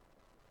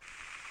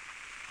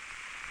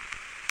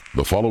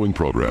The following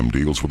program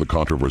deals with a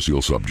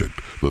controversial subject.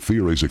 The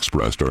theories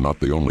expressed are not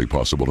the only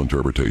possible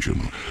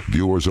interpretation.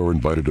 Viewers are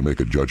invited to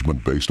make a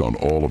judgment based on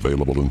all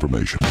available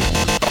information.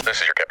 This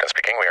is your captain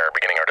speaking. We are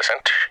beginning our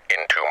descent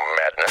into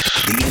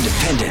madness. The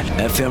Independent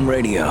FM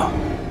Radio.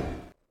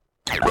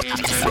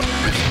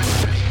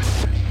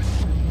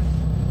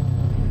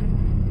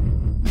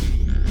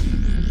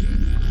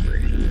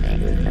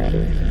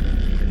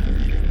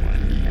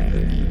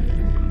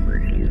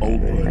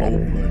 Open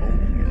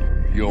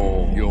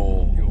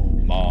your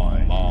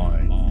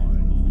mind.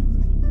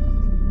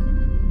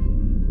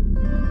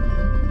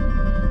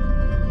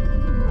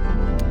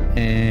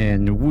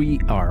 And we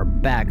are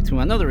back to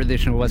another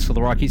edition of West of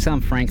the Rockies.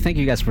 I'm Frank. Thank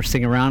you guys for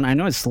sticking around. I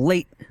know it's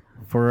late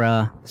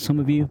for some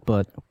of you,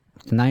 but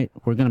tonight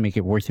we're going to make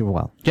it worth your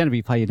while.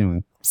 Genevieve, how you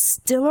doing?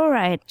 Still all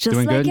right, just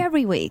Doing like good?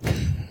 every week.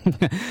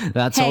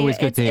 That's always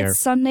good to hear. It's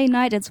Sunday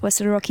night, it's West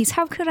of the Rockies.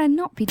 How could I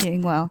not be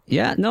doing well?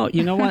 Yeah, no,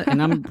 you know what?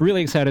 And I'm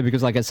really excited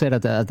because, like I said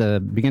at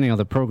the beginning of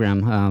the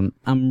program,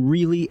 I'm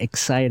really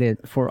excited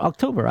for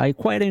October. I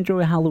quite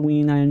enjoy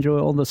Halloween. I enjoy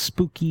all the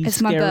spooky, It's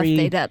scary... my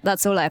birthday,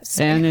 that's all I have to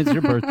say. And it's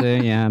your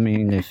birthday, yeah. I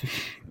mean,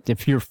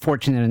 if you're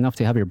fortunate enough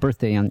to have your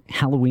birthday on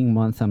Halloween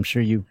month, I'm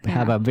sure you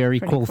have a very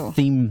cool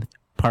theme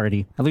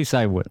party. At least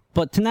I would.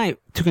 But tonight,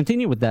 to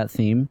continue with that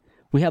theme,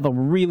 we have a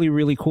really,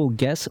 really cool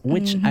guest,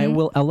 which I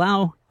will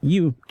allow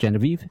you,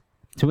 Genevieve,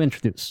 to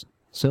introduce.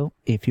 So,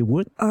 if you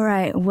would. All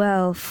right,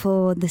 well,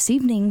 for this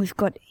evening, we've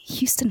got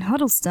Houston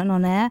Huddleston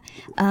on air.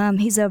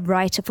 He's a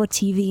writer for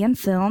TV and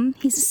film.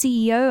 He's the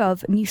CEO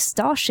of New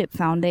Starship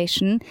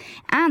Foundation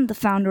and the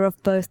founder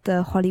of both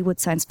the Hollywood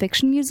Science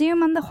Fiction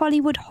Museum and the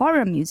Hollywood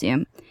Horror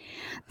Museum.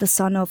 The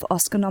son of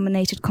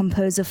Oscar-nominated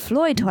composer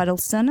Floyd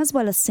Huddleston, as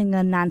well as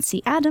singer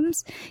Nancy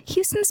Adams,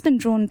 Houston's been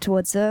drawn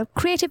towards the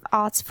creative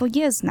arts for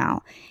years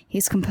now.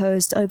 He's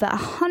composed over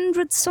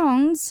 100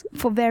 songs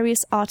for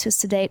various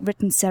artists to date,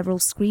 written several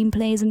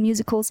screenplays and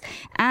musicals,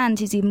 and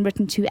he's even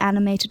written 2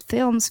 animated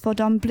films for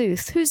Don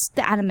Bluth, who's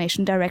the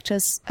animation director,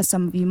 as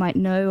some of you might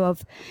know,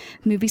 of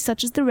movies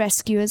such as The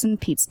Rescuers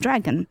and Pete's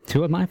Dragon.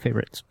 2 of my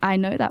favorites. I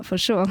know that for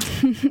sure.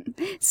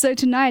 So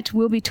tonight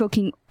we'll be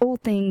talking all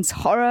things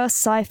horror,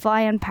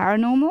 sci-fi, and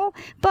paranormal.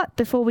 But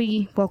before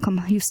we welcome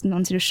Houston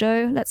onto the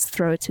show, let's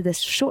throw it to this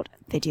short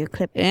video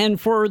clip. And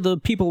for the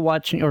people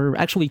watching, or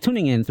actually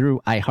tuning in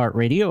through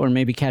iHeartRadio, or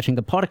maybe catching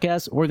the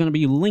podcast, we're going to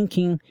be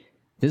linking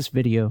this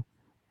video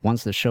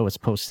once the show is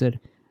posted.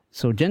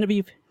 So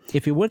Genevieve,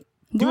 if you would,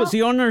 do us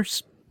the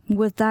honors.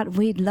 With that,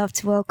 we'd love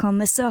to welcome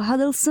Mr.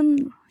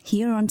 Huddleston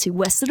here onto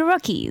West of the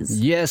Rockies.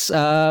 Yes,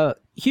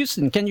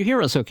 Houston, can you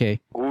hear us okay?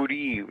 Good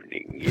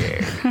evening,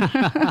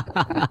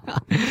 yeah.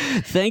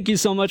 Thank you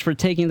so much for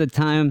taking the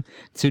time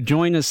to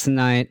join us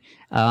tonight.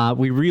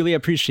 We really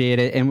appreciate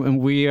it, and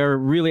we are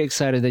really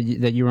excited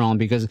that you're on,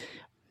 because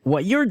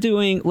what you're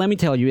doing, let me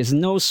tell you, is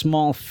no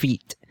small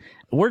feat.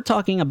 We're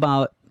talking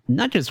about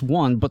not just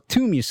 1, but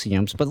 2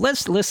 museums, but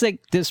let's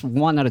take this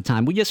one at a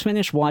time. We just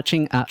finished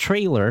watching a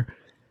trailer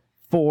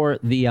for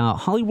the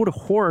Hollywood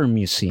Horror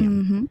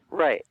Museum. Mm-hmm.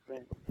 Right.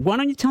 Why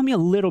don't you tell me a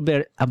little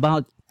bit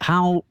about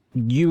how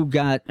you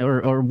got,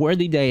 or where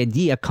did the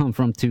idea come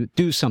from to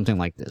do something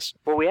like this?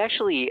 Well, we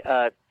actually,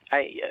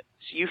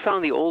 you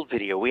found the old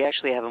video. We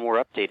actually have a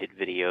more updated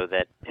video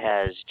that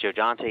has Joe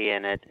Dante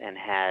in it and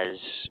has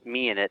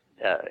me in it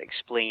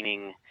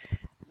explaining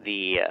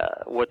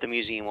what the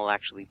museum will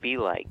actually be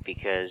like,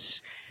 because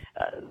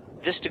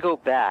just to go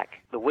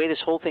back, the way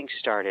this whole thing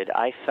started,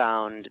 I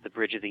found the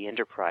Bridge of the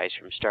Enterprise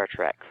from Star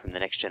Trek, from The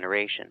Next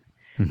Generation.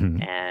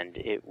 Mm-hmm. And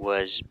it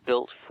was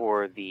built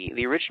for the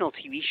original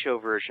TV show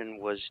version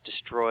was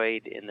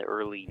destroyed in the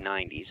early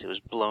 90s. It was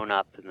blown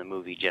up in the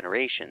movie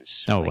Generations.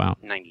 Oh, wow.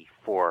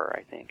 94,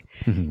 I think.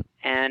 Mm-hmm.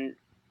 And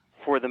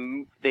for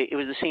it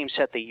was the same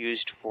set they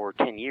used for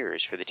 10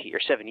 years for or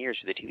 7 years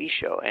for the TV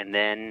show, and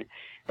then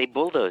they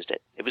bulldozed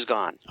it. It was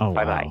gone. Oh,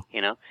 bye-bye, wow.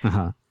 you know?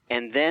 Uh-huh.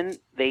 And then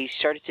they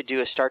started to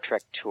do a Star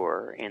Trek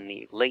tour in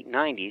the late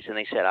 90s, and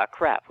they said,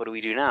 crap, what do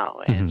we do now?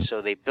 And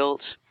so they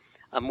built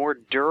a more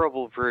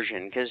durable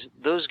version, because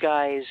those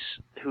guys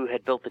who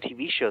had built the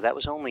TV show, that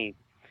was only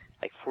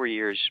like 4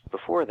 years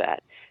before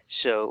that.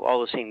 So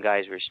all the same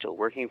guys were still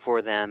working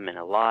for them and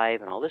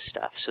alive and all this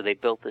stuff. So they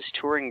built this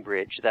touring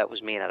bridge that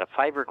was made out of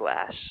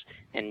fiberglass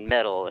and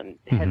metal and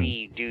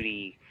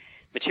heavy-duty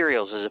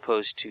materials, as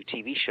opposed to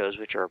TV shows,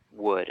 which are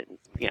wood and,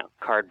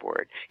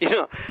 cardboard,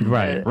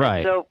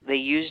 Right. So they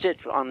used it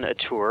on a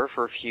tour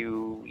for a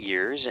few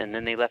years, and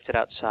then they left it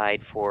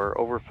outside for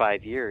over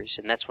 5 years,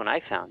 and that's when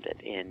I found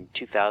it in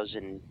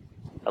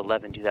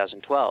 2011,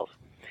 2012.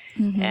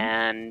 Mm-hmm.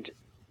 And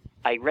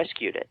I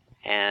rescued it,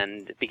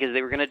 and because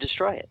they were going to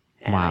destroy it.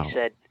 And Wow. I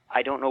said,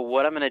 I don't know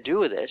what I'm going to do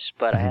with this,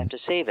 but I have to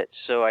save it.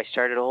 So I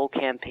started a whole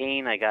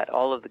campaign. I got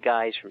all of the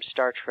guys from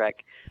Star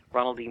Trek,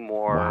 Ronald D.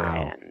 Moore,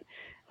 Wow. and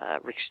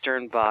Rick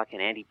Sternbach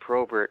and Andy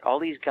Probert. All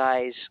these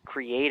guys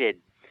created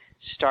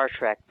Star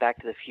Trek, Back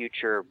to the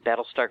Future,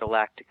 Battlestar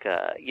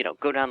Galactica,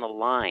 go down the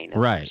line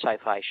of Right.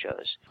 sci-fi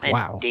shows. And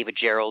Wow. David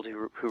Gerrold,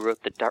 who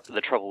wrote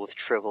The Trouble with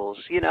Tribbles,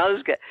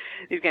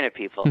 these kind of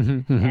people.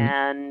 Mm-hmm.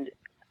 And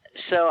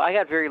So I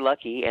got very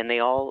lucky, and they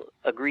all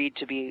agreed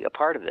to be a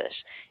part of this.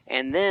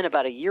 And then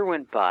about a year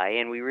went by,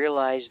 and we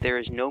realized there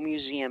is no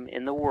museum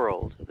in the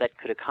world that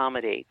could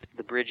accommodate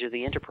the Bridge of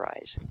the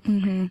Enterprise.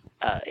 Mm-hmm.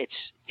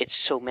 It's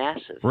so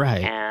massive.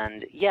 Right.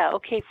 And, yeah,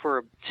 okay for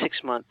a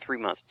 6-month,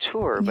 3-month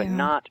tour, but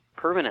not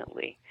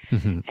permanently.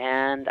 Mm-hmm.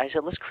 And I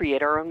said, let's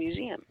create our own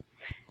museum.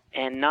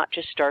 And not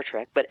just Star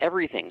Trek, but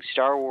everything.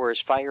 Star Wars,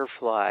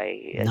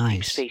 Firefly,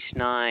 Deep Space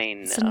Nine.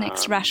 It's the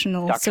next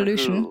rational Doctor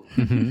solution.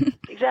 Mm-hmm.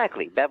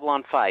 Exactly.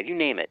 Babylon 5, you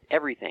name it.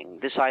 Everything.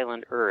 This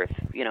Island, Earth,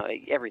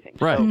 everything.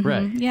 Right, So,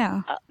 right.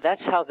 Yeah.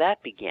 that's how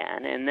that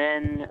began. And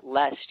then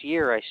last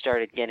year I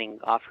started getting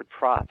offered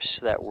props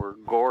that were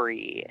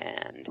gory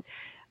and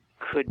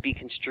could be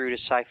construed as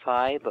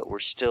sci-fi, but were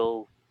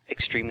still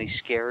extremely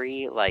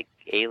scary, like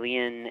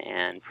Alien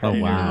and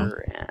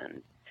Predator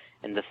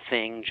and The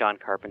Thing, John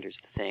Carpenter's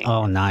The Thing.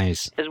 Oh,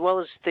 nice. As well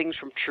as things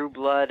from True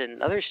Blood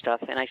and other stuff.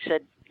 And I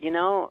said,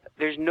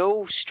 there's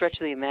no stretch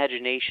of the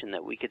imagination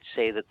that we could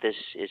say that this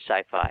is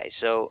sci-fi.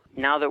 So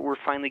now that we're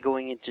finally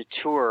going into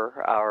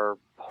tour our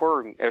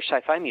horror or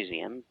sci-fi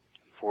museum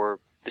for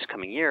this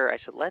coming year, I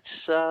said, let's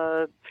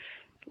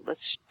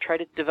try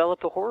to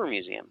develop a horror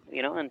museum,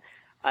 and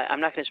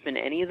I'm not going to spend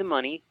any of the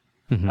money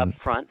up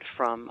front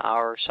from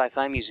our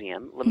sci-fi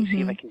museum. Let me see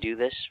if I can do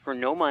this for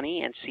no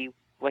money and see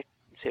what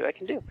I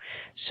can do.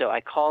 So I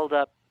called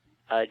up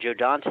Joe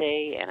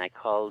Dante, and I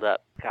called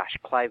up,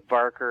 Clive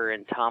Barker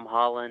and Tom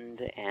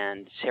Holland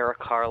and Sarah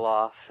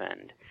Karloff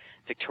and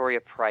Victoria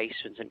Price,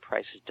 Vincent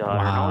Price's daughter,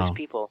 and all these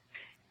people,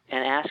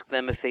 and asked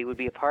them if they would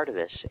be a part of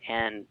this.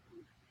 And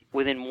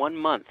within 1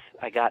 month,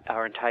 I got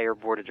our entire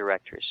board of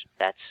directors.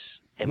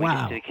 And we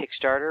just did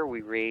a Kickstarter.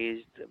 We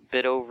raised a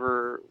bit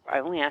over, I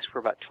only asked for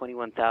about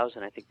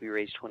 $21,000. I think we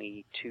raised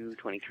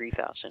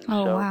 $23,000.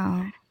 Oh,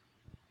 wow.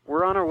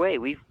 We're on our way.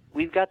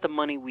 We've got the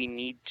money we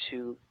need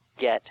to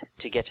get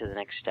to the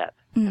next step.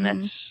 And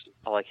that's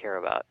all I care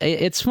about.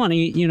 It's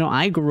funny,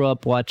 I grew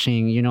up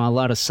watching, a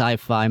lot of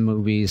sci-fi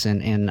movies,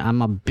 and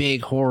I'm a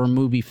big horror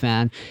movie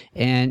fan.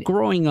 And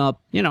growing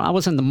up, I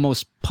wasn't the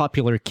most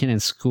popular kid in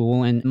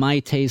school, and my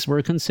tastes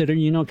were considered,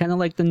 kind of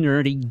like the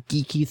nerdy,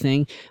 geeky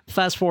thing.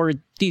 Fast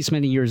forward these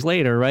many years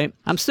later, right?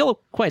 I'm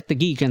still quite the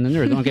geek and the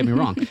nerd, don't get me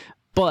wrong.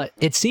 But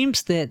it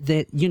seems that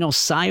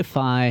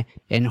sci-fi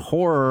and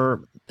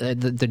horror,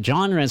 the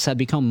genres have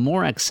become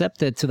more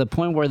accepted to the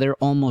point where they're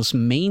almost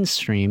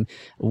mainstream.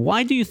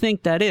 Why do you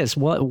think that is?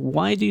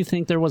 Why do you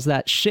think there was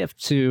that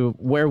shift to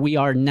where we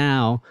are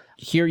now?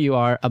 Here you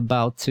are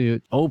about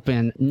to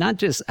open not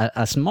just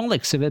a small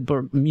exhibit,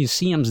 but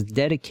museums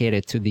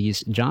dedicated to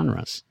these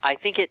genres. I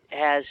think it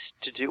has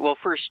to do, well,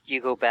 first you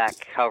go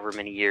back however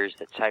many years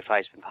that sci-fi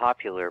has been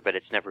popular, but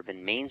it's never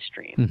been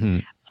mainstream. Mm-hmm.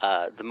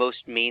 The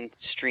most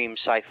mainstream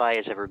sci-fi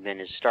has ever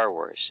been is Star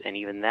Wars, and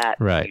even that,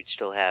 you'd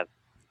still have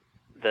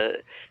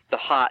the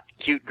hot,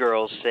 cute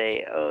girls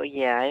say, oh,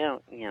 yeah, I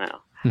don't,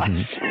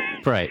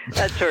 Mm-hmm. Right.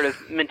 That sort of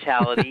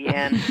mentality.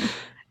 And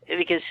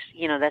because,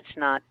 that's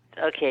not,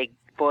 okay,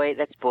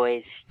 that's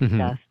boys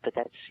stuff, but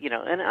that's,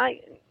 and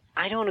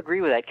I don't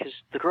agree with that because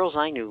the girls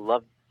I knew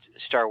loved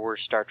Star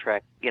Wars, Star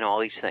Trek, all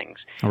these things.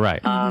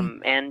 Right.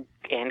 And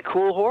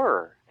cool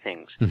horror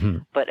things. Mm-hmm.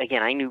 But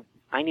again, I knew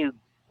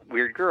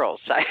weird girls.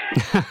 So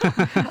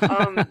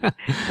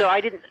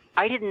I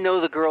didn't know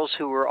the girls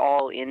who were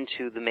all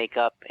into the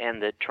makeup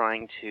and the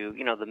trying to,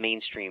 the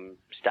mainstream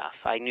stuff.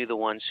 I knew the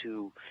ones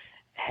who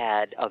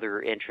had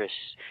other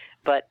interests.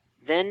 But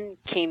then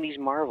came these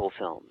Marvel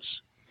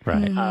films.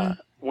 Right.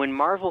 When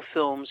Marvel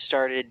films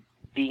started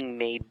being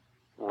made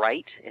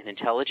right and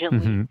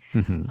intelligently,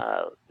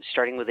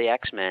 starting with the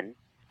X-Men,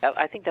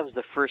 I think that was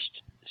the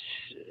first.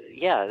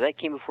 Yeah, that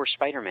came before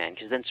Spider-Man,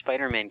 because then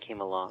Spider-Man came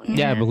along.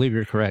 Yeah, I believe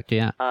you're correct,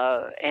 yeah.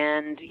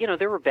 And,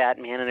 there were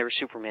Batman and there were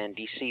Superman,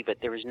 DC, but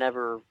there was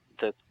never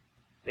the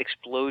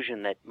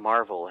explosion that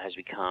Marvel has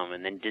become,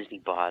 and then Disney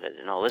bought it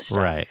and all this stuff.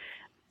 Right.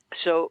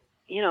 So,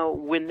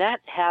 when that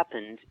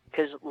happened,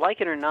 because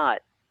like it or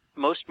not,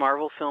 most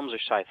Marvel films are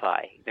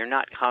sci-fi. They're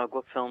not comic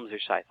book films, they're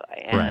sci-fi.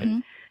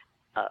 And,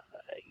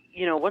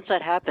 once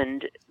that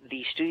happened,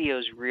 the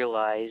studios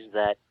realized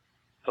that,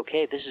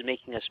 okay, this is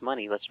making us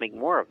money, let's make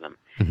more of them.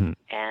 Mm-hmm.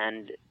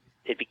 And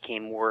it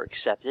became more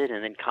accepted,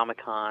 and then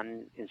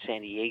Comic-Con in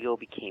San Diego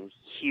became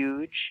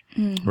huge.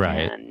 Mm-hmm.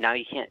 Right. And now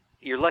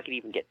you're lucky to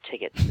even get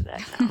tickets to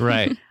that now.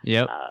 Right,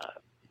 yep.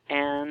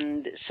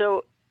 And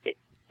so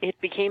it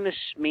became this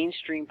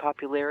mainstream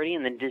popularity,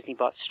 and then Disney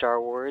bought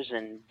Star Wars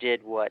and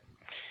did what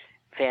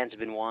fans have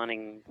been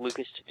wanting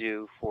Lucas to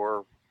do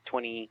for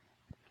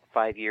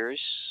 25 years,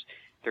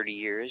 30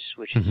 years,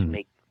 which is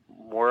make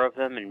more of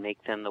them and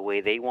make them the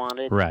way they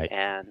wanted. Right.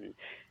 And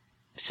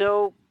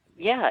so,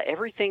 yeah,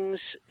 everything's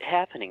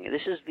happening.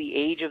 This is the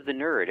age of the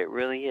nerd. It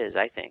really is,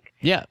 I think.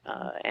 Yeah.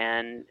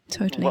 And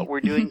totally. What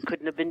we're doing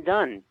couldn't have been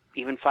done.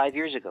 Even 5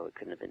 years ago, it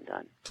couldn't have been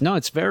done. No,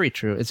 it's very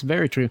true. It's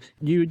very true.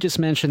 You just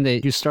mentioned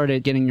that you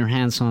started getting your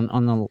hands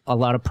on a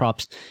lot of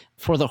props.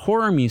 For the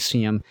horror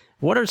museum,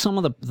 What are some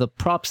of the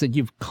props that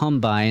you've come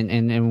by,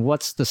 and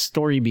what's the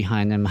story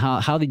behind them?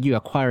 How did you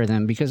acquire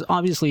them? Because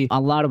obviously a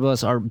lot of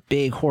us are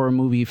big horror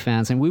movie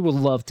fans, and we would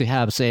love to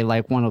have, say,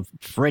 like one of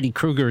Freddy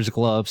Krueger's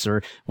gloves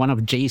or one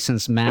of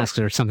Jason's masks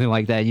or something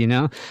like that, you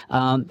know?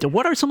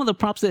 What are some of the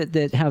props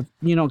that have,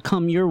 you know,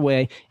 come your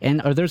way,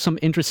 and are there some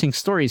interesting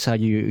stories how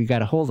you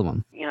got a hold of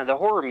them? You know, the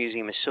Horror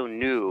Museum is so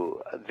new.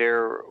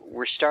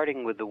 We're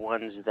starting with the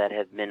ones that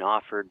have been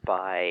offered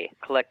by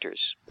collectors.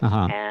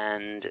 Uh-huh.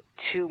 And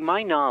to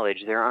my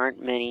knowledge, there aren't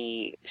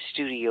many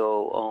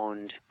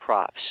studio-owned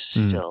props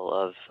still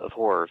of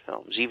horror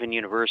films. Even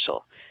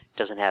Universal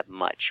doesn't have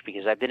much,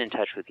 because I've been in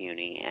touch with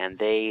Uni, and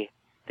they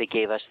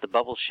gave us the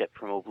bubble ship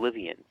from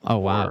Oblivion. Oh,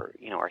 wow. For,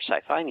 you know, our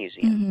sci-fi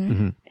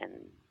museum,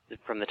 and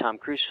from the Tom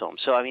Cruise film.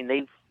 So, I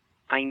mean,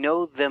 I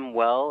know them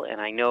well, and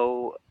I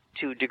know,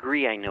 to a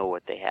degree, I know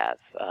what they have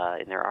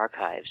in their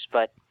archives.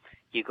 But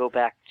you go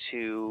back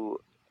to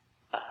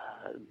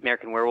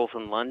American Werewolf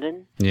in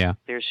London,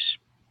 there's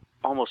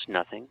almost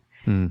nothing.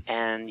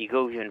 And you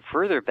go even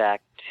further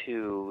back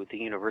to the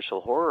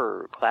Universal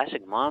Horror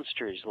classic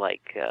monsters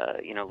like,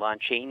 you know, Lon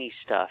Chaney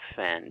stuff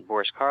and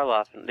Boris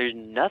Karloff, and there's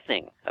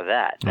nothing of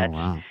that.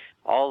 That's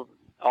all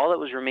that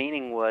was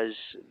remaining was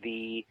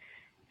the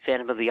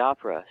Phantom of the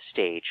Opera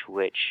stage,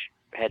 which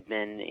had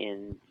been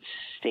in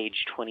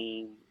stage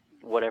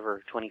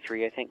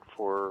 23, I think,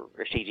 or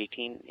stage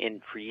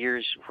 18 for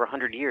years, for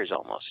 100 years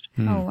almost,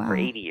 for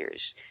 80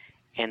 years.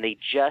 And they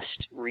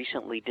just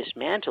recently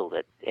dismantled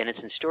it, and it's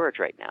in storage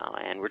right now.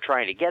 And we're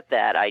trying to get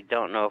that. I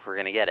don't know if we're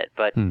going to get it,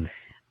 but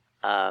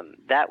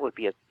that would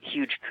be a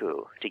huge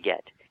coup to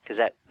get, because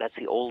that's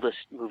the oldest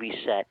movie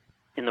set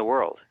in the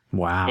world.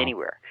 Wow.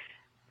 Anywhere.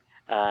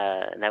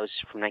 And that was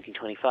from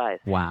 1925.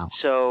 Wow.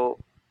 So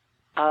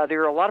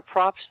there are a lot of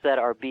props that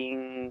are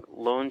being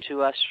loaned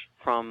to us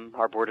from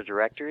our board of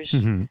directors.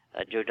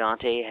 Joe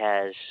Dante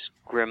has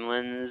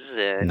Gremlins,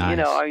 and you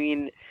know, I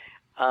mean,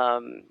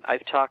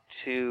 I've talked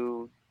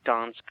to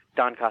Don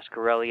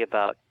Coscarelli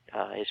about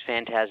his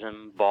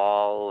Phantasm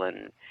Ball,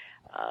 and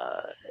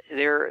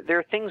there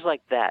are things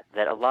like that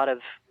a lot of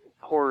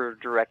horror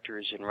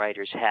directors and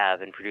writers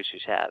have and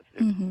producers have.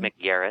 Mick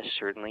Garris,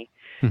 certainly.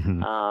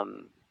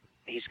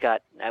 He's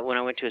got. When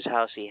I went to his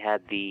house, he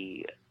had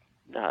the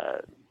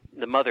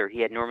mother.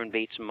 He had Norman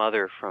Bates'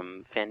 mother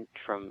from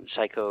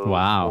Psycho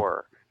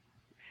 4,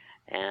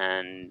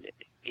 and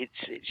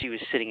she was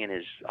sitting in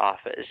his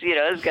office. You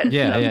know, it's got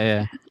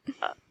stuff.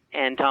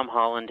 And Tom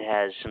Holland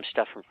has some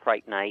stuff from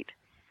Fright Night,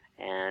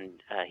 and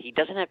he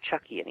doesn't have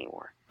Chucky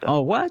anymore. So,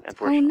 oh, what?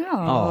 Unfortunately. Oh,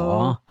 no.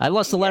 Oh, I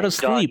lost a lot of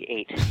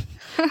sleep.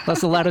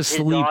 Lost a lot of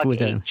sleep with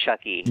him.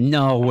 Chucky.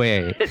 No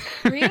way.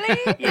 Really?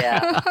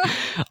 Yeah.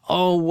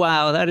 Oh,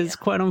 wow. That is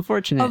quite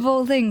unfortunate. Of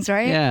all things,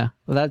 right? Yeah.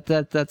 Well,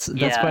 that's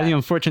quite the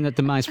unfortunate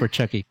demise for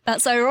Chucky.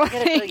 That's I gotta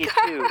tell ironic. you,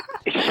 too.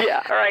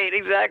 Yeah, right,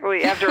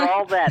 exactly. After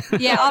all that.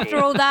 Yeah, after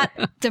all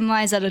that,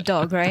 demise at a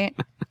dog, right?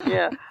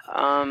 Yeah.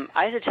 I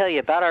have to tell you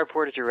about our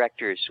board of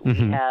directors. We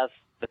have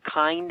the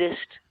kindest,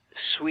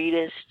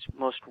 sweetest,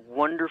 most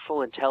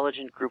wonderful,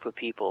 intelligent group of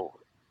people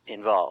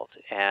involved,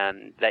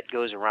 and that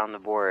goes around the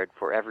board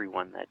for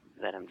everyone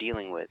that I'm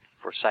dealing with,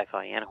 for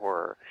sci-fi and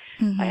horror.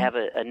 I have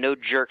a no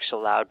jerks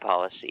allowed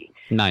policy.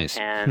 Nice.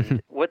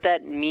 And what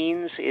that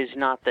means is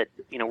not that,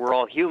 you know, we're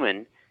all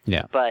human,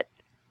 but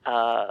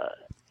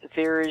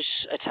there's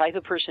a type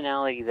of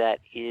personality that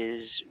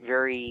is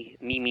very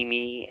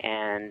me,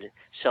 and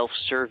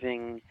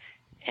self-serving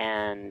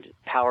and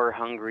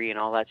power-hungry and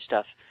all that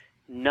stuff.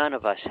 None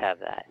of us have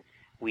that.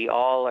 We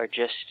all are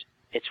just,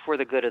 it's for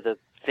the good of the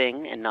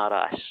thing and not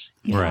us.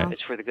 Right.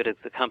 It's for the good of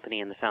the company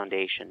and the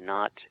foundation,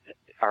 not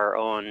our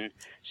own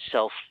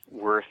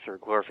self-worth or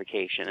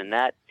glorification. And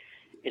that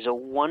is a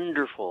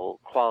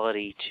wonderful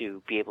quality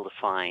to be able to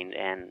find.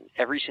 And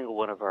every single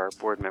one of our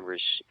board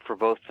members for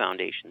both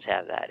foundations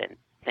have that. And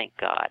thank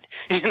God.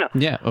 You know.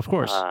 Yeah, of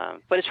course.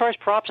 But as far as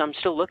props, I'm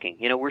still looking.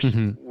 You know,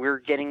 we're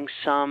getting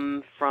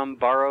some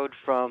borrowed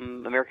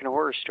from American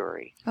Horror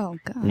Story. Oh,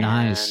 God.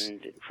 Nice.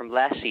 And from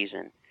last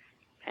season.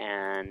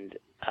 And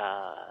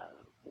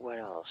what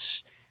else?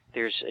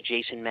 There's a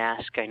Jason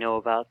mask I know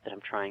about that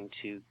I'm trying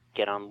to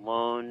get on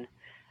loan.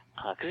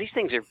 Because these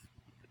things are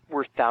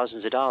worth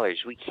thousands of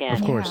dollars. We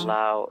can't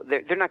allow...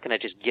 They're not going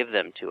to just give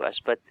them to us,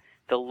 but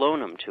they'll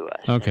loan them to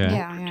us. Okay.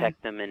 And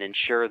protect them and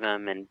insure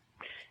them and,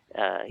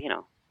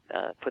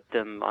 put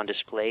them on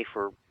display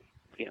for,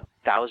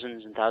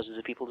 thousands and thousands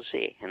of people to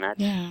see. And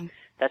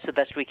that's the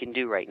best we can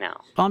do right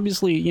now.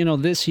 Obviously,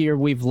 this year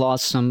we've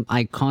lost some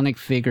iconic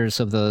figures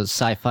of the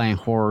sci-fi and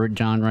horror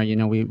genre.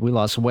 We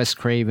lost Wes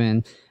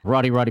Craven,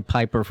 Roddy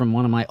Piper from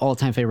one of my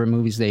all-time favorite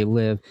movies, They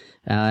Live,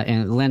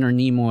 and Leonard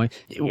Nimoy.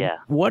 Yeah.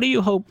 What do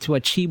you hope to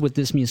achieve with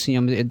this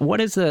museum? What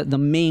is the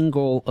main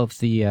goal of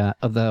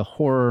the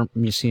horror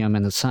museum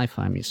and the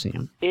sci-fi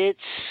museum? It's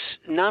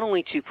not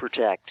only to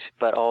protect,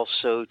 but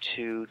also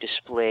to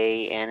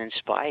display and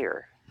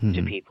inspire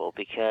to people,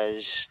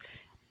 because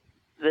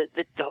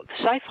the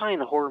sci-fi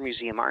and the horror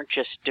museum aren't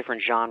just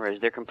different genres.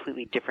 They're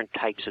completely different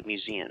types of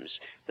museums.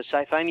 The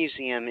sci-fi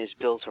museum is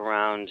built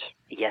around,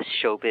 yes,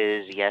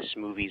 showbiz, yes,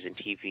 movies and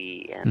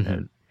TV,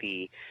 and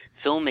the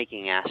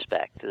filmmaking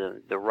aspect,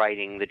 the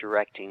writing, the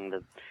directing,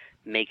 the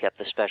makeup,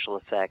 the special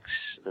effects,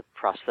 the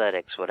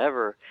prosthetics,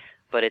 whatever.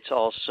 But it's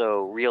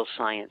also real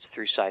science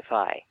through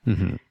sci-fi.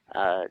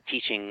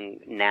 Teaching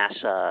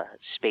NASA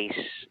space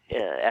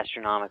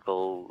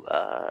aeronautical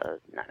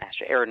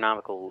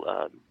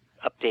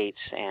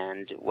updates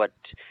and what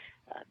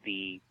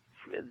the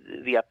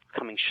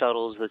upcoming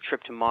shuttles, the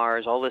trip to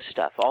Mars, all this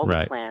stuff, all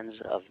the plans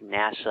of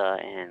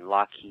NASA and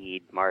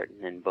Lockheed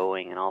Martin and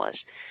Boeing and all this.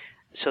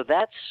 So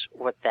that's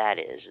what that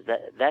is.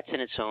 That's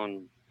in its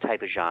own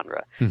type of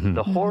genre.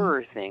 The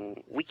horror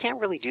thing, we can't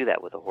really do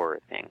that with a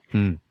horror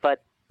thing,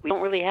 but we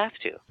don't really have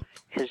to,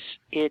 because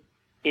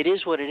it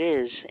is what it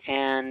is,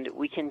 and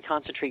we can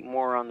concentrate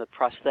more on the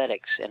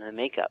prosthetics and the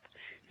makeup,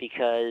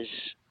 because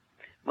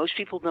most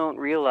people don't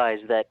realize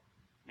that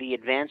the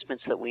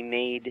advancements that we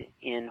made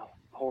in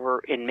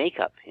horror, in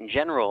makeup in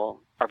general,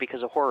 are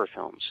because of horror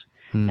films.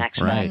 Max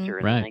Factor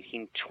in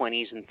the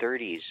 1920s and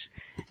 30s,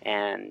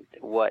 and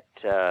what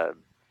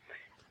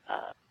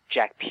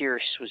Jack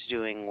Pierce was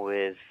doing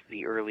with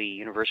the early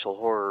Universal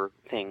horror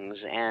things,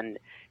 and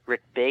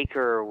Rick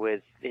Baker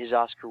with his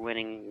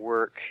Oscar-winning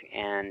work.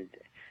 And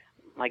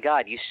my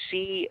God, you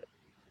see,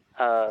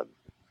 the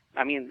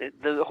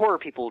horror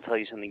people will tell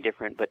you something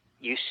different, but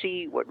you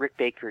see what Rick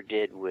Baker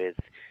did with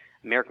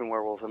American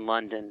Werewolf in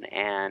London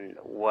and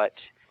what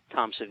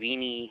Tom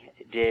Savini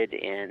did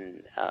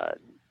in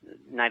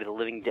Night of the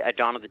Living Dead,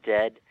 Dawn of the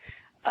Dead.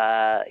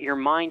 Your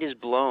mind is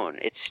blown.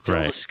 It's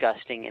still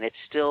disgusting, and it's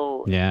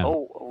still,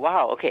 oh,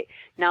 wow, okay.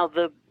 Now,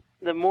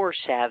 the more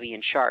savvy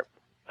and sharp,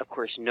 of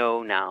course,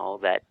 know now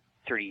that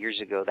 30 years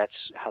ago that's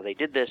how they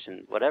did this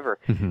and whatever.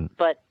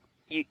 But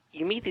you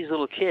meet these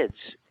little kids.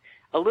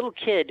 A little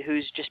kid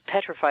who's just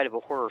petrified of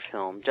a horror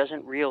film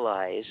doesn't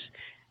realize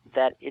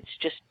that it's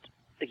just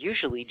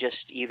usually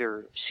just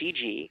either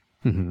CG,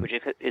 which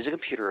is a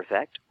computer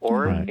effect,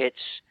 or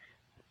it's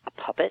a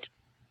puppet,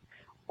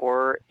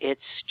 or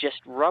it's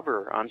just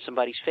rubber on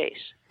somebody's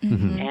face.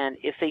 And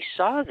if they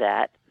saw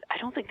that, I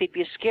don't think they'd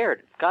be as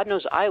scared. God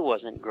knows I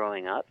wasn't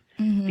growing up,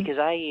 because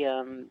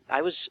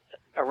I was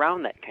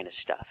around that kind of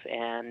stuff.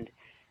 And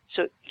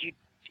so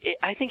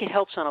I think it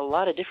helps on a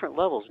lot of different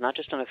levels, not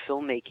just on a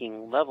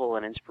filmmaking level,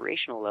 an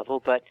inspirational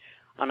level, but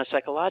on a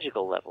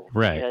psychological level.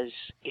 Because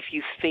if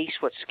you face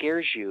what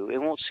scares you, it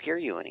won't scare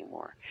you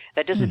anymore.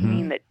 That doesn't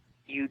mean that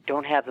you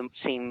don't have the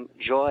same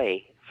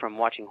joy from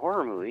watching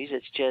horror movies.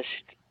 It's just,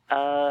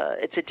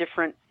 it's a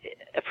different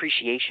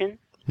appreciation,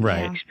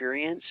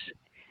 experience.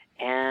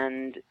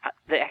 And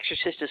The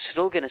Exorcist is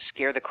still going to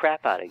scare the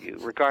crap out of you,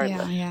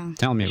 regardless.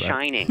 Tell me about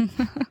Shining,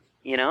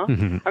 you know?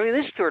 I mean,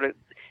 this sort of,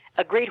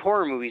 a great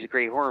horror movie is a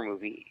great horror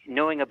movie.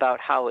 Knowing about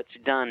how it's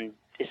done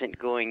isn't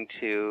going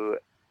to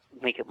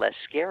make it less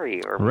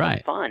scary or more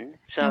fun.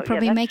 So it'll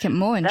probably make it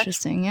more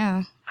interesting,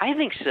 I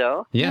think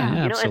so. Yeah, you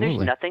know, absolutely. and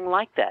there's nothing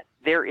like that.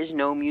 There is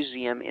no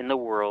museum in the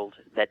world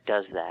that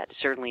does that. It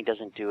certainly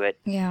doesn't do it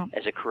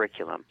as a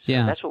curriculum. So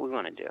that's what we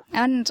want to do.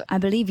 And I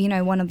believe, you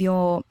know, one of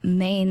your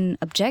main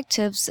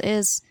objectives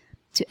is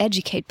to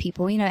educate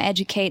people, you know,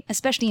 educate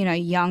especially, you know,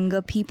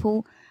 younger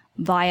people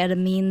via the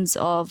means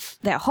of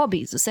their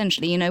hobbies,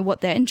 essentially, you know,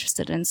 what they're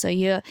interested in. So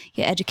you're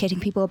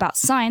educating people about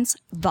science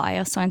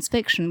via science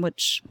fiction,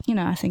 which, you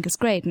know, I think is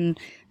great, and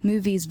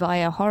movies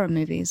via horror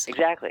movies.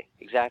 Exactly.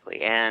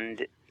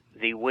 And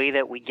the way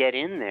that we get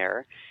in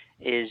there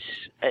is,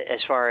 as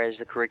far as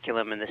the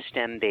curriculum and the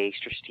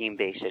STEM-based or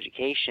STEAM-based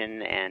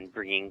education and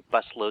bringing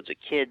busloads of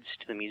kids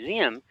to the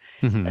museum,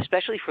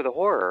 especially for the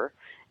horror,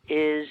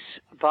 is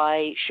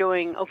by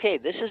showing, okay,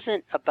 this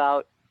isn't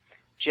about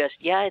just,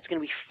 it's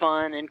going to be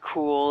fun and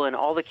cool, and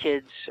all the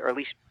kids, or at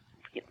least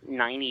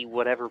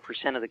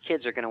 90% of the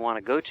kids are going to want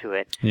to go to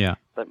it.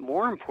 But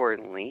more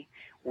importantly,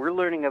 we're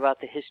learning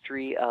about the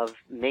history of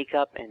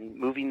makeup and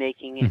movie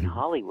making in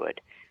Hollywood.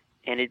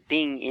 And it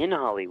being in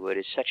Hollywood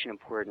is such an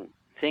important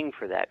thing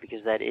for that,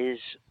 because that is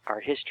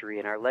our history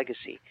and our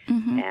legacy.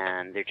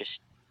 And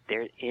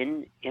they're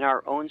in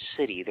our own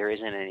city, there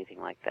isn't anything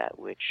like that,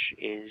 which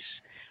is,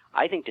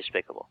 I think,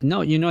 despicable.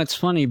 No, you know, it's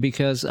funny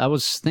because I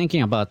was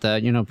thinking about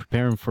that, you know,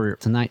 preparing for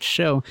tonight's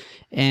show,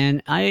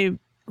 and I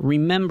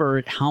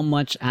remembered how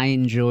much I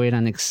enjoyed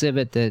an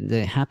exhibit that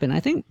happened, I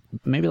think,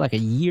 maybe like 2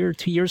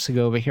 years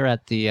ago over here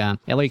at the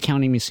LA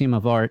County Museum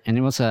of Art, and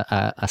it was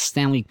a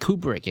Stanley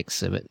Kubrick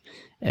exhibit.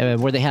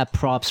 Where they had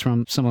props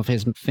from some of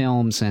his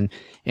films and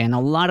a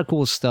lot of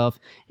cool stuff.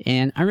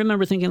 And I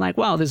remember thinking like,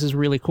 wow, this is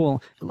really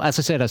cool. As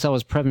I said, as I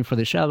was prepping for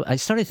the show, I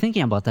started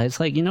thinking about that. It's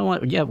like, you know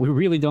what? Yeah, we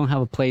really don't have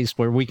a place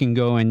where we can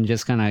go and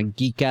just kind of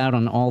geek out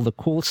on all the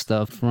cool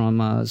stuff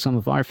from some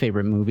of our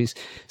favorite movies.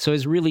 So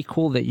it's really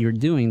cool that you're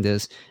doing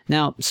this.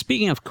 Now,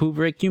 speaking of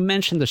Kubrick, you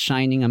mentioned The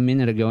Shining a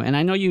minute ago. And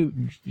I know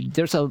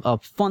there's a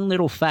fun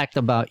little fact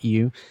about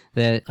you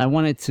that I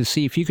wanted to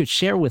see if you could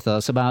share with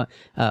us about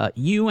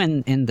you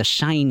and The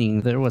Shining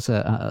Shining. There was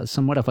a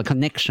somewhat of a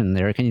connection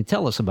there. Can you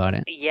tell us about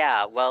it?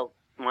 Yeah, well,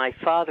 my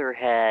father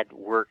had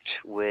worked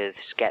with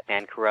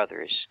Scatman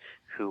Carruthers,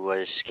 who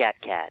was Scat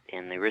Cat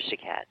in the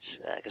Aristocats,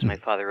 because my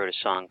father wrote a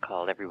song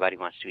called "Everybody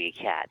Wants to Be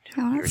a Cat."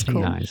 Oh, that's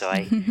cool. Nice. So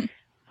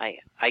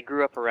I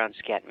grew up around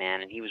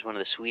Scatman, and he was one of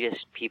the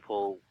sweetest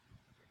people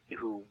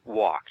who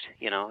walked.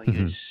 He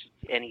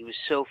was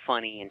so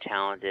funny and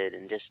talented,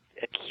 and just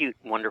a cute,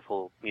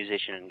 wonderful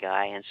musician and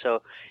guy. And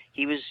so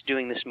he was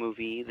doing this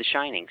movie, The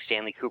Shining,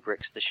 Stanley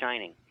Kubrick's The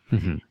Shining,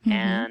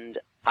 and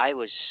I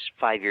was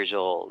 5 years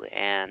old,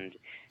 and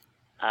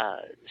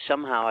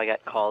somehow I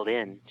got called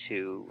in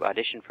to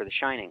audition for The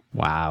Shining.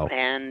 Wow.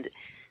 And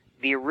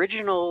the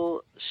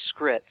original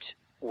script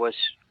was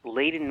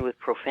laden with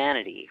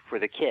profanity for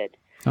the kid.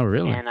 Oh,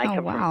 really? And I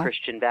come from a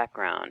Christian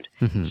background.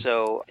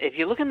 So if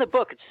you look in the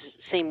book, it's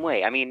the same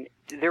way. I mean,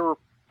 there were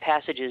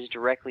passages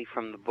directly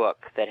from the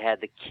book that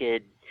had the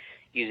kid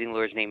using the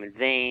Lord's name in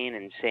vain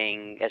and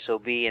saying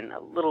SOB and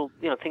little,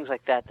 things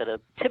like that a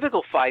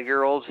typical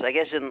 5-year-olds, I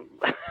guess,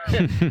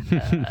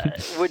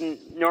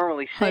 wouldn't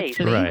normally say.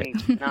 So right.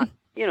 Not,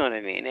 you know what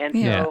I mean? And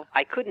so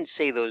I couldn't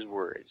say those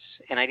words,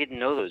 and I didn't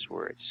know those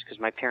words because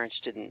my parents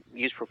didn't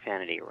use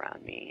profanity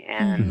around me.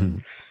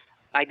 And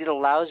I did a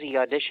lousy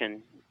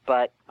audition,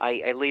 but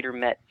I later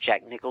met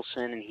Jack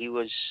Nicholson, and he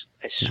was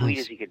as sweet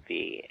as he could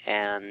be.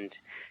 And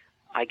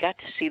I got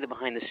to see the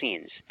behind the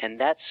scenes, and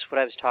that's what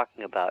I was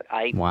talking about.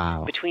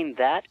 Between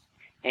that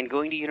and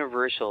going to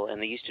Universal,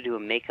 and they used to do a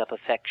makeup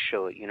effects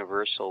show at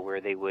Universal where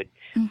they would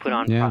put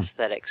on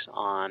prosthetics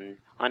on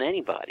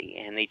anybody,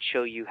 and they'd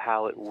show you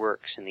how it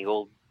works in the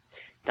old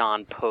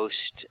Don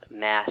Post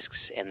masks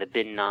and the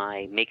Bin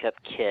Nye makeup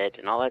kit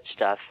and all that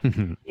stuff.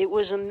 It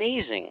was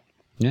amazing.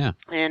 Yeah.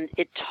 And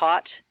it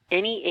taught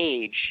any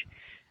age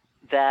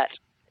that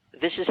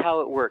this is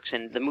how it works,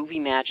 and the movie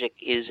magic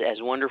is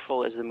as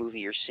wonderful as the movie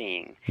you're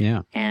seeing.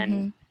 Yeah.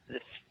 And the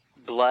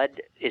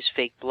blood is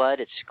fake blood.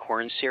 It's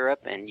corn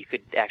syrup, and you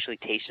could actually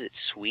taste it. It's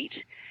sweet.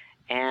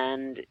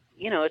 And,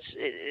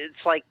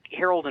 it's like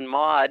Harold and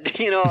Maude.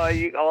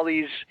 All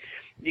these,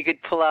 you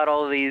could pull out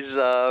all these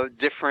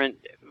different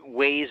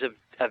ways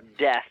of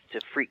death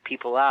to freak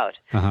people out.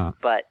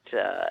 But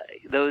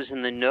those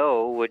in the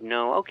know would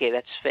know, okay,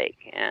 that's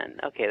fake, and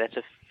okay, that's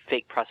a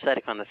fake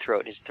prosthetic on the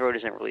throat. His throat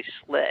isn't really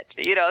slit.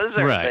 This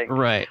sort of thing.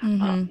 Right.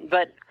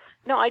 But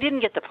no, I didn't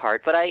get the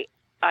part. But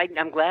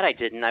I'm glad I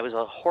didn't. I was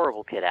a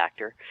horrible kid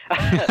actor.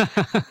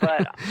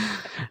 But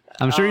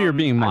I'm sure you're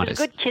being modest.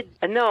 I was a good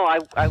kid. No,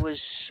 I was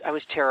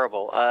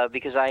terrible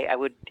because I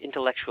would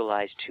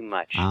intellectualize too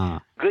much.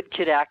 Good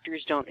kid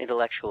actors don't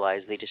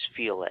intellectualize; they just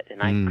feel it,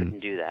 and I couldn't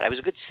do that. I was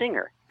a good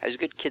singer. I was a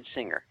good kid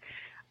singer.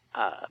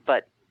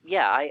 But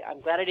yeah,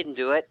 I'm glad I didn't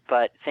do it,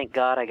 but thank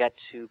God I got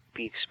to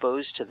be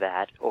exposed to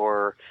that,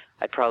 or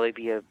I'd probably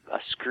be a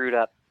screwed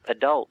up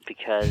adult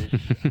because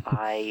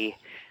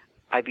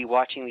I'd be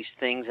watching these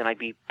things and I'd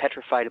be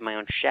petrified of my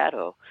own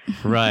shadow.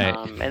 Right.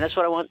 And that's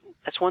what I want.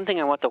 That's one thing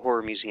I want the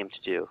Horror Museum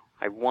to do.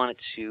 I want it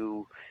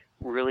to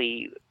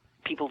really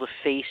people to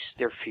face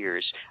their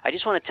fears. I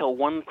just want to tell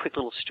one quick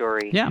little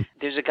story. Yeah.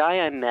 There's a guy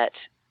I met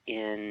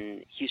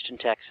in Houston,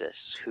 Texas,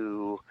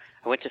 who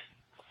I went to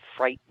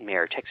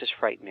Texas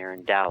Frightmare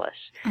in Dallas.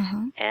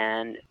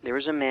 And there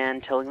was a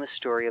man telling the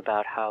story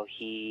about how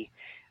he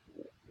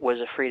was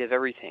afraid of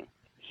everything.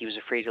 He was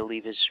afraid to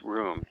leave his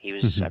room. He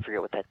was, I forget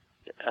what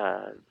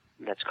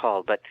that's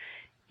called, but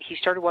he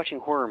started watching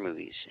horror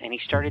movies, and he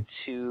started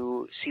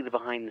to see the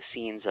behind the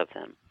scenes of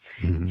them.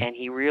 And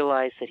he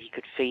realized that he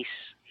could face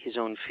his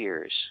own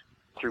fears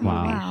through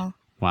movies.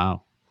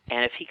 Wow.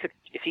 And if he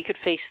could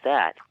face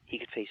that, he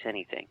could face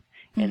anything.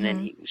 And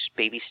then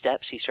baby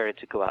steps, he started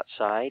to go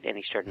outside, and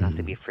he started not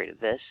to be afraid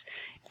of this.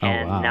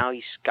 And now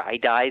he's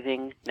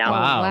skydiving. Now,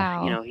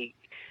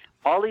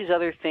 all these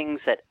other things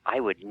that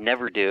I would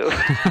never do.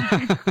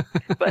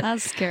 But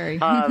that's scary.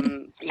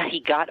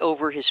 He got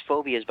over his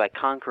phobias by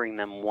conquering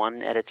them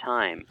one at a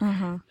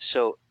time.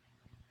 So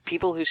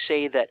people who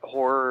say that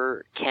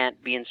horror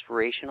can't be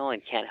inspirational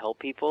and can't help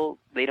people,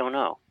 they don't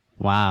know.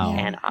 Wow.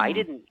 And I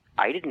didn't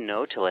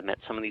know till I met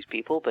some of these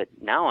people, but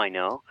now I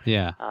know.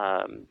 Yeah.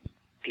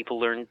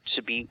 People wanted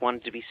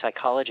to be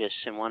psychologists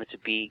and wanted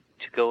to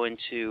go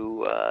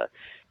into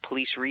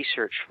police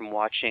research from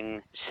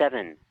watching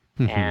Seven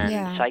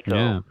and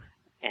Psycho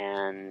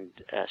and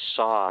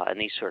Saw and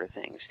these sort of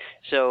things.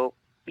 So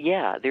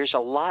yeah, there's a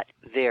lot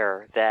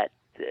there that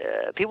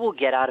people will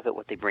get out of it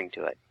what they bring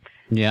to it.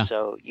 Yeah.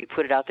 So you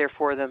put it out there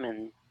for them,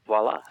 and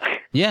voila.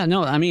 Yeah,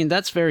 no, I mean,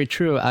 that's very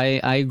true.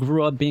 I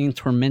grew up being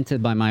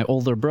tormented by my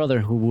older brother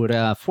who would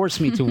force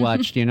me to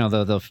watch,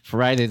 the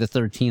Friday the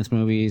 13th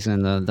movies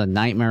and the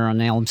Nightmare on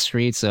Elm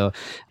Street. So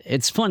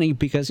it's funny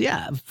because,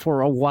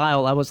 for a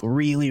while I was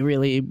really,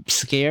 really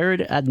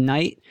scared at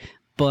night.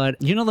 But,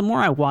 the more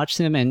I watched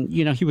him and,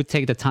 he would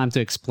take the time to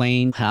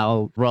explain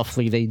how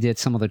roughly they did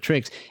some of the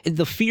tricks,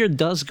 the fear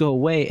does go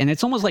away. And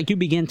it's almost like you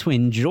begin to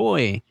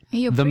enjoy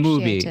the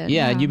movie.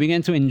 Yeah, you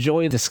begin to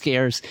enjoy the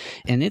scares.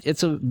 And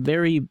it's a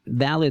very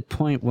valid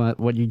point,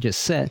 what you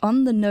just said.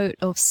 On the note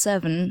of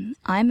Seven,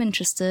 I'm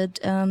interested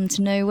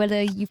to know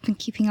whether you've been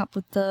keeping up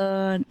with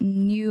the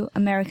new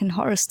American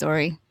Horror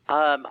Story.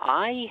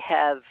 I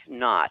have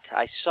not.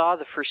 I saw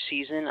the first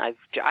season.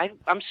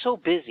 I'm so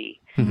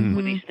busy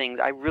with these things.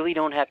 I really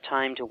don't have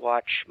time to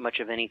watch much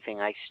of anything.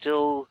 I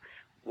still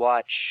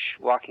watch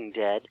Walking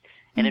Dead.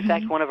 And in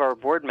fact, one of our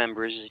board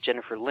members is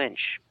Jennifer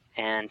Lynch.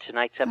 And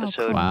tonight's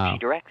episode Wow. she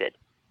directed.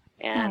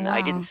 And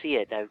I didn't see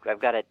it. I've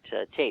got it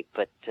taped,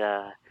 but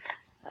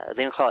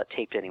they don't call it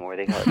taped anymore.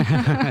 They call it...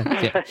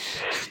 Yeah,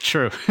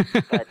 true.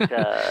 But,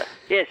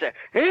 yes,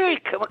 hey,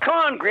 come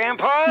on,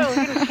 Grandpa,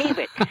 you can tape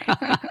it.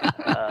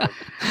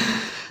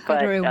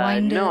 But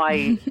rewind no,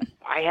 it.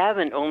 I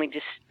haven't. Only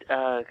just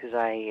because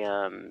I've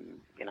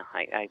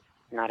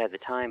not had the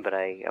time, but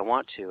I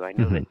want to. I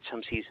know that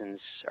some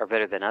seasons are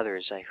better than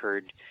others. I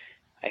heard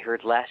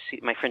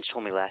my friends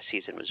told me last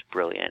season was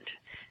brilliant,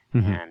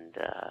 and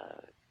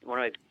one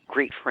of my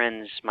great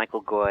friends,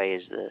 Michael Goy,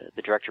 is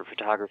the director of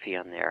photography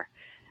on there.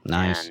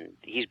 Nice. And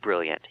he's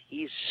brilliant.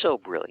 He's so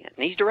brilliant.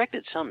 And he's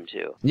directed some,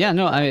 too. Yeah,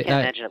 no, I can't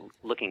imagine it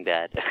looking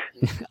bad.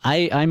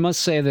 I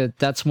must say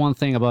that's one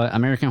thing about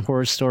American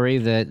Horror Story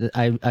that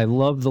I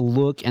love the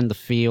look and the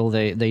feel.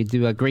 They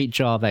do a great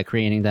job at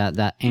creating that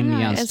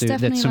ambience it's that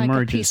definitely submerges.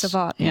 like a piece of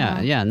art.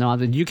 Yeah. No,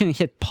 you can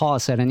hit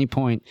pause at any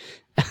point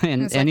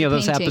in It's any like of a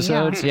those painting,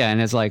 episodes. Yeah,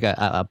 and it's like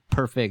a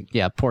perfect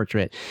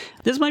portrait.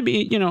 This might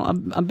be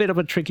a bit of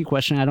a tricky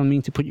question. I don't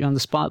mean to put you on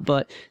the spot,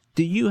 but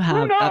do you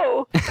have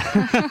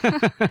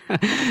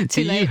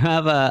you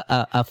have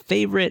a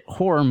favorite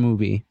horror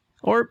movie?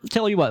 Or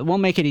tell you what, we'll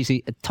make it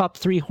easy. Top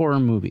 3 horror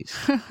movies.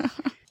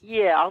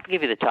 Yeah, I'll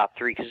give you the top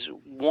 3 because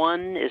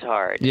one is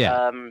hard.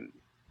 Yeah.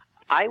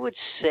 I would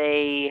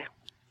say,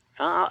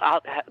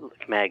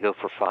 may I go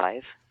for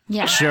 5?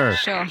 Yeah, Sure.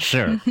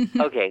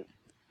 Okay.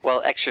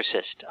 Well,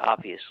 Exorcist,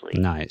 obviously,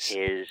 Nice.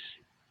 is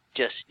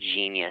just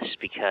genius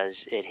because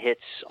it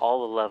hits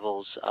all the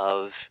levels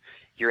of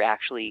you're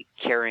actually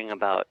caring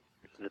about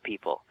the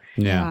people.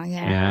 Yeah.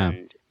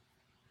 And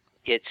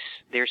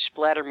there's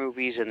splatter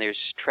movies and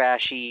there's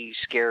trashy,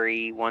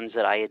 scary ones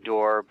that I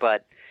adore,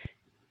 but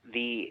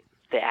the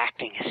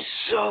acting is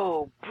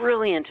so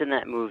brilliant in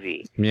that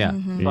movie. Yeah.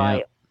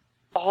 By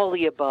all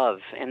the above,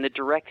 and the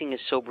directing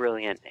is so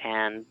brilliant,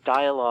 and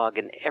dialogue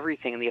and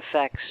everything, and the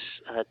effects.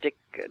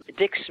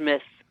 Dick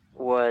Smith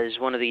was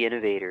one of the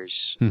innovators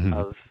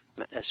of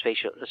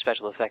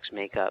special effects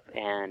makeup,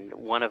 and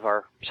one of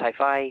our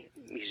sci-fi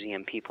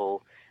museum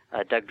people,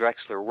 Doug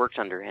Drexler, worked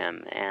under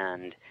him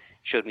and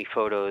showed me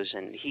photos,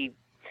 and he,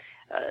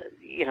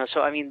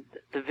 so I mean,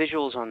 the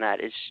visuals on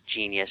that is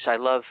genius. I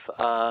love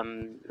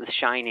The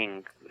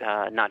Shining,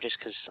 not just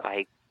because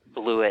I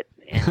blew it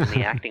in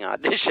the acting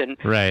audition,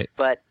 Right.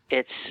 but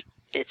it's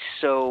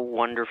so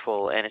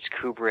wonderful, and it's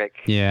Kubrick,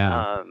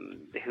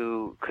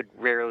 who could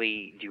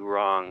rarely do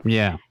wrong.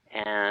 Yeah.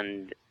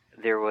 And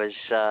there was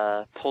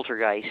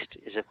Poltergeist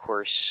is, of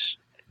course,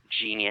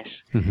 genius.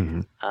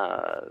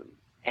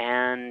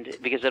 And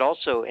because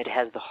it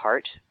has the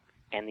heart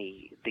and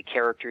the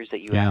characters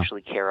that you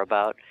actually care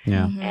about.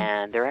 Yeah.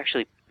 And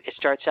it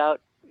starts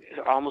out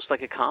almost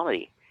like a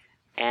comedy.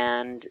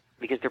 And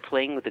because they're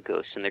playing with the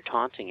ghosts and they're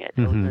taunting it.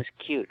 Oh, isn't this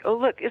cute? Oh,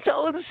 look, it's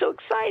so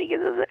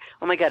exciting.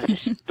 Oh, my God, it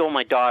just stole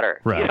my daughter.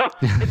 Right.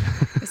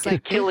 It's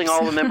like killing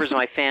all the members of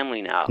my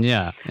family now.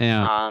 Yeah.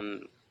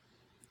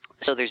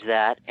 So there's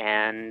that,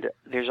 and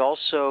there's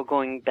also,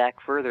 going back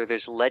further,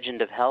 there's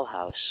Legend of Hell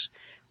House,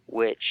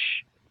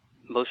 which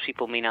most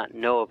people may not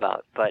know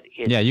about, but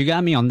it's you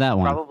got me on that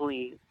one.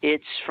 probably,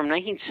 it's from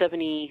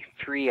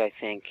 1973, I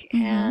think,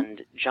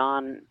 and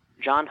John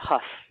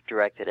Huff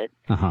directed it,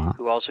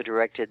 who also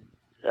directed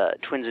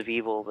Twins of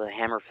Evil, the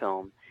Hammer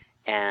film,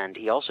 and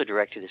he also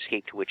directed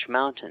Escape to Witch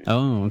Mountain.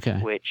 Oh, okay.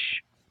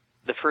 Which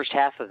the first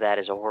half of that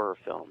is a horror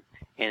film,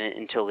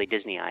 until they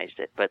Disneyized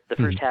it. But the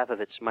first half of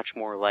it's much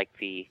more like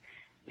the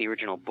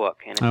original book,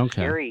 and it's a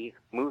scary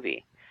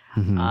movie.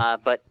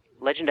 But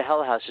Legend of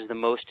Hell House is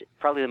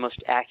probably the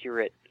most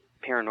accurate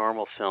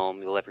paranormal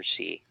film you'll ever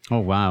see. Oh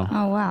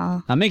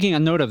wow. I'm making a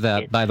note of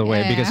that, by the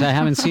way, because I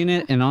haven't seen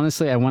it, and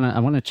honestly, I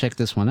wanna check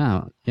this one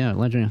out. Yeah,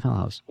 Legend of Hell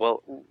House.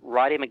 Well,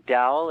 Roddy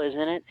McDowall is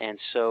in it, and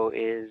so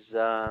is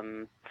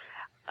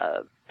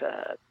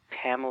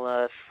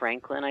Pamela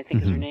Franklin, I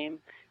think is her name,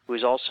 who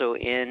is also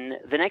in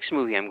the next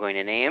movie I'm going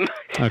to name.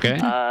 Okay.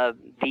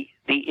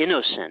 The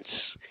Innocents,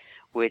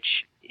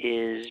 which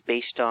is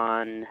based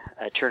on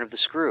Turn of the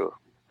Screw.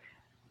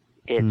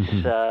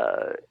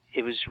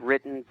 It was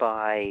written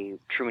by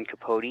Truman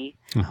Capote,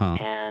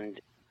 and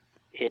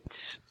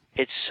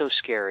it's so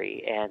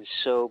scary and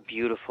so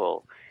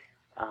beautiful.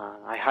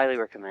 I highly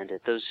recommend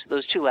it. Those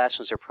two last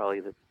ones are probably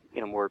the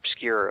more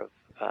obscure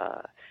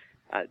of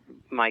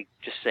my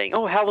just saying,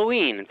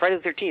 Halloween and Friday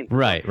the 13th.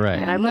 Right.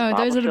 And I No, love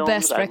those are the films.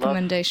 best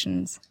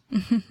recommendations.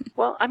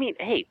 Well, I mean,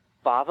 hey,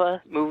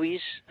 Bava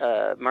movies,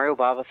 Mario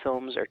Bava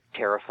films are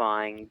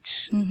terrifying.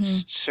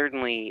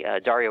 Certainly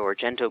Dario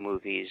Argento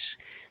movies,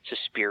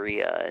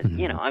 Suspiria.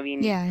 You know, I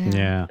mean,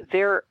 Yeah.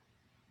 there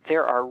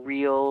are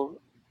real,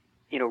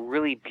 you know,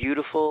 really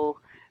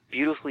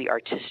beautifully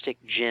artistic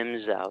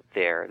gems out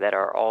there that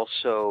are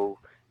also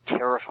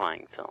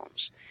terrifying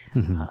films.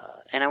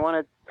 And I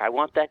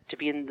want that to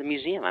be in the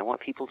museum. I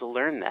want people to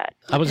learn that.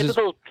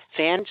 Typical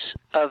fans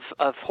of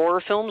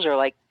horror films are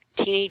like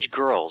teenage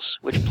girls,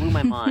 which blew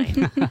my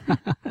mind.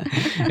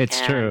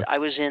 It's true. I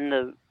was in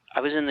the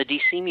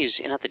DC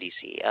museum, not the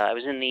DC. I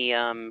was in the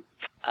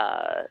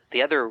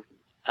other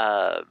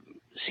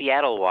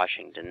Seattle,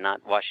 Washington,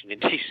 not Washington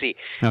DC.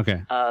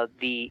 Okay.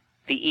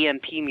 The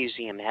EMP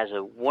Museum has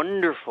a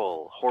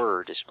wonderful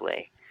horror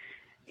display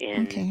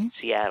in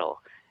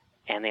Seattle,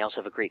 and they also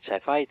have a great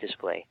sci-fi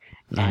display.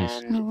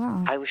 Nice. And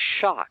I was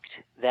shocked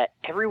that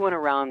everyone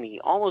around me,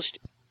 almost,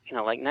 you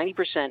know, like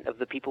 90% of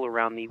the people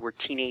around me were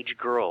teenage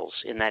girls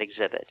in that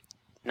exhibit.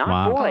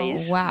 Not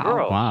boys,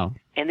 girls. Wow.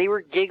 And they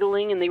were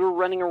giggling and they were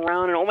running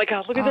around and, oh my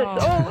God, look at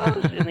this.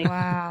 Oh, and they,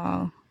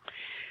 Wow.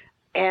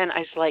 And I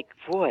was like,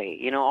 boy,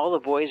 you know, all the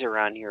boys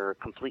around here are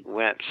complete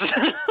wimps.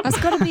 That's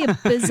got to be a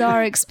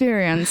bizarre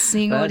experience,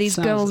 seeing all these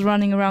girls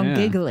running around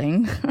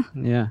giggling.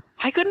 Yeah.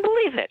 I couldn't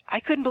believe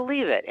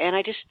it. And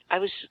I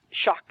was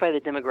shocked by the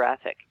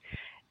demographic.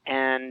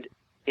 And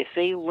if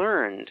they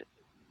learned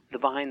the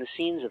behind the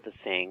scenes of the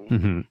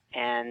thing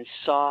and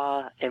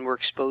saw and were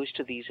exposed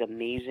to these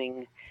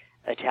amazing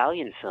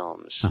Italian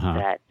films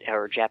that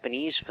or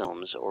Japanese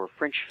films or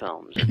French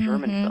films or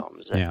German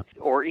films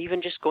or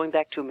even just going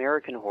back to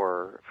American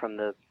horror from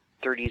the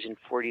 30s and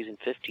 40s and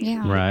 50s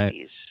and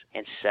 60s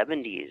and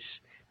 70s,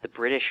 the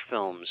British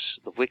films,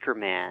 The Wicker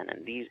Man,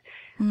 and these,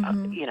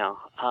 you know,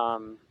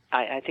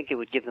 I think it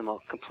would give them a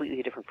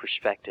completely different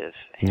perspective.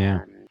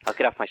 And I'll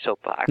get off my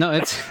soapbox. No,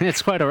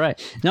 it's quite all right.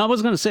 No, I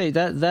was going to say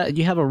that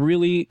you have a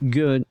really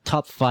good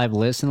top 5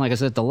 list, and like I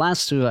said, the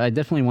last 2 I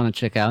definitely want to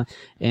check out,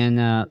 and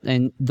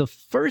the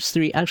first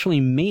 3 actually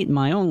made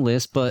my own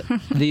list, but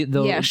the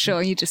yeah,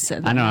 sure, you just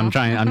said that. I know, I'm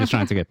just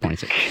trying to get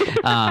points.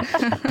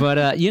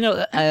 But you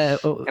know,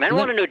 and I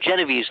want to know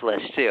Genevieve's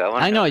list too.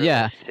 I know,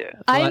 yeah.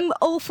 I'm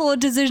all for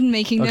decision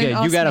making. Okay,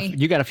 Don't ask me.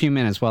 you got a few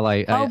minutes while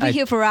I'll be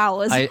here for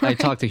hours. I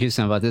talk to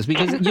Houston about this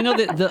because you know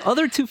the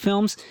other 2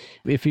 films,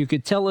 if you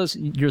could tell us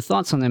your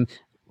thoughts on them.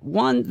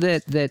 One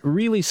that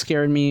really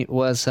scared me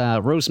was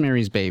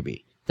Rosemary's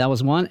Baby. That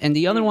was one, and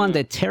the other one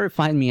that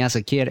terrified me as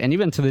a kid, and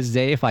even to this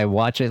day, if I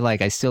watch it,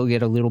 like I still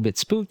get a little bit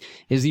spooked,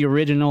 is the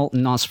original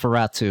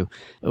Nosferatu.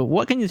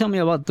 What can you tell me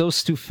about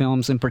those 2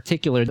 films in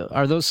particular?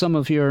 Are those some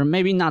of your,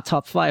 maybe not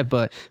top 5,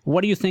 but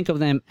what do you think of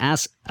them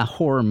as a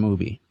horror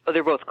movie? Oh,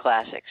 they're both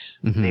classics.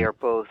 They are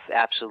both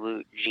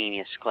absolute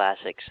genius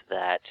classics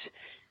that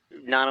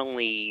not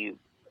only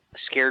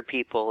scared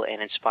people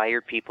and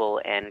inspired people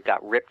and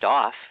got ripped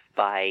off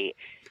by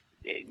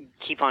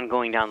keep on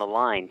going down the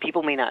line.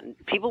 People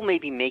may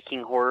be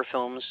making horror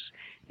films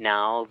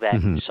now that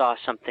saw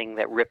something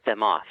that ripped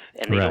them off,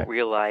 and they don't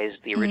realize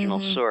the original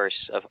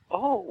source of,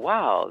 oh,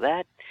 wow,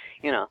 that,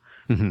 you know.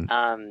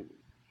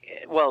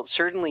 Well,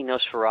 certainly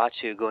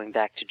Nosferatu, going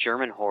back to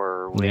German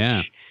horror,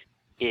 which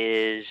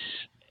is,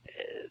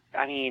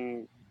 I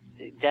mean,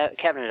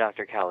 Cabinet of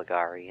Dr.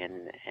 Caligari,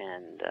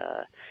 and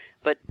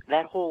but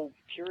that whole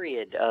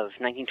period of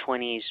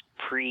 1920s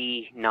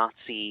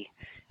pre-Nazi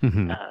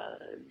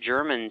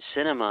German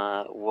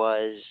cinema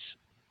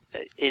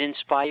it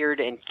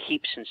inspired and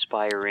keeps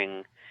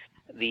inspiring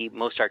the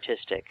most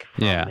artistic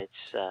from its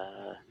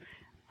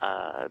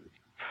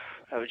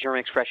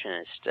German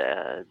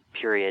Expressionist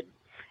period.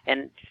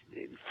 And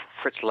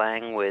Fritz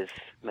Lang with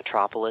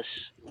Metropolis,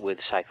 with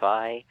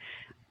sci-fi,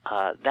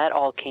 that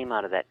all came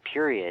out of that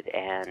period.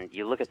 And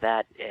you look at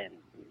that and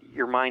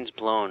your mind's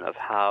blown of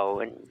how,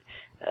 and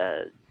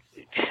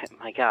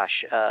my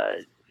gosh,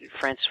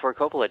 Francis Ford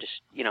Coppola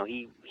just, you know,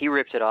 he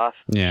ripped it off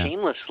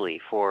shamelessly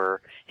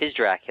for his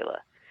Dracula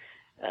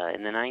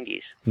in the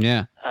 90s.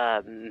 Yeah.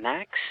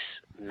 Max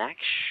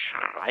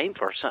Schreib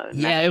or something.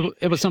 Yeah,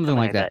 it was something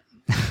like that.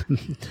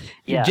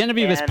 Yeah.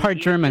 Genevieve is part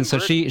German, so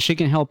she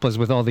can help us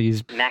with all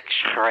these. Max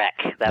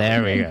Schreck.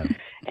 There we go.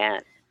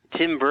 And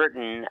Tim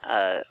Burton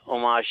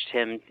homaged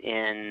him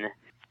in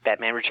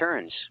Batman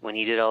Returns when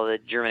he did all the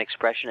German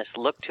Expressionist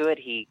look to it.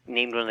 He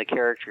named one of the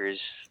characters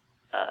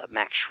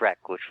Max Schreck,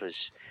 which was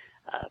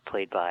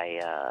played by.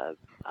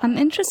 I'm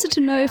interested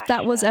to know if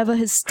that was ever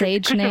his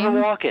stage name.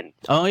 Walken.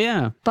 Oh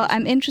yeah. But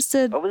I'm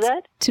interested What was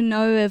that? to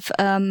know if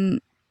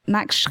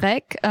Max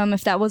Schreck,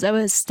 if that was ever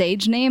his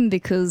stage name,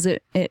 because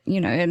it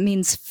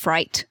means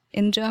fright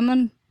in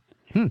German.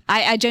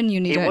 I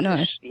genuinely don't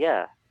know.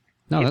 Yeah.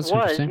 No, that's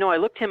interesting. No, I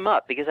looked him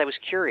up because I was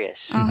curious.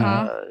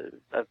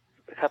 A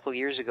couple of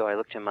years ago, I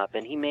looked him up,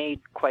 and he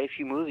made quite a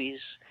few movies,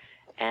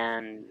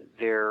 and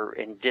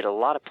did a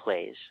lot of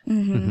plays.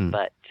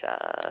 But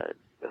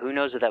who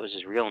knows if that was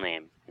his real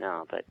name?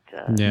 now, but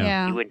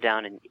Yeah. he went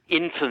down in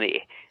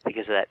infamy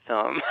because of that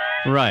film.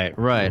 Right.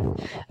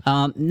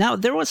 Now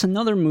there was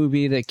another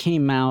movie that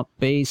came out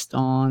based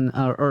on,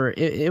 or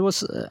it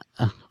was.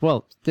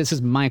 Well, this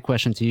is my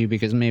question to you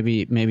because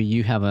maybe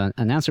you have an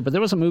answer. But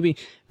there was a movie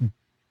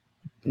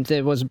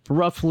that was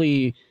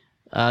roughly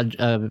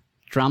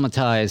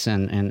dramatized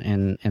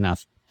and in a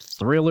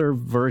thriller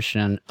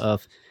version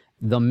of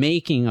the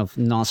making of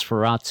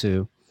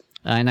Nosferatu,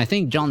 and I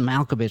think John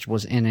Malkovich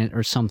was in it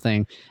or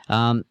something.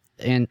 And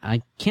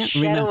I can't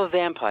remember. Shadow of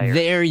Vampire.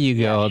 There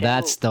you go. Yeah,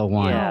 That's the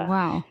one. Yeah.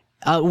 Oh,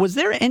 wow. Was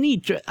there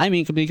any? I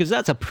mean, because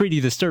that's a pretty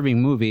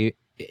disturbing movie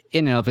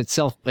in and of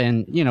itself,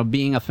 and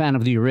being a fan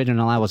of the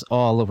original, I was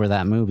all over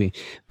that movie.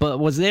 But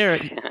was there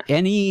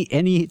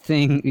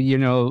anything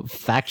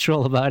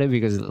factual about it?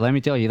 Because let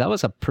me tell you, that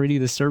was a pretty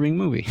disturbing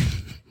movie.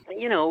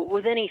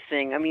 With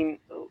anything, I mean,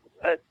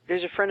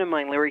 there's a friend of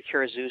mine, Larry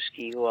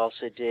Karaszewski, who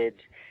also did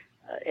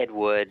Ed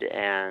Wood,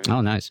 and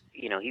oh, nice.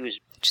 He was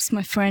Just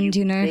my friend,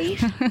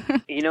 based,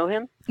 you know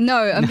him? No,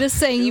 I'm just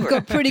saying you've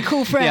got pretty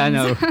cool friends. Yeah, I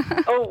know.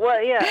 Oh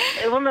well, yeah.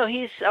 Well, no,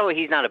 he's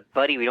not a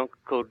buddy. We don't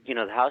go,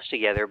 the house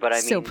together. But I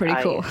mean, Still pretty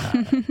cool.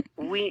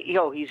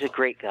 He's a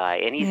great guy,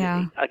 and he's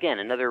Yeah. again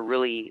another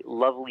really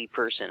lovely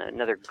person,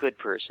 another good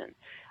person.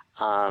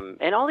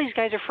 And all these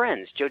guys are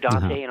friends. Joe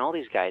Dante and all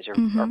these guys are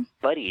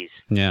buddies.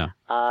 Yeah.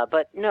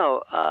 But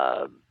no,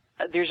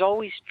 there's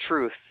always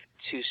truth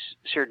to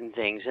certain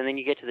things, and then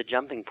you get to the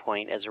jumping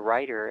point as a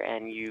writer,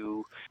 and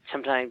you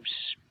sometimes,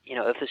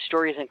 if the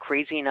story isn't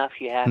crazy enough,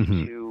 you have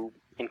to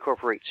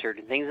incorporate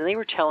certain things, and they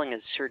were telling a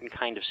certain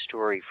kind of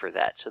story for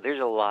that, so there's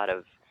a lot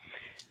of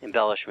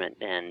embellishment,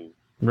 and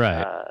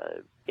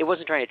it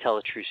wasn't trying to tell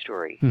a true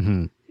story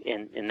in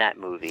that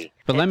movie.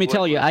 But let me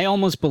tell you, I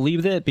almost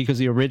believed it because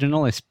the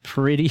original is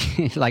pretty,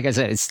 like I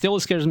said, it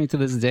still scares me to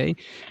this day,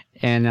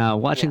 and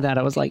watching that,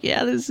 I was like,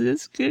 yeah,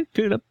 this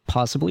could have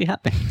possibly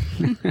happened.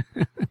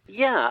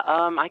 Yeah,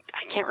 I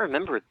can't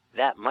remember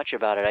that much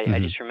about it. I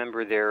just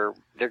remember they're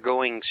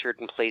going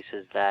certain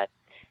places that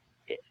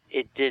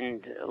it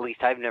didn't. At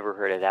least I've never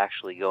heard it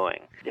actually going.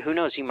 Who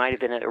knows? He might have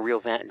been a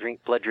real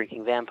blood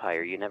drinking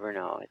vampire. You never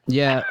know.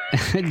 Yeah,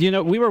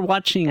 we were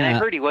watching. And I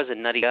heard he was a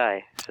nutty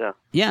guy. So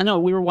yeah, no,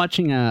 we were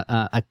watching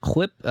a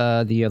clip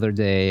the other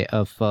day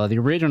of the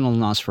original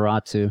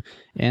Nosferatu,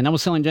 and I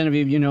was telling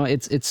Genevieve,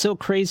 it's so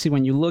crazy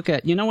when you look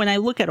at, when I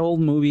look at old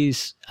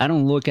movies, I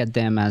don't look at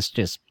them as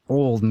just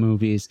old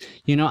movies.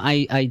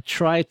 I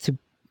try to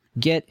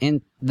get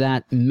in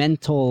that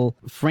mental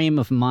frame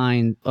of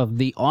mind of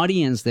the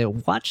audience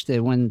that watched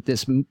it when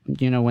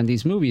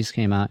these movies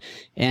came out,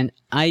 and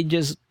I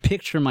just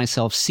picture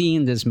myself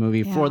seeing this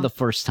movie for the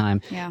first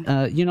time.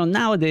 Yeah.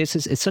 Nowadays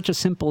it's such a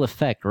simple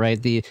effect, right?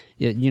 The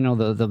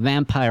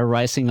vampire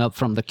rising up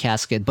from the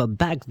casket, but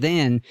back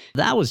then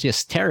that was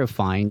just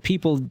terrifying.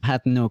 People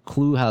had no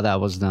clue how that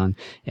was done,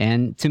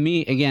 and to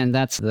me, again,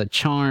 that's the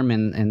charm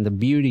and the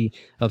beauty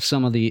of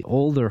some of the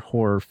older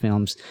horror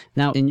films.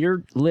 Now, in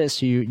your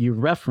list, you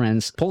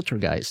referenced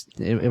Poltergeist.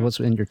 It was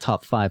in your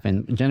top 5,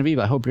 and Genevieve,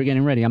 I hope you're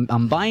getting ready.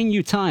 I'm buying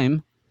you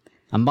time.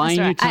 I'm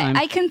buying you time.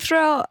 I can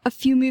throw a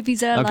few movies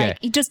that I like.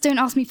 You just don't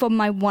ask me for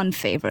my one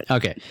favorite.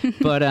 Okay,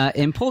 but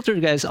in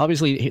Poltergeist,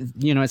 obviously,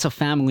 it's a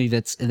family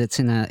that's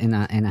in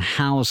a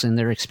house, and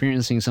they're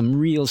experiencing some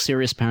real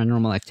serious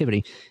paranormal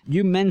activity.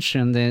 You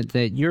mentioned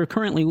that you're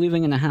currently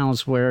living in a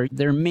house where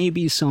there may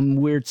be some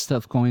weird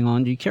stuff going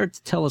on. Do you care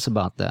to tell us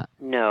about that?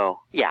 No.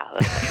 Yeah.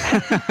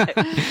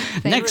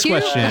 Next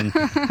question.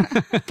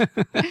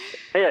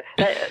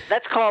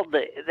 That's called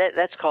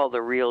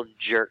the real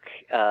jerk.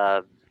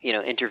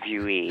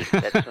 Interviewee.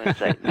 That's when it's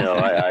like, no,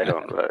 I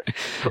don't.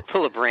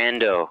 Full of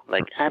Brando.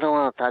 Like, I don't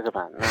want to talk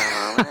about. No,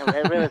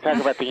 I really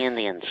talk about the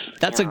Indians.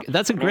 That's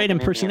a great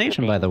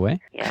impersonation, by the way.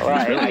 Yeah,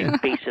 well, I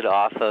base it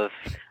off of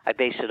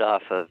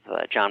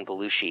John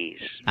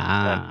Belushi's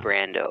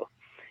Brando.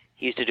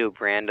 He used to do a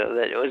Brando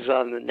that was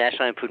on the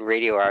National Lampoon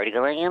Radio Hour. He'd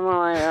go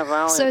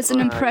like, so it's an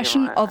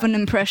impression of an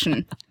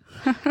impression.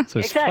 So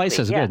it's twice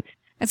as good.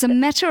 It's a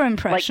meta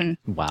impression.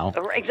 Wow.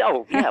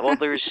 Oh, yeah. Well,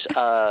 there's,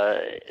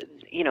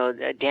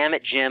 damn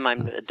it, Jim,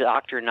 I'm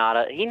Dr.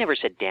 Nada. He never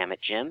said, damn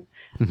it, Jim.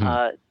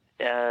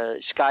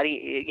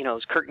 Scotty,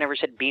 Kirk never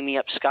said, beam me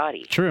up,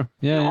 Scotty. True.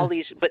 Yeah. All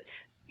these, but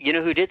you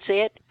know who did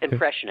say it?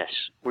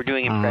 Impressionists. We're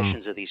doing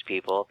impressions of these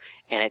people,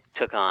 and it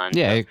took on.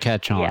 Yeah, it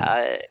catch on.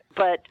 Yeah,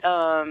 but,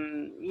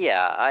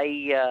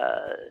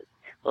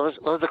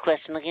 what was the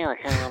question again? I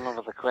can't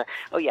remember the question.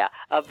 Oh, yeah,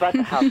 about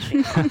the house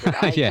being haunted.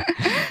 Yeah.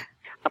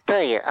 I'll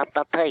tell you,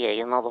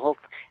 the whole...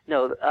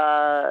 No,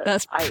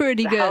 that's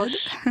pretty good. House,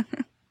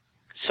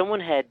 someone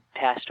had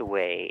passed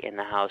away in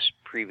the house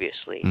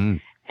previously,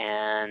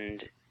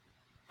 and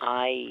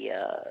I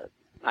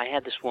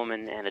had this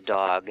woman and a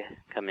dog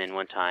come in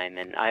one time,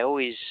 and I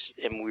always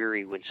am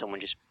weary when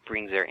someone just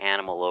brings their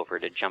animal over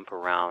to jump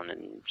around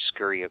and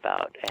scurry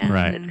about. And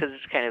right. Because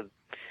it's kind of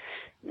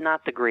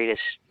not the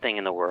greatest thing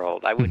in the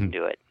world. I wouldn't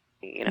do it.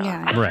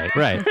 Yeah.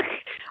 Right.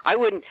 I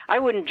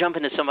wouldn't jump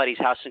into somebody's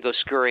house and go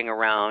scurrying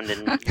around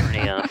and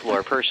urinate on the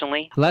floor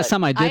personally. Last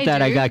time I did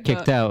that, I got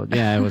kicked out.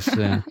 Yeah, it was.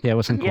 It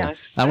wasn't cool. Yeah,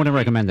 I wouldn't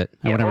recommend it.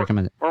 I wouldn't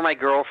recommend it. Or my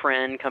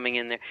girlfriend coming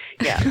in there.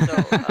 Yeah.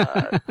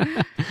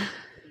 So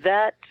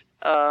that.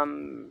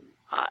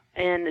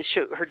 And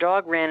her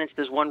dog ran into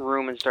this one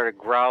room and started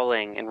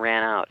growling and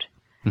ran out.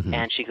 Mm-hmm.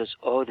 And she goes,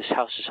 "Oh, this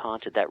house is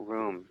haunted. That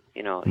room,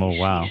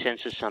 wow. He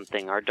senses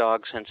something. Our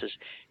dog senses.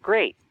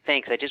 Great,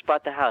 thanks. I just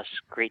bought the house.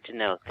 Great to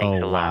know.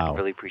 Thanks a lot. Wow.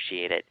 Really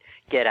appreciate it.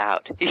 Get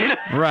out."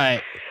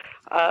 Right.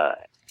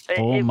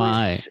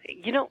 My.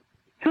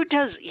 Who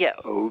does? Yeah.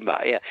 Oh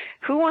my. Yeah.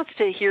 Who wants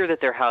to hear that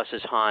their house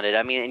is haunted?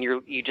 I mean, and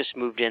you just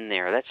moved in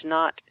there. That's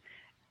not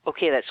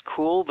okay. That's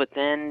cool, but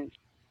then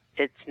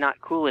it's not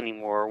cool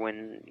anymore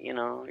when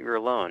you're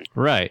alone.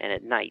 Right. And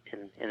at night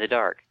and in the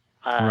dark.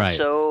 Right.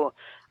 So.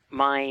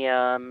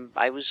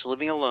 I was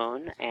living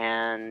alone,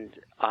 and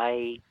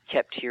I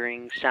kept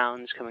hearing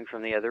sounds coming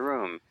from the other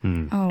room.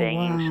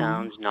 Banging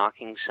sounds,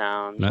 knocking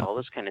sounds, all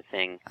this kind of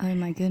thing. Oh,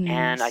 my goodness.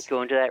 And I'd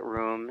go into that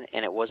room,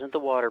 and it wasn't the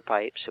water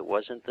pipes, it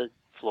wasn't the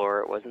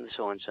floor, it wasn't the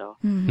so-and-so.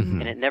 Mm-hmm.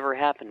 And it never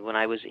happened when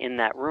I was in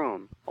that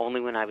room, only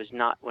when I was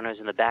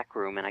in the back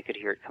room, and I could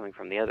hear it coming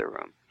from the other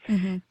room.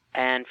 Mm-hmm.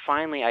 And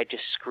finally, I'd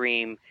just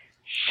scream,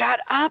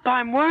 "Shut up,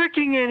 I'm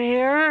working in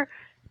here!"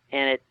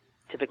 And it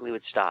typically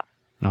would stop.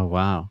 Oh,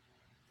 wow.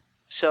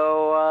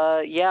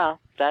 So,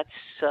 that's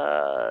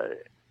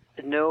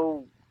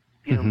no,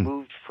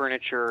 moved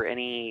furniture or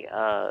any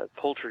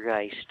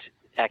poltergeist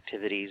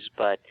activities.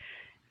 But,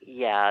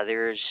 yeah,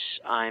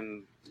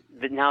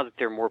 but now that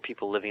there are more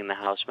people living in the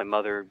house, my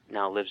mother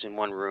now lives in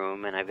one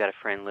room, and I've got a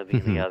friend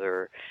living in the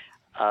other.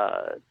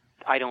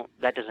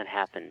 That doesn't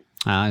happen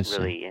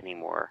really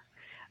anymore.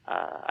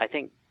 I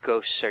think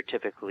ghosts are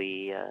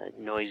typically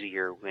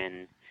noisier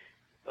when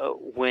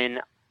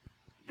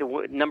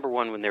number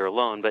one, when they're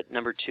alone, but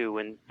number two,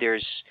 when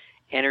there's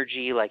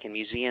energy, like in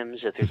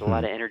museums, if there's a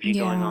lot of energy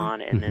going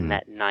on, and then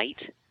that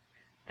night,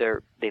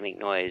 they make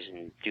noise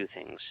and do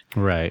things.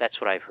 Right.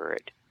 That's what I've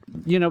heard.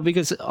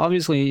 Because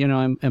obviously,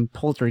 in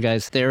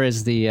Poltergeist, there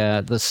is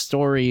the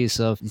stories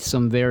of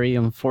some very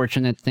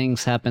unfortunate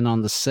things happen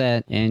on the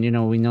set, and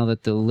we know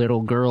that the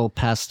little girl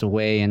passed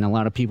away, and a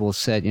lot of people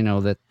said,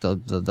 that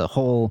the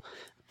whole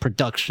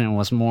production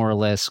was more or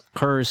less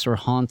cursed or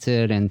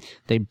haunted, and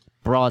they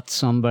brought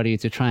somebody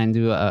to try and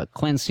do a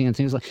cleansing and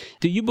things like.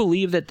 Do you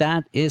believe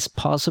that is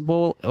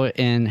possible?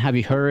 And have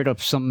you heard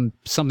of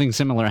something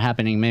similar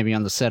happening maybe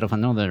on the set of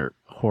another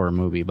horror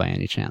movie by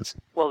any chance?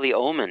 Well, The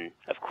Omen,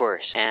 of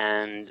course,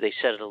 and they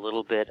said a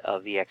little bit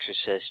of The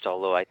Exorcist,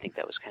 although I think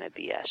that was kind of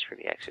BS for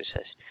The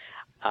Exorcist.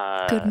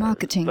 Good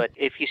marketing. But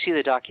if you see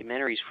the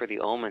documentaries for The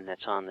Omen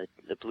that's on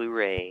the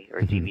Blu-ray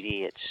or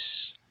DVD,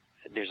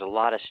 there's a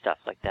lot of stuff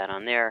like that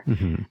on there.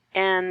 Mm-hmm.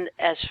 And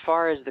as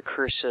far as the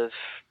curse of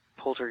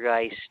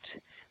Poltergeist,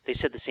 they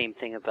said the same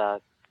thing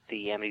about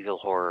the Amityville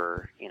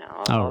Horror,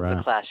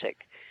 the classic.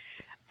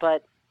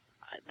 But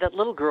that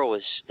little girl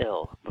was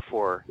ill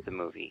before the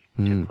movie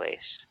took place.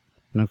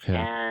 Okay.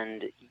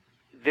 And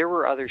there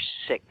were other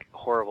sick,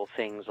 horrible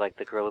things, like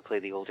the girl who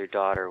played the older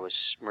daughter was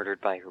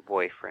murdered by her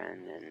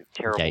boyfriend, and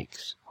terrible,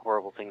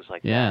 horrible things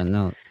like that. Yeah,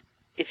 no.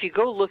 If you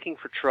go looking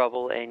for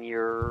trouble and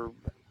you're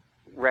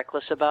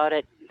reckless about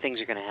it,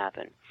 things are going to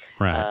happen.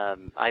 Right.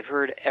 I've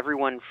heard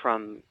everyone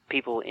from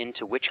people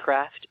into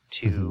witchcraft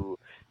to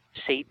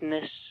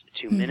Satanists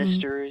to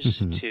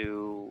ministers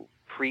to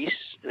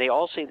priests. They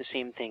all say the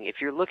same thing.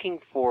 If you're looking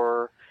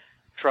for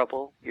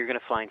trouble, you're going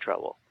to find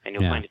trouble. And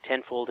you'll find it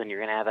tenfold, and you're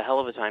going to have a hell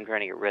of a time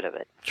trying to get rid of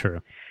it.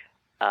 True.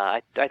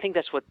 I think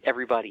that's what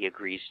everybody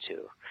agrees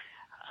to.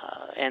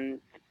 And,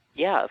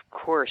 yeah, of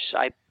course,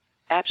 I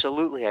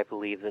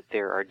believe that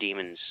there are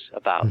demons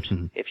about.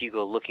 If you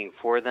go looking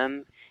for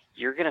them,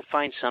 you're going to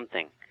find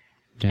something.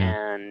 Yeah.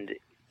 And,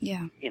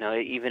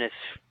 even if,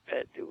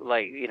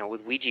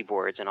 with Ouija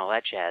boards and all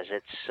that jazz,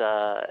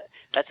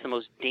 that's the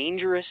most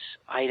dangerous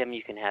item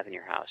you can have in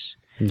your house.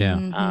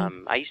 Yeah.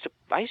 I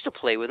used to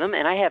play with them,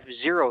 and I have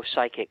zero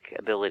psychic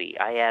ability.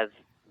 I have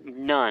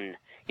none.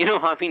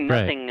 Nothing.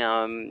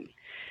 Right.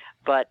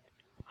 But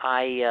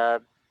I,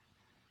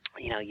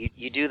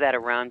 you do that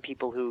around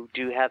people who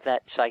do have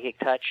that psychic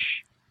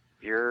touch.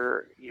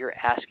 You're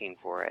asking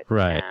for it.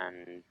 Right.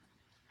 And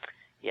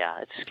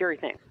yeah, it's a scary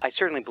thing. I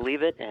certainly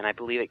believe it, and I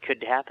believe it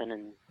could happen,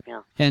 and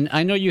yeah. And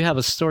I know you have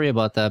a story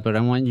about that, but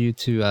I want you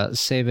to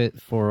save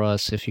it for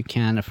us, if you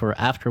can, for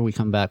after we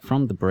come back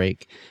from the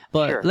break.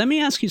 But let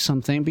me ask you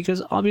something,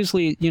 because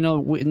obviously,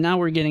 now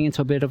we're getting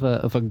into a bit of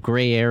a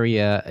gray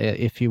area,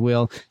 if you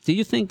will. Do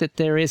you think that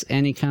there is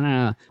any kind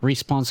of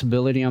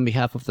responsibility on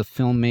behalf of the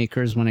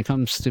filmmakers when it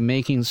comes to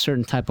making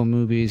certain type of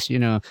movies?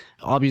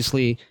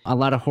 Obviously, a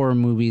lot of horror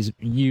movies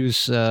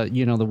use,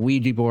 the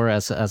Ouija board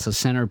as a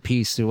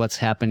centerpiece to what's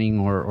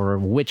happening, or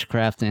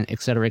witchcraft, and et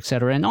cetera, et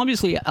cetera. And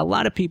obviously, a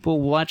lot of people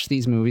people watch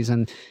these movies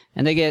and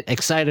they get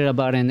excited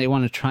about it and they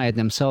want to try it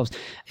themselves.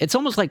 It's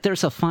almost like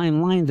there's a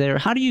fine line there.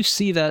 How do you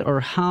see that, or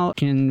how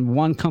can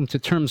one come to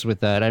terms with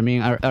that? I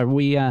mean, are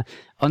we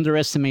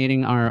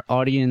underestimating our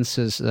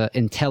audience's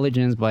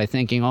intelligence by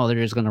thinking, oh,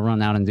 they're just going to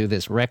run out and do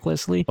this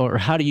recklessly? Or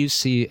how do you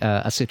see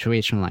a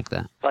situation like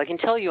that? Well, I can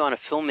tell you on a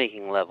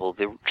filmmaking level,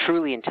 the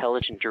truly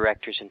intelligent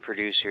directors and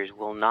producers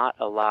will not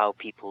allow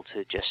people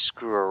to just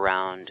screw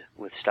around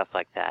with stuff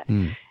like that.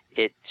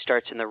 It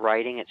starts in the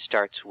writing. It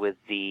starts with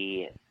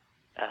the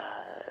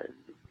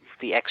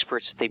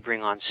experts that they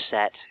bring on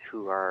set,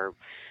 who are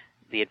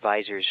the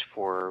advisors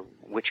for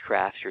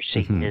witchcraft or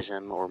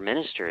Satanism or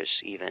ministers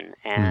even,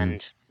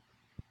 and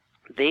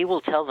they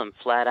will tell them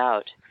flat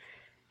out,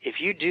 if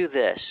you do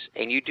this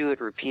and you do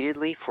it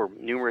repeatedly for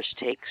numerous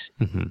takes,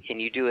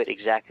 and you do it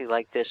exactly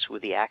like this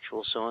with the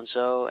actual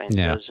so-and-so, and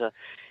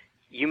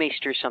you may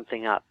stir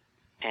something up,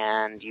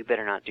 and you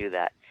better not do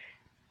that.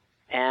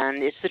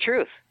 And it's the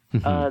truth.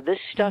 This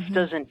stuff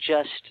doesn't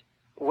just,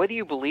 whether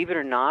you believe it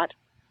or not,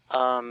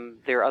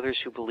 there are others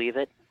who believe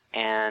it,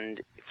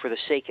 and for the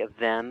sake of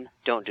them,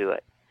 don't do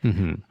it.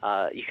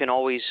 You can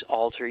always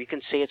alter. You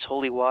can say it's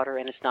holy water,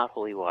 and it's not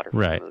holy water for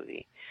the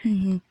movie.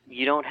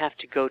 You don't have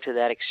to go to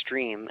that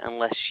extreme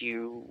unless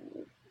you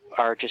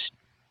are just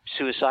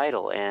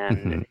suicidal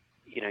and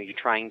you're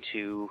trying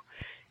to,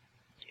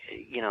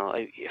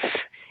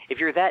 if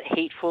you're that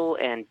hateful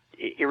and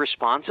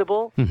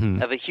irresponsible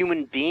of a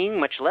human being,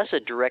 much less a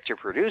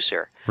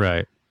director-producer.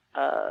 Right.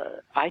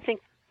 I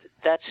think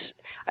that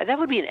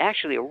would be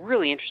actually a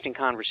really interesting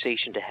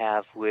conversation to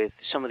have with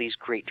some of these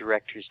great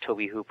directors,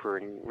 Tobe Hooper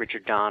and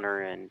Richard Donner,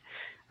 and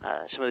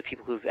some of the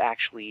people who've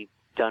actually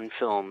done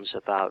films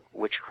about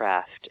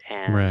witchcraft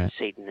and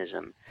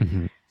Satanism,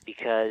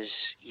 because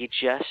you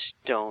just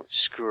don't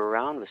screw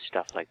around with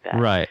stuff like that.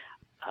 Right.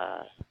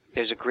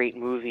 There's a great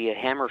movie, a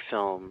Hammer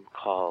film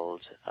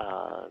called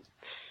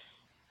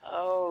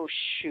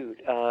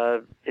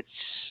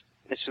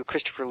it's with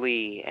Christopher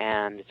Lee,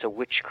 and it's a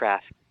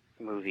witchcraft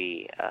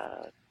movie.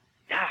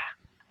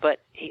 But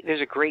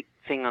there's a great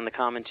thing on the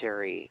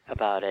commentary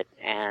about it,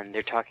 and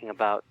they're talking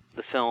about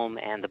the film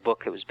and the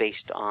book it was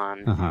based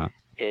on.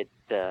 It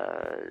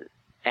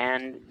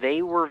and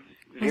they were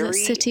very. Was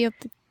it City of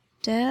the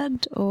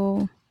Dead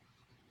or?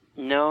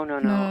 No.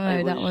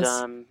 It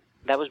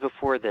that was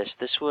before this.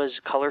 This was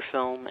color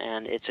film,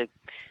 and it's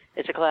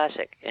a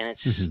classic, and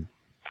it's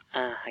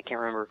I can't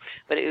remember,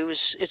 but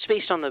it's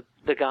based on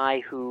the guy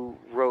who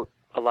wrote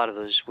a lot of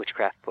those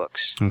witchcraft books.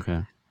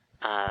 Okay.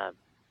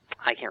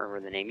 I can't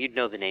remember the name. You'd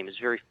know the name. It's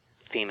very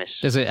famous.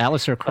 Is it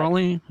Aleister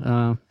Crowley?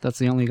 That's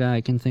the only guy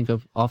I can think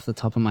of off the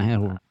top of my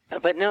head.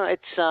 But no,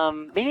 it's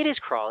maybe it is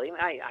Crawley.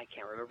 I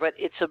can't remember, but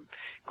it's a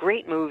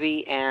great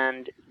movie,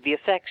 and the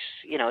effects,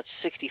 it's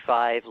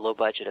 65 low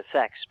budget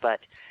effects, but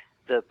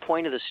the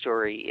point of the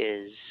story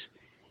is,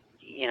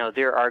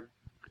 there are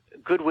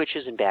good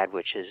witches and bad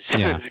witches,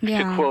 to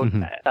quote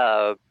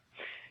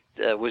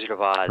the Wizard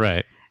of Oz.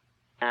 Right.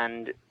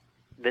 And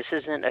this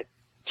isn't a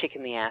kick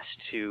in the ass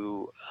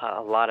to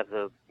a lot of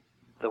the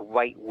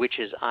white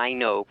witches I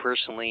know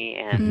personally,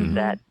 and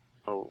that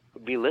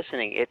would be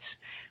listening.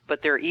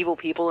 But they're evil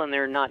people, and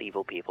they're not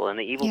evil people, and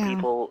the evil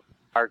people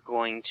are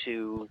going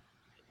to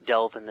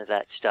delve into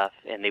that stuff,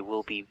 and they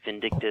will be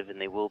vindictive,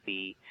 and they will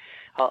be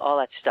all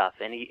that stuff.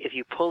 And if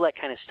you pull that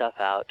kind of stuff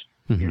out,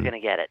 you're going to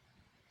get it,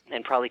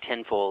 and probably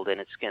tenfold, and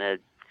it's going to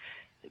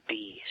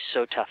be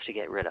so tough to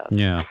get rid of.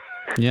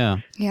 Yeah.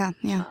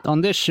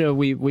 On this show,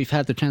 we've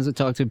had the chance to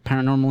talk to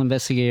paranormal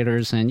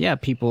investigators and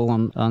people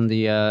on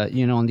the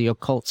on the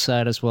occult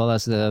side as well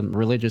as the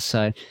religious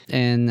side,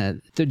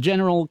 and the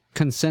general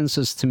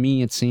consensus to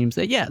me, it seems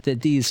that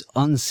these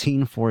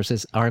unseen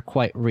forces are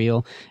quite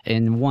real,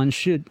 and one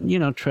should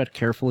tread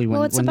carefully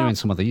when doing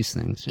some of these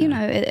things.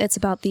 It's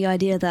about the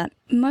idea that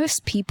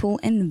most people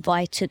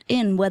invite it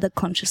in, whether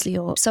consciously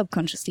or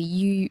subconsciously.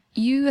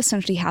 You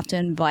essentially have to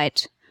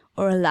invite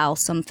or allow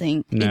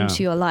something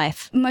into your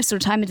life. Most of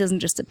the time it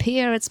doesn't just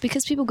appear, it's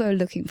because people go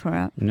looking for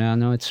it.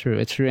 No, it's true.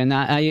 And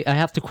I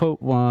have to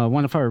quote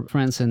one of our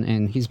friends,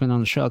 and he's been on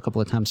the show a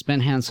couple of times,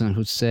 Ben Hansen,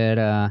 who said,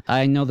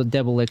 I know the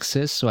devil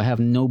exists, so I have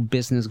no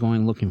business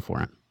going looking for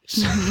him.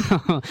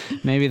 So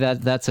maybe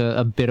that's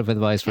a bit of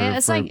advice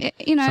for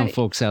some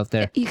folks out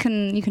there. You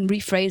can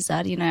rephrase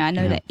that. I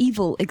know that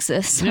evil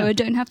exists, so I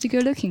don't have to go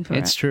looking for it.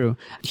 It's true.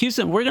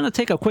 Houston, we're going to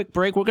take a quick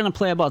break. We're going to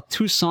play about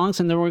 2 songs,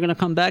 and then we're going to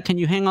come back. Can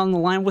you hang on the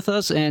line with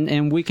us,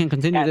 and we can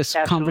continue this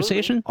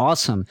conversation?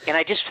 Awesome. And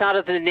I just found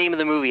out the name of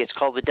the movie. It's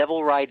called The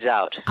Devil Rides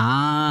Out.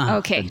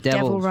 Okay.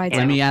 Devil Rides Out.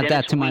 Let me add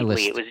that to my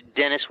list. It was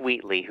Dennis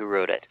Wheatley who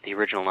wrote it, the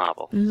original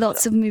novel.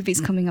 Lots of movies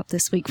coming up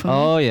this week from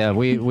yeah,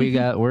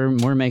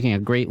 we're making a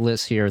great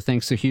list here,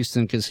 thanks to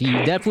Houston, because he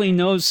definitely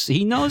knows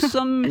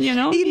some, He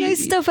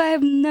knows stuff I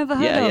have never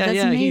heard of. That's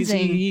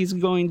amazing. He's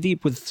going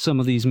deep with some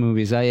of these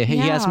movies. He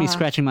has me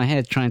scratching my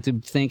head trying to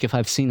think if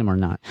I've seen them or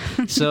not.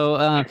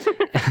 So,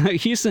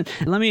 Houston,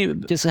 let me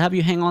just have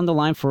you hang on the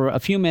line for a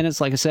few minutes.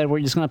 Like I said,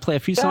 we're just going to play a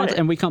few songs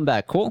and we come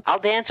back. Cool? I'll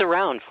dance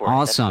around for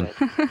awesome.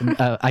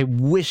 I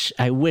wish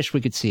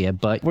we could see it,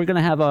 but we're going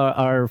to have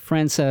our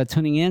friends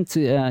tuning in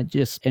to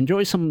just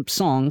enjoy some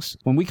songs.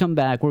 When we come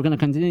back, we're going to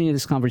continue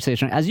this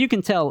conversation. As you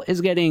can tell,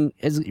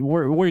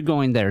 we're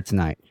going there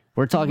tonight.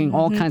 We're talking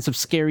all kinds of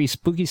scary,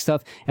 spooky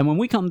stuff. And when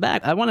we come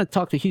back, I want to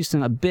talk to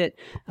Houston a bit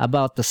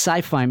about the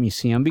Sci-Fi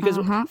Museum, because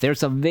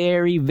there's a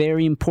very,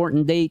 very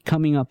important date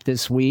coming up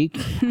this week.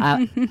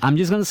 I'm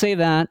just going to say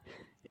that.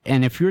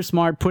 And if you're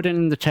smart, put it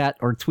in the chat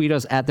or tweet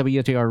us at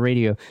WTR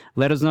Radio.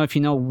 Let us know if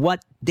you know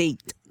what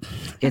date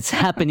it's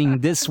happening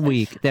this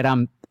week that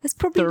I'm There's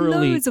probably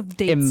thoroughly loads of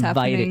dates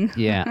invited. happening.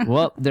 Yeah.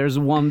 Well, there's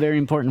one very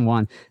important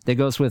one that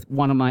goes with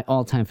one of my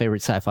all-time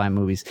favorite sci-fi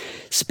movies.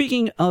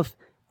 Speaking of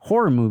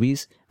horror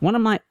movies, one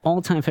of my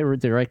all-time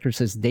favorite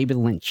directors is David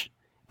Lynch.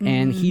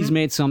 And he's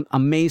made some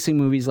amazing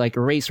movies like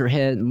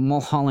Eraserhead,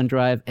 Mulholland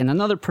Drive, and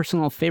another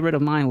personal favorite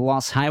of mine,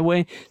 Lost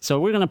Highway. So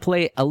we're going to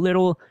play a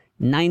little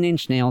Nine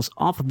Inch Nails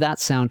off of that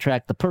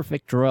soundtrack, The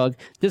Perfect Drug.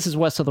 This is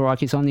West of the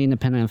Rockies on the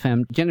Independent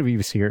FM. Genevieve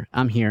is here.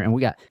 I'm here. And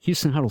we got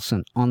Houston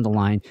Huddleston on the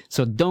line.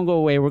 So don't go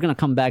away. We're going to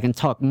come back and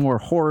talk more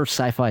horror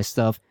sci-fi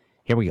stuff.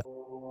 Here we go.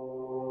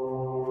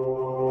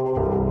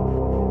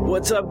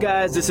 What's up,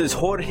 guys? This is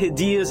Jorge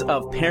Diaz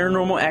of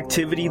Paranormal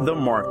Activity, The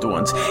Marked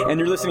Ones, and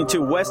you're listening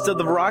to West of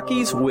the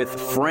Rockies with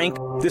Frank.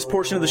 This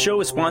portion of the show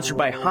is sponsored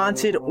by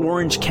Haunted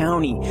Orange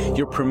County,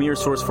 your premier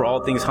source for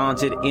all things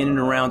haunted in and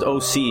around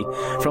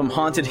OC. From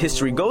haunted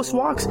history ghost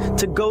walks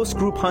to ghost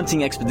group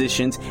hunting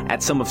expeditions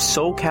at some of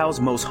SoCal's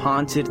most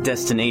haunted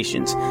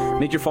destinations.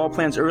 Make your fall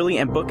plans early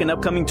and book an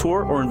upcoming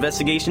tour or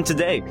investigation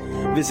today.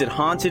 Visit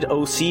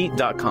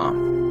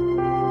HauntedOC.com.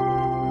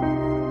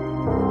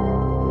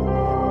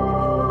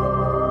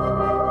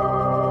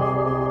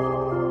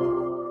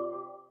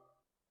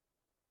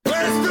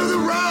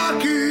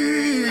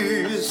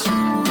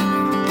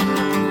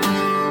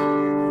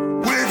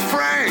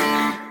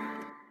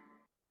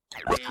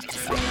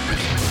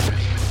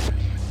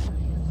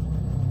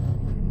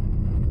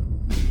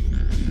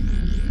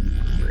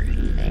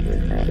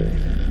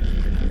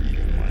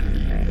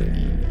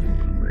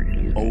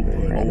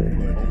 Open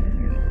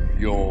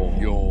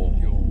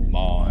your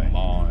mind.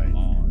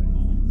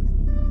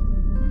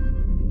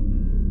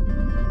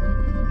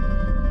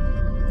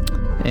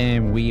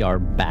 And we are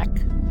back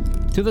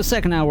to the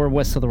second hour of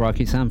West of the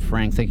Rockies. I'm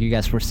Frank. Thank you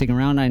guys for sticking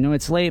around. I know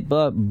it's late,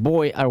 but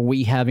boy, are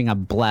we having a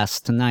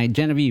blast tonight.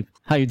 Genevieve,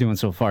 how you doing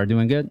so far?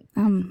 Doing good?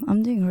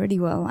 I'm doing really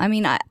well. I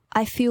mean,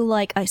 I feel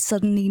like I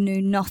suddenly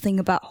knew nothing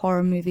about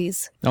horror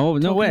movies. Oh,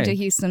 no way. Talking to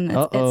Houston,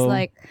 it's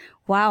like,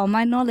 wow,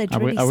 my knowledge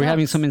really Are we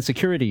having sucks. some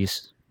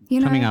insecurities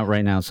coming out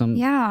right now?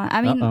 Yeah,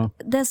 I mean,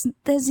 there's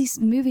these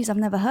movies I've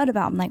never heard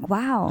about. I'm like,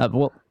 wow.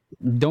 Well,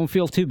 don't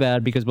feel too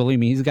bad, because believe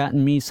me, he's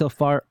gotten me so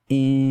far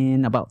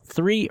in about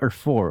 3 or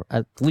 4,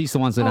 at least the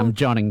ones that I'm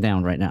jotting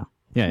down right now.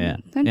 Yeah.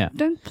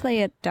 Don't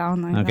play it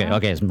down like that.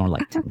 Okay, it's more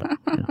like 10. But,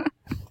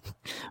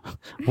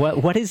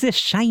 What is this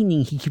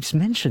shining he keeps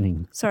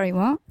mentioning? Sorry,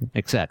 what?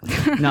 Exactly.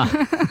 No.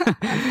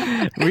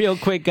 Real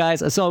quick,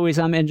 guys. As always,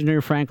 I'm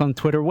Engineer Frank on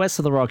Twitter, West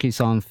of the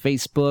Rockies on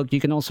Facebook. You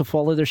can also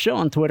follow the show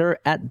on Twitter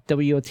at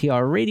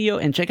WOTR Radio,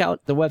 and check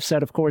out the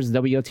website, of course,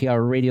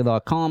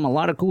 WOTRradio.com. A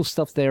lot of cool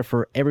stuff there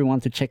for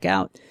everyone to check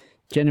out.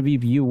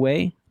 Genevieve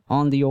Uway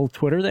on the old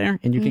Twitter there,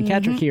 and you can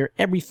catch her here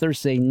every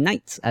Thursday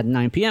nights at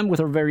 9 p.m. with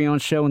her very own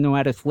show, No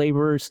Added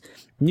Flavors,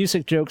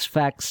 music, jokes,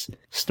 facts,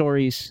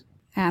 stories,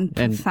 and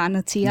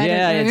profanity.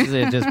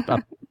 It's just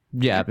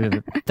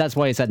that's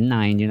why it's at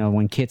 9,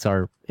 when kids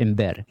are in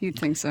bed. You'd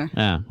think so.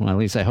 Yeah, well, at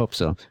least I hope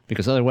so,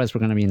 because otherwise we're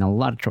going to be in a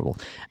lot of trouble.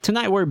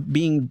 Tonight we're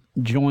being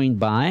joined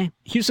by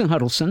Houston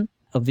Huddleston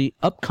of the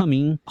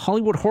upcoming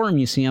Hollywood Horror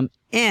Museum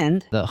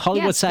and the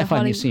Hollywood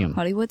Sci-Fi Museum.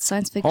 Hollywood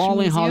Science Fiction All in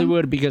Museum.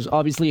 Hollywood, because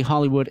obviously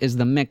Hollywood is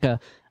the mecca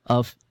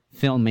of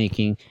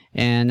filmmaking.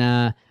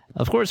 And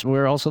of course,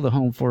 we're also the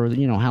home for,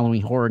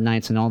 Halloween Horror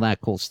Nights and all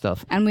that cool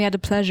stuff. And we had the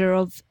pleasure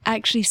of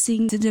actually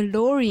seeing the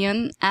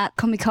DeLorean at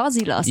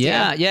Comikaze last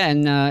year. Yeah,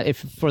 and if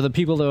for the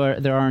people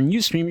that are on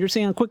Ustream, you're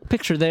seeing a quick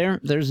picture there.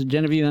 There's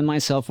Genevieve and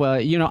myself.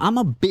 I'm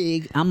a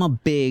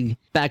big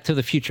Back to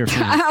the Future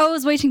fan. I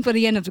was waiting for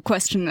the end of the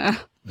question there.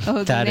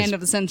 Oh, the end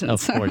of the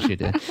sentence. Of course you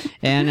did.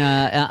 And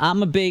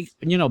I'm a big,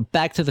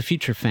 Back to the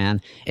Future fan.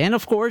 And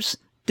of course,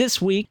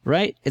 this week,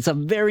 right, it's a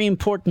very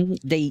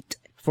important date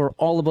for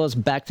all of us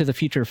Back to the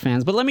Future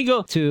fans. But let me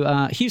go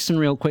to Houston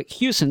real quick.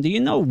 Houston, do you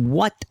know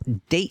what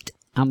date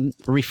I'm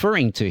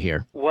referring to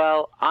here?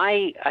 Well,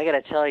 I got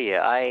to tell you,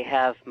 I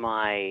have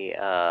my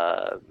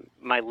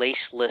my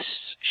laceless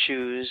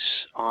shoes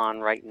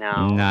on right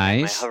now.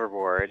 Nice. On my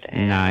hoverboard.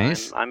 And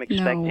nice. I'm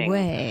expecting... No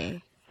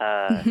way.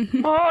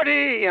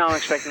 Marty! I'm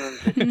expecting them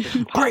to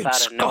just pop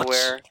out of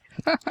nowhere.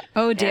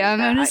 Oh dear,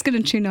 I'm just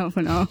going to tune out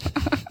for now.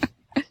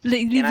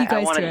 Leave you guys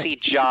I want to to it. see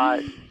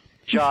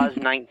Jaws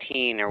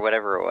 19 or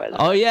whatever it was.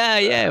 Oh yeah,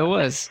 it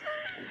was.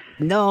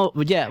 No,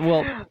 yeah,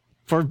 well,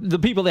 for the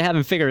people that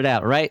haven't figured it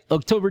out, right?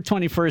 October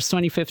 21st,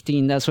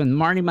 2015, that's when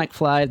Marty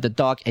McFly, the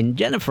Doc, and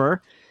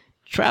Jennifer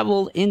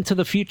travel into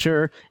the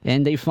future,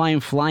 and they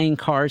find flying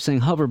cars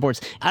and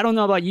hoverboards. I don't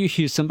know about you,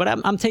 Houston, but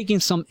I'm taking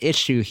some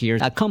issue here.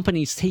 A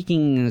company's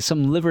taking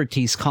some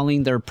liberties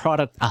calling their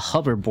product a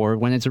hoverboard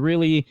when it's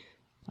really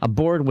a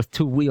board with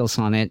two wheels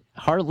on it,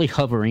 hardly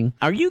hovering.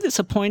 Are you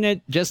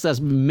disappointed, just as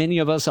many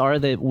of us are,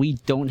 that we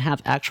don't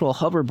have actual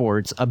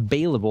hoverboards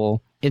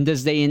available in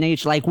this day and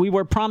age like we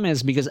were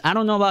promised? Because I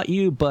don't know about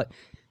you, but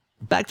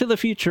Back to the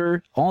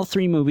Future, all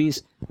three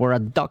movies were a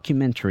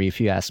documentary, if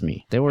you ask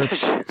me. They were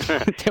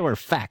they were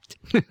fact.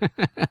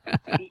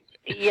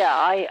 Yeah,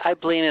 I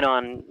blame it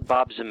on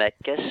Bob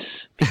Zemeckis,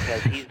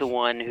 because he's the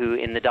one who,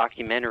 in the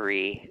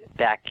documentary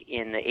back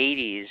in the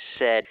 80s,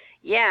 said,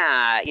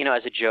 yeah,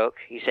 as a joke,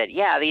 he said,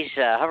 yeah, these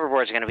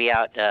hoverboards are going to be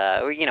out,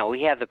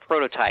 we have the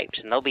prototypes,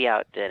 and they'll be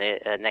out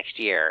next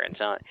year. And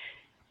so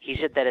he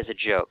said that as a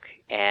joke.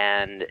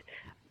 And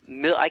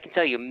I can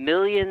tell you,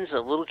 millions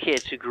of little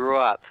kids who grew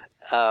up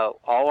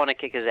all want to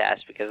kick his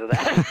ass because of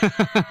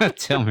that.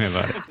 Tell me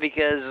about it.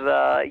 Because,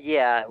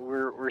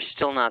 we're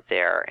still not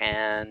there,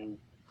 and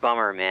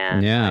bummer,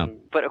 man. Yeah.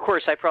 But, of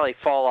course, I probably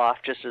fall off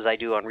just as I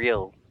do on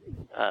real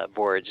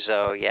boards,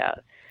 so, yeah.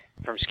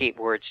 From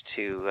skateboards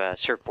to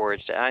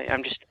surfboards.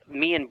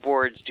 Me and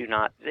boards do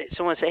not.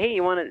 Someone say, hey,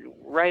 you want to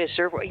ride a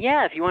surfboard?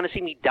 Yeah, if you want to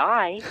see me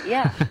die,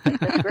 yeah,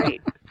 that's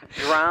great.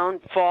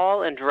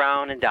 Fall and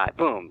drown and die.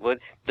 Boom.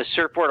 The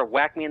surfboard will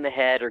whack me in the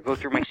head or go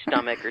through my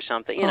stomach or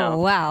something, Oh,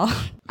 wow.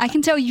 I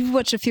can tell you've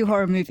watched a few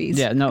horror movies.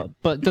 Yeah, no,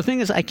 but the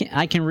thing is, I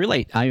can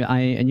relate.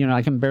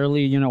 I can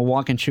barely,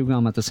 walk and chew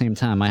gum at the same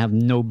time. I have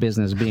no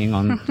business being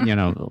on,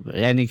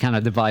 any kind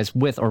of device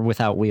with or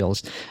without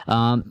wheels.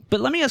 But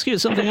let me ask you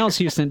something else,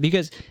 Houston,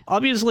 because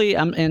obviously,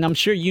 I'm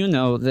sure you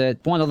know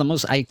that one of the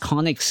most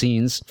iconic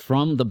scenes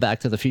from the Back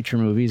to the Future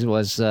movies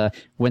was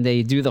when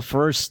they do the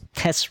first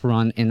test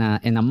run in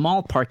a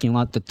mall parking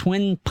lot, the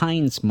Twin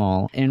Pines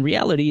Mall. In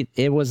reality,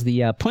 it was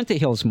the Puente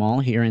Hills Mall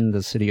here in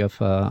the city of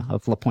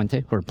La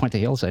Puente, or Puente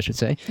Hills, I should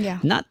say. Yeah.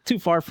 Not too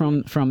far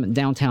from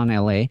downtown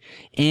LA.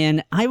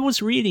 And I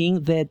was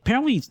reading that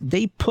apparently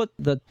they put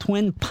the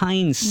Twin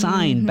Pines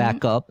sign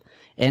back up,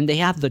 and they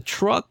have the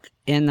truck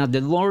and a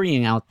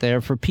DeLorean out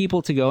there for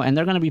people to go, and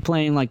they're going to be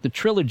playing like the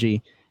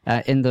trilogy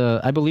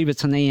I believe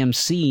it's an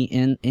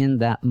AMC in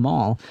that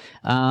mall.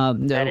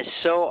 That is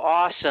so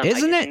awesome.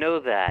 Isn't I didn't it? know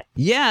that.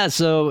 Yeah,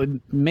 so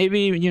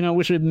maybe,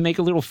 we should make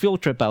a little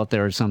field trip out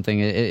there or something.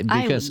 Because,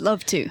 I would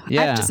love to.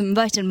 Yeah. I've just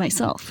invited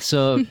myself.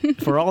 So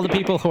for all the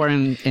people who are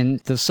in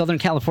the Southern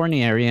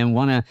California area and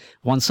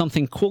want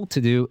something cool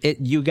to do,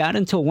 you got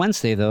until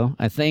Wednesday though.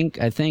 I think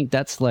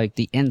that's like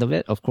the end of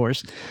it, of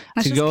course,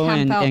 Let's to just go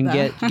camp out and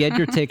there. get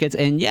your tickets.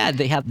 And yeah,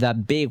 they have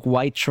that big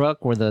white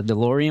truck where the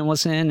DeLorean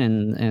was in,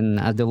 and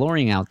a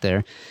DeLorean out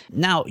there.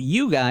 Now,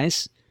 you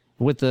guys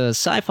with the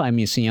Sci-Fi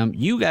Museum,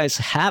 you guys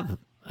have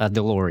a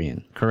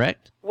DeLorean,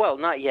 correct? Well,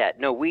 not yet.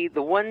 No, we've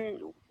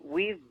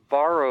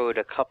borrowed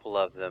a couple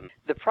of them.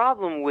 The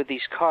problem with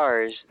these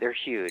cars, they're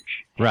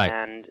huge. Right.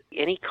 And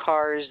any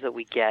cars that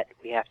we get,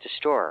 we have to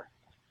store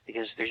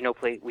because there's no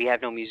place. We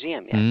have no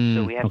museum yet,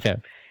 so we have okay.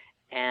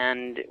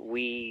 and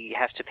we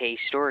have to pay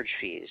storage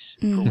fees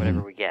for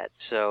whatever we get.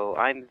 So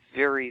I'm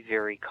very,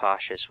 very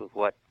cautious with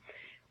what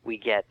we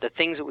get. The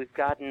things that we've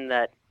gotten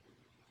that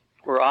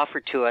were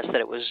offered to us, that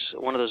it was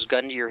one of those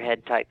gun to your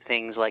head type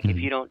things, like if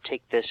you don't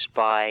take this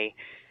by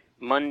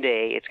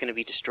Monday, it's going to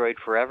be destroyed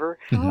forever.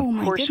 Oh, Of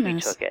my course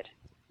goodness. we took it.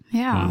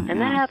 Yeah.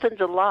 And that happens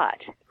a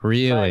lot.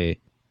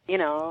 Really?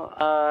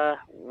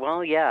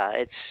 Well, yeah,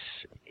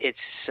 it's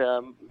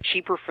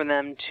cheaper for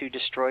them to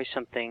destroy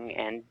something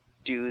and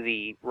do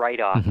the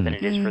write-off than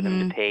it is for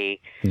them to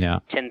pay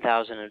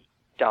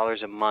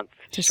 $10,000 a month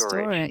To storage.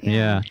 store it.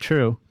 Yeah,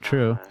 true.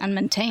 And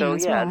maintain So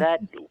as yeah, well.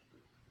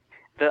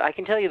 I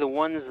can tell you the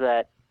ones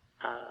that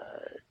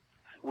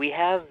we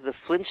have the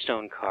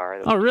Flintstone car.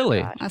 That Oh, we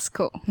really? got. That's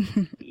cool.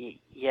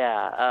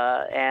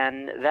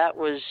 And that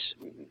was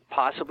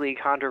possibly a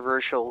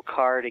controversial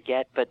car to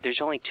get, but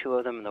there's only two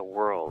of them in the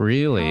world.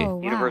 Really? Oh,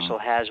 wow. Universal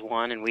has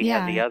one, and we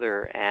have the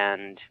other.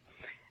 And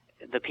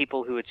the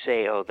people who would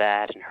say, "Oh,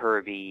 that," and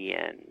Herbie,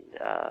 and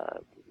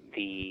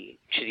the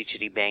Chitty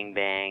Chitty Bang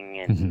Bang,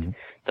 and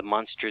the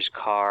Monsters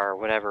car,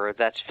 whatever,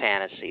 that's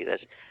fantasy.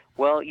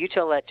 Well, you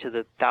tell that to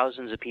the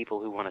thousands of people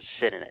who want to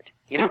sit in it.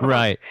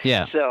 Right.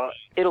 Yeah. So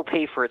it'll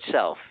pay for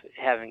itself,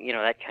 having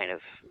that kind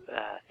of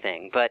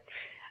thing. But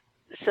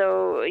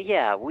so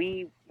yeah,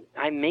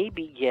 I may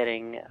be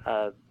getting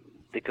the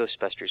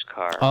Ghostbusters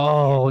car.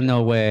 Oh,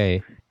 no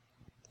way.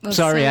 That's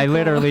Sorry, so I cool.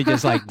 literally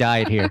just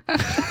died here.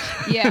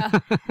 Yeah.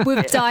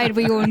 We've died.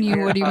 We all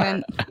knew what he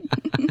meant.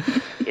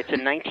 It's a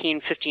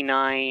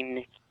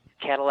 1959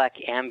 Cadillac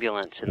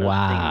ambulance, and those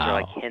things are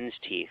like hen's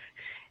teeth.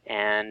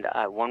 And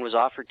one was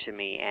offered to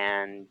me,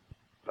 and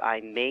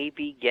I may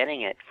be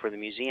getting it for the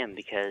museum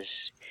because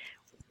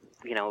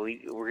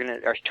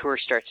our tour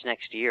starts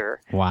next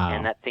year. Wow.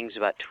 And that thing's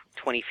about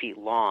 20 feet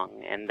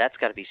long, and that's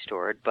got to be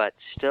stored. But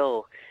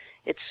still,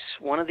 it's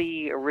one of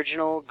the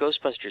original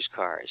Ghostbusters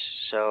cars.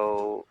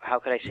 So how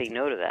could I say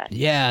no to that?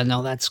 Yeah,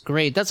 no, that's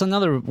great. That's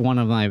another one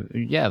of my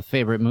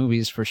favorite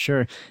movies for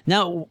sure.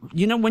 Now,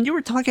 when you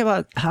were talking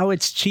about how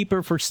it's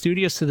cheaper for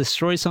studios to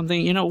destroy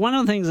something, one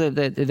of the things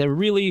that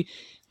really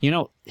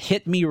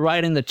hit me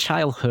right in the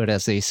childhood,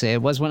 as they say,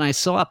 was when I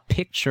saw a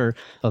picture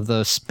of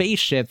the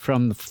spaceship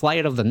from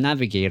Flight of the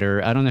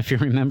Navigator. I don't know if you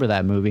remember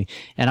that movie.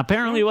 And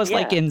apparently it was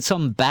like in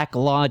some back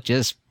lot,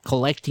 just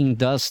collecting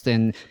dust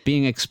and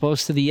being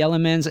exposed to the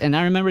elements. And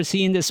I remember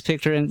seeing this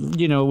picture and,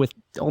 with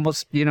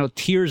almost,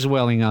 tears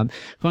welling up,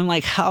 going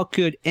like, how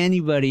could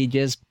anybody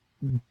just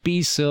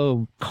be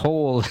so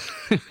cold?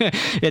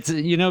 It's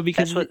because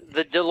that's what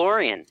the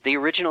DeLorean, the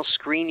original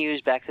screen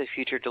used Back to the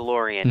Future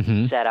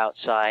DeLorean, sat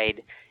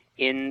outside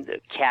in the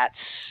cats,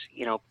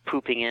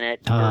 pooping in it,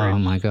 oh birds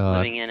my God,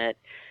 living in it,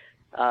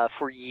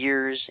 for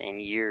years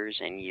and years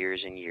and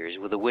years and years,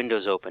 with the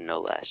windows open,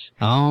 no less.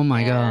 Oh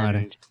my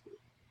God.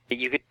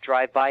 You could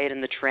drive by it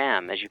in the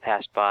tram as you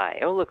passed by.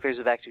 Oh, look, there's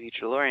a Back to the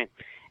Future DeLorean.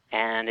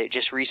 And it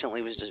just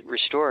recently was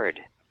restored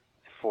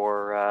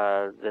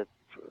for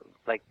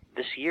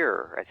this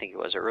year, I think it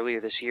was, or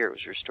earlier this year it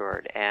was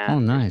restored.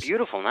 And nice. It's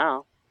beautiful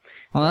now.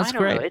 Oh, that's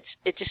great.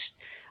 Know.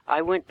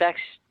 I went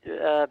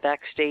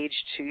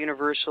backstage to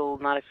Universal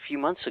not a few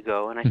months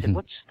ago, and I said,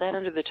 what's that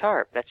under the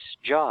tarp? That's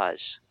Jaws.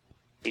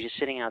 He's just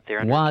sitting out there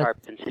under the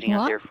tarp, been sitting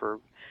out there for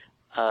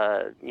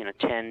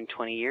 10,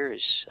 20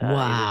 years.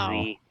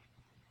 Wow.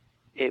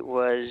 It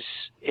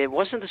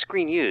wasn't the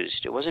screen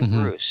used. It wasn't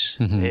Bruce,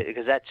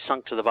 because that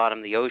sunk to the bottom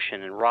of the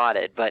ocean and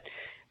rotted. But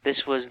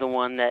this was the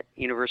one that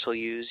Universal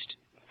used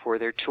for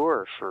their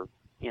tour for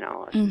the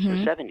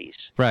 70s.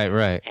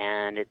 Right.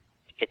 And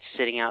it's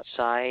sitting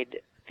outside.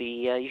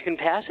 You can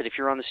pass it if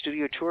you're on the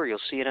studio tour. You'll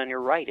see it on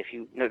your right.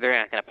 They're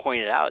not going to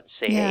point it out and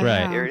say, "Hey,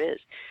 there it is."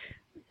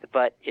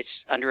 But it's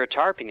under a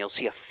tarp, and you'll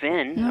see a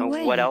fin. No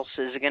way. What else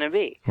is it going to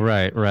be?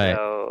 Right.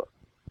 So,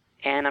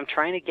 and I'm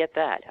trying to get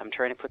that. I'm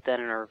trying to put that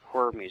in our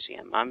horror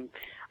museum.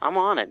 I'm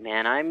on it,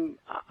 man.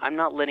 I'm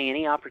not letting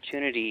any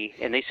opportunity.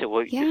 And they said,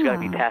 well, it's got to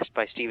be passed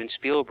by Steven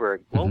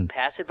Spielberg. Well,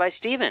 pass it by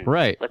Steven.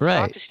 Right. Let's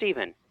talk to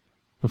Steven.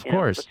 Of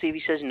course. Let's see if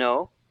he says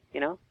no.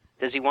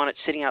 Does he want it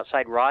sitting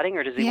outside rotting,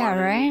 or does he want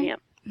it in the museum?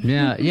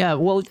 Yeah.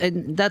 Well,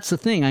 and that's the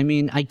thing. I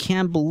mean, I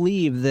can't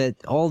believe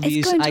that all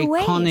these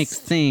iconic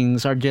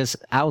things are just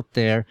out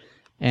there.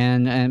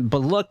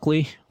 But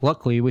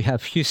luckily we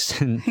have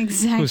Houston,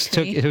 who's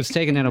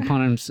taken it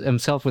upon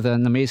himself with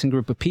an amazing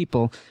group of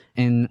people,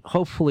 and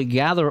hopefully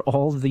gather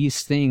all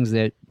these things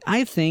that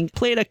I think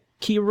played a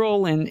key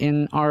role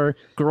in our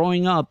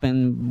growing up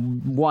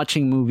and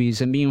watching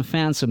movies and being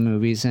fans of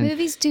movies. And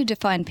movies do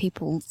define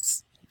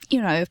people's,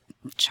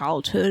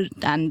 childhood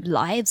and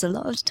lives a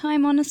lot of the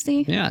time,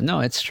 honestly. Yeah, no,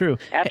 it's true.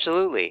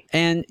 Absolutely.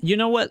 And you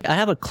know what? I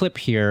have a clip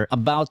here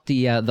about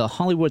the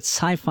Hollywood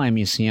Sci-Fi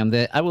Museum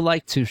that I would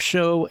like to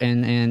show.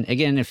 And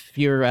again, if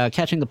you're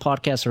catching the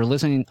podcast or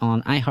listening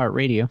on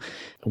iHeartRadio,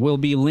 we'll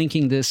be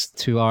linking this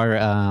to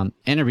our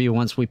interview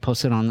once we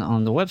post it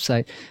on the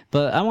website.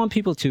 But I want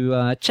people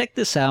to check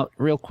this out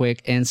real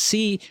quick and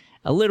see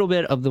a little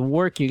bit of the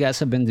work you guys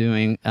have been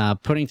doing,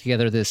 putting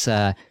together this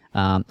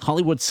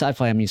Hollywood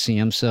Sci-Fi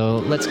Museum. So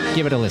let's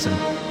give it a listen.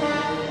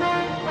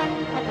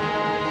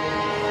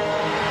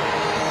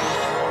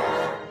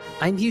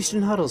 I'm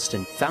Houston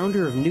Huddleston,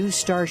 founder of New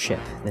Starship,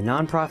 the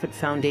nonprofit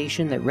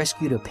foundation that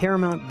rescued a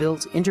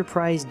Paramount-built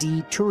Enterprise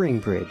D touring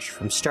bridge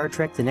from Star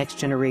Trek The Next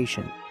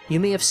Generation. You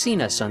may have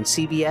seen us on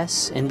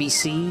CBS,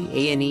 NBC,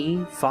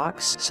 A&E,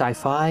 Fox,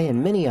 Sci-Fi,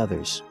 and many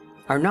others.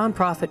 Our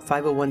nonprofit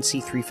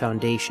 501c3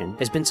 foundation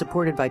has been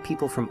supported by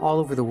people from all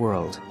over the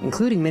world,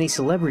 including many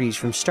celebrities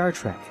from Star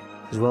Trek,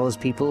 as well as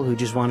people who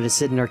just wanted to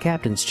sit in our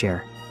captain's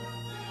chair.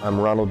 I'm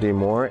Ronald D.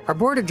 Moore. Our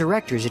board of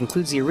directors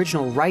includes the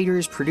original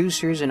writers,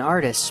 producers, and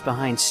artists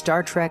behind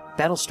Star Trek,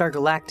 Battlestar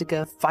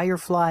Galactica,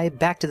 Firefly,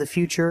 Back to the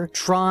Future,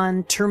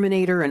 Tron,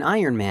 Terminator, and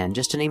Iron Man,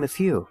 just to name a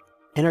few.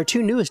 And our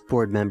two newest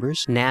board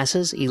members,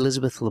 NASA's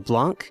Elizabeth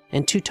LeBlanc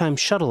and two-time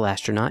shuttle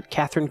astronaut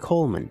Catherine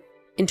Coleman.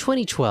 In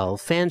 2012,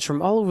 fans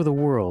from all over the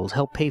world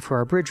helped pay for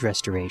our bridge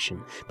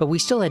restoration, but we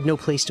still had no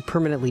place to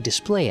permanently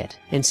display it.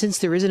 And since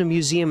there isn't a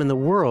museum in the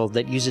world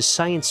that uses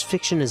science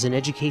fiction as an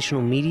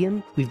educational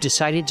medium, we've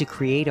decided to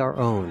create our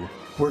own.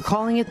 We're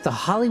calling it the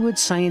Hollywood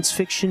Science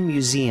Fiction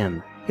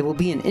Museum. It will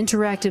be an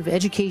interactive,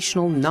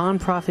 educational,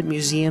 non-profit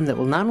museum that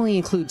will not only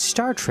include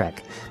Star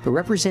Trek, but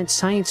represent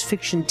science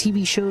fiction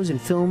TV shows and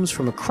films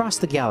from across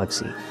the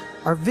galaxy.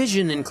 Our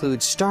vision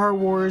includes Star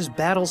Wars,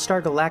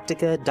 Battlestar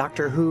Galactica,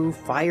 Doctor Who,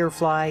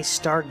 Firefly,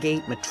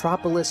 Stargate,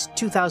 Metropolis,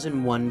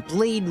 2001,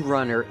 Blade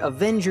Runner,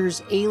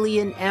 Avengers,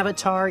 Alien,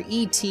 Avatar,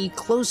 E.T.,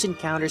 Close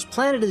Encounters,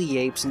 Planet of the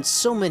Apes, and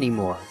so many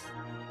more.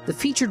 The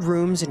featured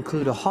rooms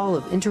include a hall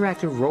of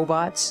interactive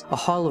robots, a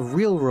hall of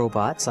real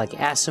robots like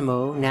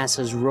Asimo,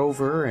 NASA's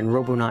Rover, and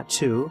Robonaut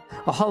 2,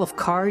 a hall of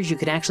cars you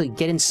can actually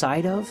get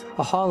inside of,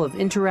 a hall of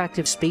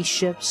interactive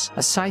spaceships, a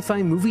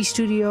sci-fi movie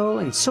studio,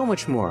 and so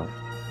much more.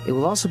 It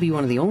will also be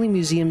one of the only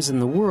museums in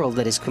the world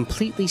that is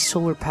completely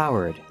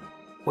solar-powered.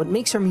 What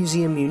makes our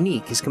museum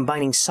unique is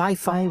combining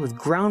sci-fi with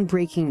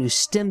groundbreaking new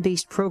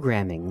STEM-based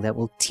programming that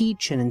will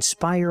teach and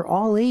inspire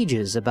all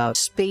ages about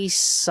space,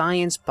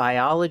 science,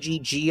 biology,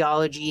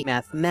 geology,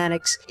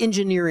 mathematics,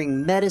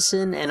 engineering,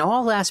 medicine, and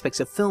all aspects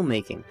of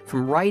filmmaking,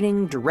 from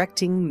writing,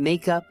 directing,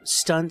 makeup,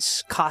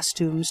 stunts,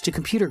 costumes, to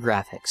computer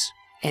graphics.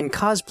 And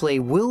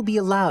cosplay will be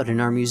allowed in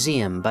our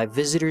museum by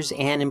visitors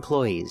and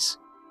employees.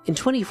 In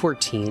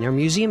 2014, our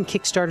museum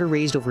Kickstarter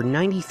raised over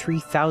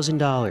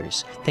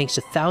 $93,000, thanks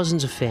to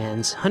thousands of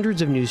fans,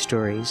 hundreds of news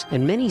stories,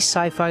 and many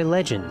sci-fi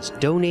legends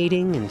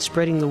donating and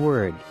spreading the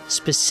word.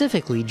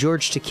 Specifically,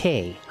 George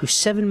Takei, whose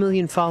 7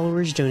 million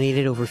followers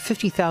donated over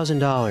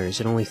 $50,000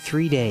 in only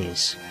 3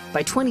 days.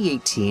 By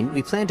 2018,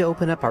 we plan to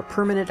open up our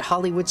permanent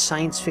Hollywood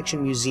Science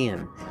Fiction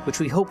Museum, which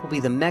we hope will be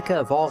the mecca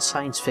of all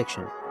science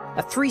fiction.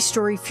 A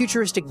 3-story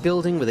futuristic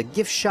building with a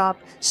gift shop,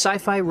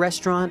 sci-fi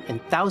restaurant,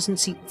 and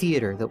 1,000-seat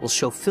theater that will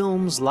show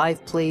films,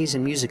 live plays,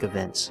 and music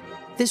events.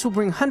 This will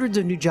bring hundreds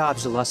of new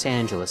jobs to Los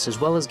Angeles, as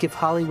well as give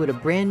Hollywood a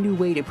brand new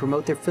way to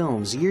promote their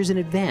films years in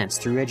advance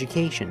through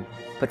education.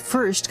 But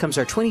first comes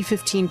our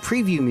 2015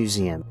 Preview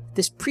Museum.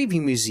 This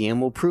Preview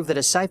Museum will prove that a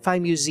sci-fi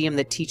museum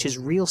that teaches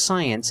real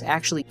science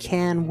actually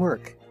can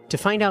work. To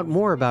find out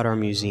more about our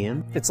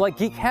museum, it's like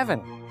geek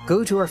heaven.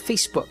 Go to our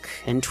Facebook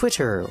and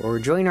Twitter or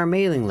join our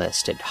mailing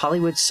list at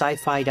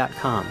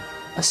HollywoodSci-Fi.com.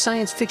 A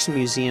science fiction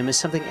museum is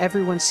something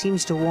everyone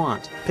seems to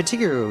want,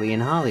 particularly in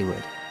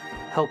Hollywood.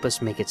 Help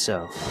us make it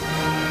so.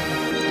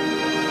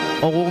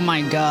 Oh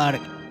my God.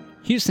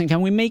 Houston,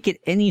 can we make it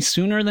any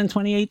sooner than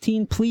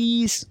 2018,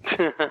 please?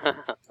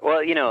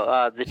 Well,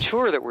 the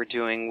tour that we're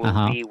doing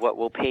will be what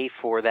will pay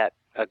for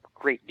a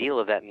great deal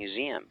of that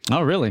museum.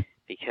 Oh, really?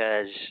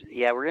 Because,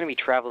 we're going to be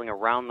traveling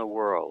around the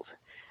world.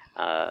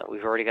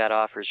 We've already got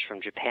offers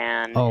from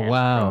Japan. Oh,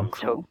 wow.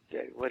 Cool.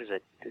 What is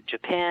it?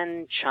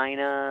 Japan,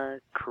 China,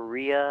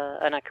 Korea.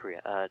 Not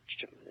Korea. I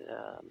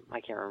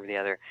can't remember the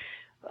other.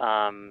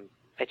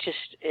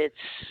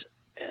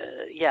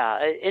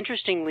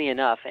 Interestingly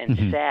enough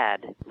and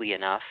sadly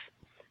enough,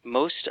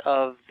 most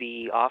of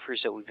the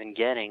offers that we've been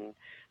getting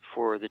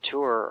for the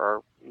tour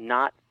are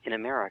not in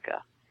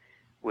America,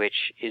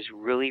 which is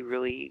really,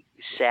 really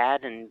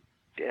sad and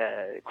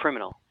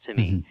criminal to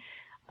me.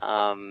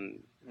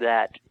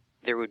 That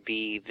there would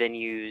be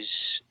venues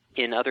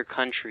in other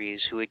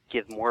countries who would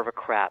give more of a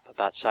crap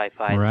about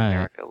sci-fi than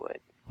America would.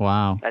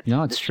 Wow. That's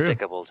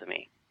despicable to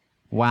me.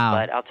 Wow.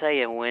 But I'll tell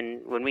you,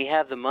 when we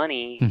have the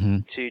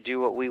money to do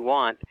what we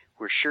want,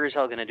 we're sure as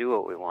hell going to do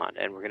what we want.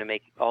 And we're going to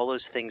make all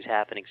those things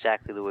happen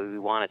exactly the way we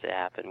want it to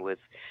happen, with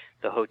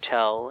the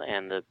hotel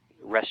and the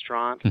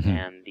restaurant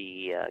and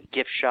the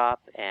gift shop,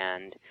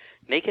 and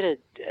make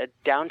it a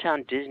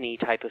downtown Disney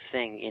type of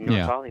thing in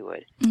North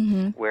Hollywood,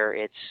 where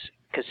it's...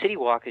 Because City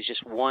Walk is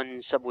just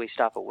one subway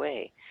stop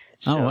away,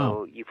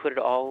 so you put it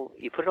all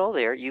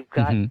there. You've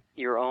got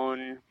your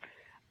own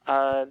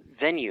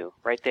venue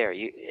right there.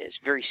 It's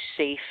a very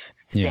safe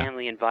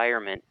family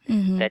environment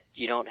that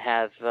you don't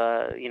have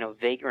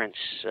vagrants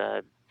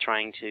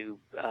trying to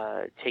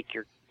take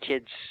your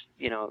kids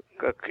to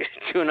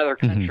another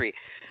country,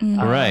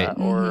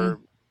 or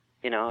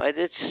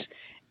it's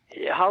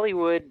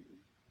Hollywood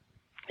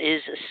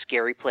is a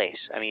scary place.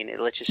 I mean,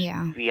 let's just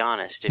be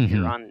honest. If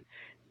you're on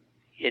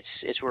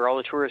It's where all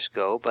the tourists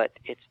go, but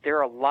there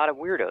are a lot of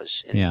weirdos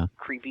and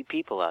creepy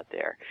people out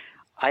there.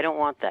 I don't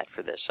want that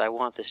for this. I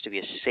want this to be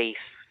a safe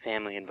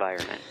family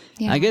environment.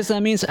 I guess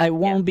that means I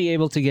won't be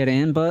able to get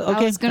in, but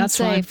okay, I was that's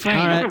say, fine. Frank.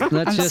 All right,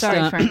 let's just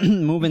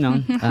moving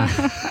on.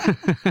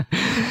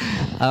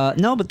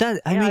 No, but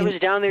that I was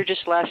down there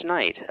just last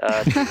night.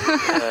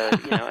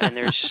 And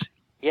there's.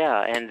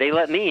 Yeah, and they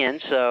let me in,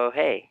 so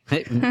hey.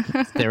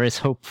 There is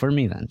hope for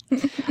me then.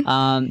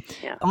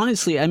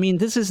 Honestly, I mean,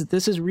 this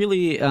is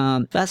really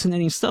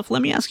fascinating stuff.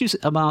 Let me ask you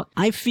about,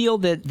 I feel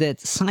that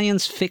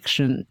science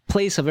fiction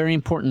plays a very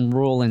important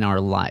role in our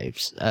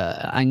lives.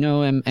 I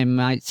know it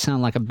might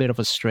sound like a bit of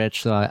a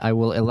stretch, so I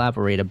will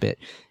elaborate a bit.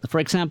 For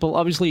example,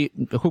 obviously,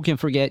 who can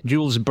forget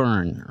Jules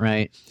Verne,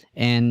 right?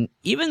 And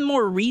even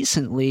more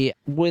recently,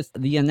 with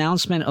the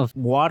announcement of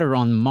water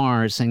on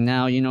Mars, and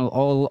now,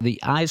 all the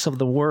eyes of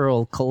the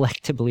world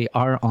collectively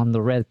are on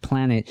the red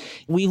planet,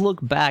 we look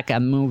back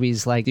at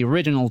movies like the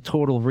original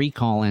Total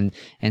Recall and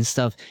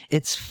stuff.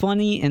 It's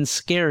funny and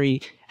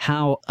scary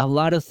how a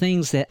lot of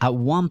things that at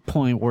one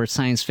point were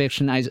science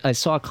fiction. I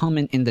saw a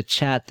comment in the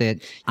chat that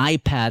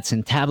iPads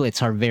and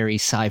tablets are very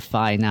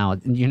sci-fi now.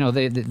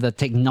 The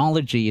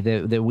technology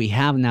that we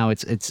have now,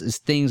 it's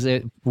things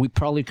that we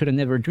probably could have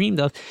never dreamed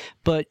of,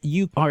 but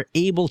you are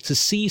able to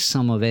see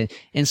some of it.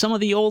 In some of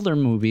the older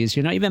movies,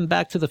 even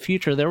Back to the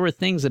Future, there were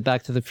things that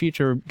Back to the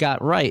Future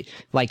got right,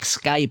 like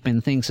Skype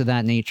and things of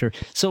that nature.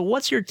 So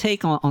what's your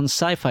take on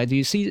sci-fi? Do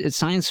you see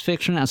science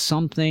fiction as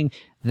something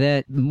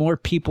that more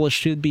people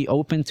should be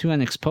open to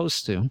and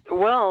exposed to?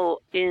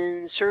 Well,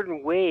 in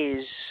certain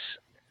ways,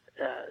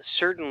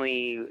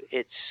 certainly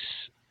it's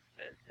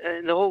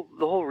the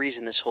whole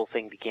reason this whole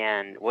thing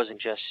began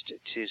wasn't just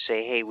to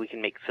say, hey, we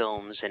can make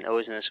films, and oh,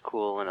 isn't this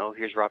cool, and oh,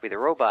 here's Robbie the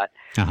Robot.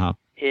 Uh-huh.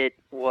 It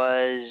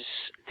was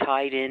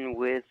tied in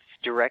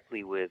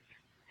directly with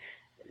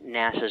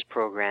NASA's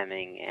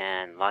programming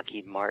and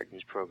Lockheed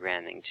Martin's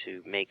programming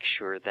to make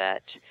sure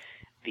that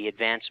the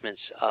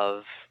advancements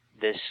of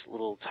this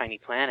little tiny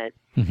planet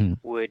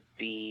would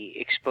be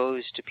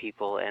exposed to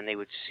people, and they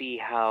would see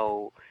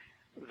how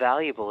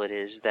valuable it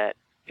is that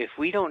if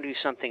we don't do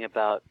something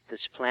about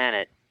this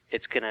planet,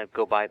 it's going to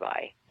go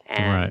bye-bye,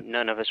 and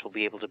none of us will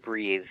be able to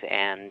breathe,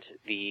 and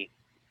the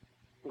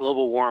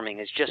global warming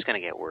is just going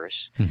to get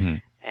worse.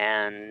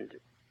 And,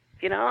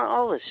 you know,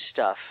 all this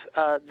stuff.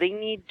 They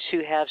need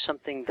to have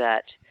something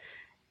that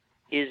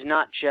is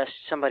not just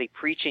somebody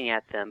preaching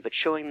at them, but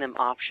showing them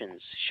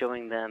options,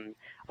 showing them,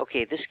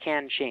 okay, this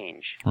can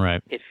change.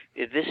 Right. If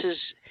this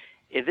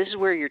is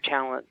where your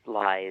talent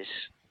lies,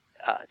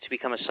 to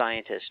become a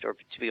scientist or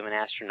to become an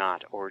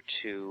astronaut or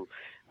to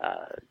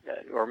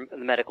or the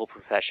medical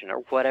profession or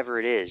whatever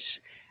it is,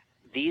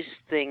 these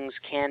things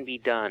can be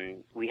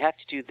done. We have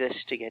to do this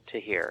to get to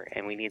here,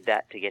 and we need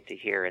that to get to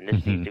here, and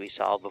this needs to be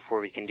solved before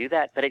we can do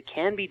that. But it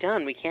can be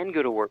done. We can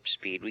go to warp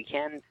speed. We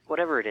can,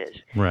 whatever it is.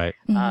 Right.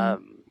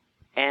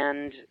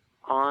 And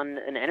on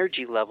an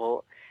energy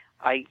level,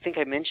 I think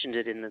I mentioned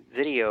it in the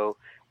video,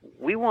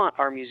 we want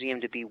our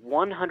museum to be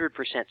 100%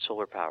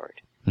 solar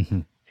powered.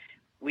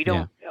 We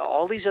don't,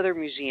 all these other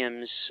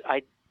museums,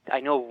 I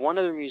know of one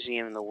other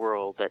museum in the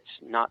world that's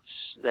not,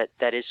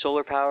 that is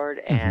solar powered,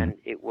 and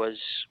it was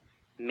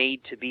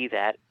made to be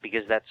that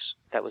because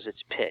that was its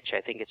pitch. I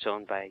think it's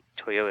owned by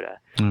Toyota,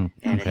 and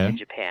it's in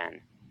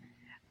Japan.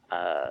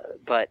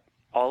 But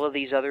all of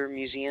these other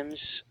museums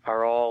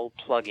are all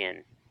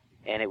plug-in,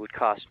 and it would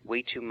cost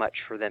way too much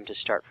for them to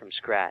start from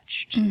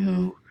scratch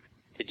to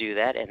do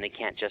that, and they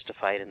can't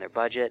justify it in their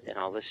budget and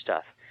all this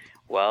stuff.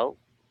 Well,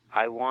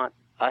 I want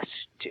us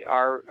to,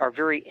 our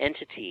very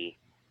entity,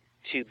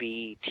 to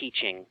be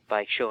teaching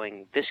by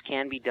showing this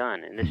can be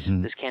done, and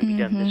this can be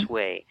done this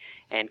way,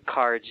 and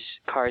cars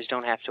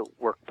don't have to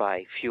work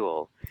by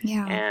fuel,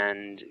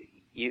 and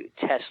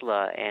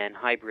Tesla and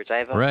hybrids. I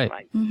have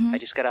I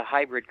just got a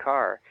hybrid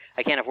car.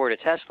 I can't afford a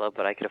Tesla,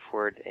 but I could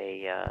afford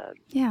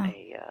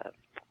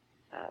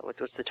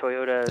what's the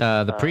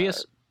Toyota? The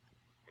Prius.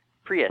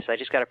 Prius. I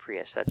just got a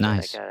Prius. That's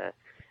nice. I got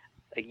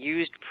a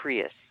used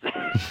Prius,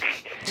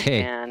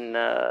 hey. And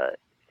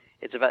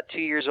it's about 2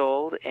 years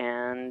old,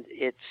 and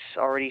it's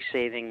already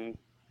saving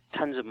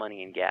tons of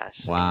money in gas.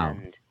 Wow.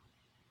 And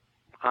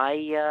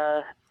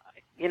I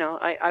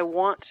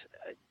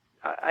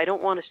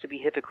don't want us to be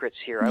hypocrites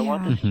here. I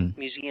want this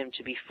museum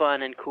to be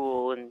fun and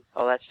cool and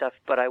all that stuff,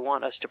 but I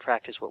want us to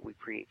practice what we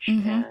preach.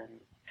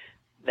 And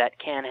that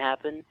can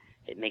happen.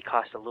 It may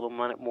cost a little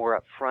money more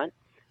up front,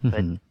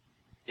 but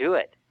do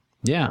it.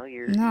 Yeah.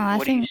 You know,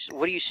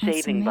 what are you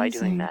saving by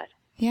doing that?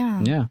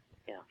 Yeah. Yeah.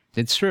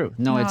 It's true.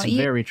 No, it's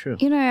very true.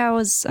 You know, I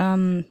was,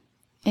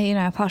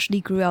 I partially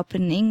grew up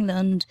in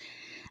England,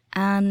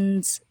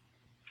 and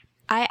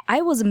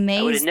I was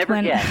amazed. I would have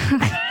never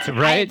guessed.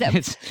 Right?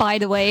 By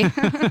the way.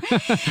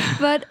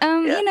 But,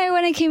 you know,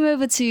 when I came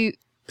over to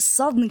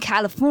Southern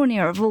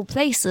California, of all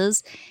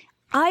places,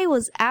 I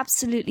was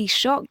absolutely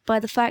shocked by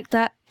the fact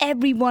that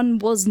everyone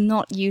was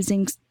not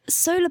using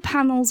solar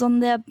panels on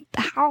their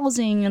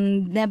housing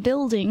and their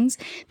buildings,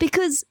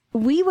 because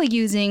we were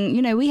using,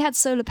 you know, we had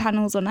solar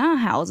panels on our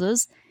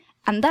houses,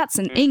 and that's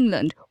in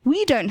England.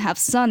 We don't have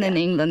sun in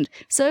England.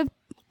 So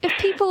if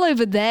people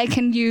over there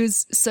can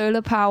use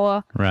solar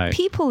power,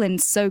 people in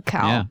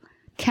SoCal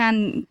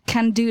can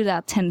do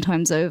that 10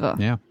 times over.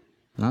 Yeah,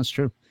 that's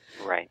true.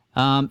 Right.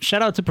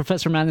 Shout out to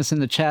Professor Madness in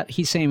the chat.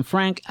 He's saying,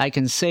 Frank, I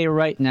can say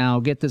right now,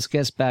 get this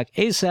guest back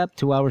ASAP.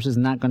 2 hours is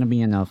not going to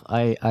be enough.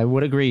 I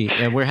would agree.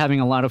 We're having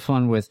a lot of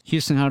fun with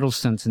Houston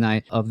Huddleston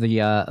tonight of the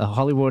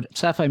Hollywood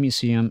Sci-Fi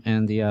Museum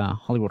and the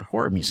Hollywood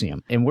Horror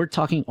Museum. And we're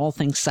talking all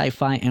things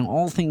sci-fi and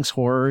all things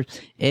horror.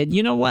 And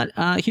you know what,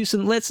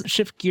 Houston, let's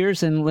shift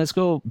gears and let's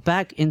go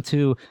back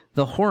into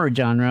the horror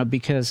genre,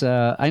 because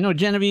I know,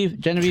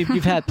 Genevieve,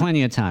 you've had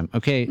plenty of time.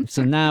 Okay,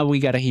 so now we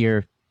got to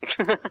hear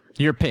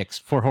your picks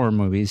for horror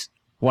movies.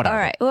 What all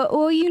right.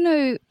 Well, you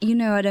know,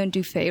 I don't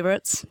do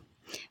favorites,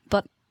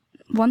 but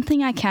one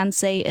thing I can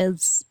say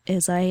is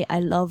I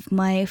love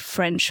my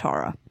French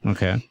horror.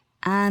 Okay.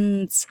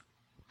 And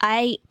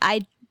I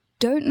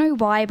don't know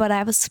why, but I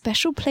have a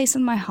special place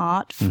in my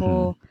heart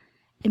for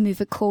a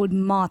movie called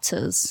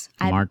Martyrs.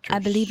 I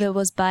believe it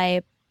was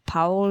by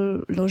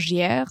Paul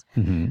Laugier,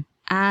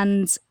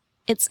 and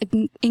it's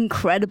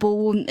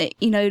incredible,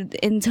 you know,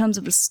 in terms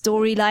of the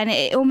storyline.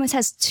 It almost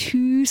has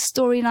two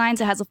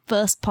storylines. It has a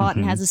first part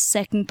and has a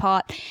second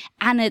part,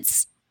 and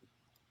it's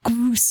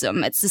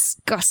gruesome. It's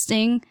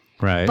disgusting.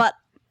 Right. But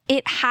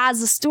it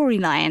has a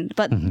storyline.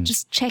 But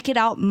just check it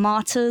out,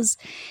 Martyrs.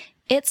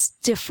 It's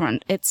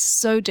different. It's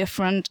so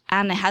different,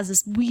 and it has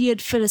this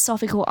weird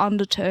philosophical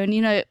undertone,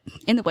 you know,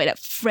 in the way that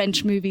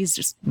French movies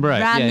just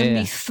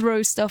randomly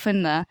throw stuff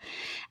in there.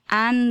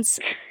 And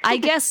I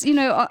guess, you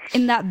know,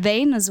 in that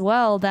vein as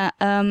well, that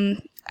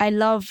I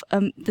love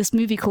this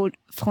movie called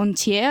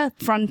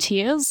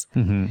Frontiers.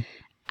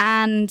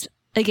 And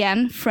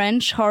again,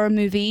 French horror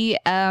movie.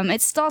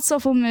 It starts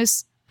off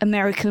almost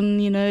American,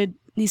 you know,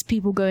 these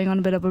people going on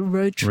a bit of a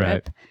road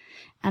trip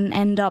and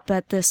end up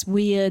at this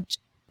weird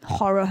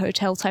horror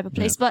hotel type of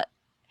place. But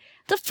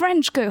the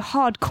French go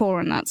hardcore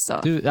on that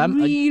stuff. Dude,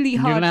 really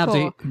hardcore. You're gonna have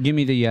to give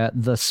me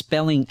the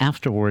spelling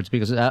afterwards,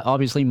 because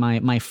obviously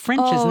my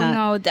French is not.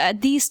 Oh no,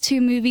 these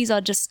two movies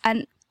are just,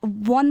 and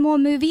one more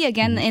movie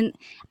again. And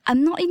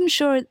I'm not even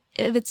sure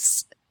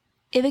if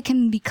it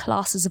can be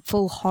classed as a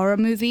full horror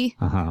movie,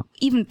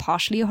 even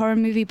partially a horror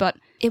movie. But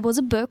it was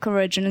a book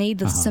originally,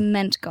 The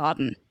Cement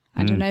Garden.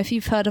 I don't know if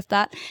you've heard of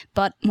that,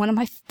 but one of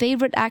my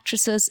favorite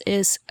actresses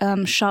is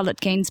Charlotte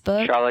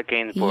Gainsbourg. Charlotte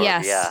Gainsbourg,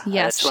 yes.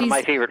 That's one of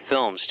my favorite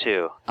films,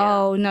 too. Yeah.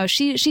 Oh, no,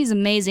 she's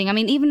amazing. I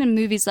mean, even in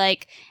movies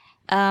like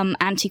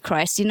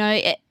Antichrist, you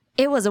know,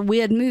 it was a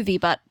weird movie,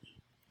 but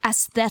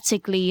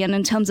aesthetically and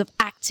in terms of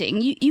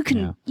acting, you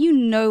can you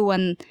know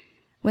when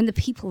the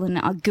people in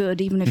it are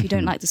good, even if you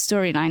don't like the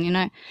storyline, you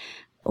know,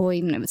 or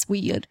even if it's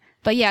weird.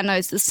 But yeah, no,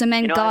 it's The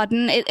Cement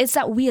Garden. It's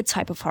that weird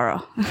type of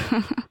horror.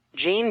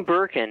 Jane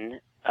Birkin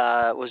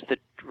was the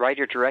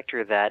writer-director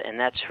of that, and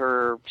that's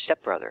her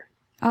stepbrother.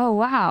 Oh,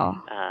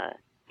 wow.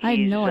 I had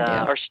no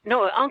idea.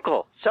 No,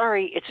 uncle.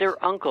 Sorry, it's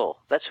her uncle.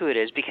 That's who it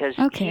is, because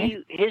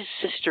his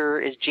sister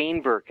is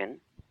Jane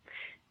Birkin,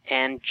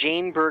 and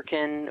Jane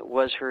Birkin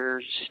was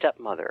her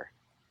stepmother.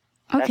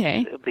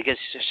 Okay. Because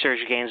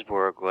Serge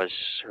Gainsbourg was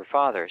her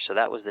father, so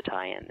that was the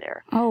tie-in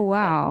there. Oh,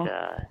 wow.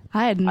 But,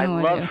 I had no idea.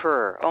 I love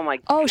her. Oh, my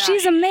God. Oh,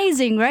 she's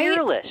amazing, right?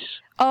 Fearless.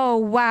 Oh,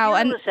 wow.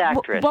 Fearless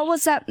actress. What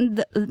was that,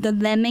 the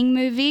Lemming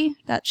movie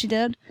that she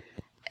did?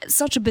 It's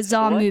such a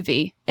bizarre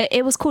movie.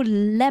 It was called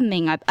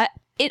Lemming.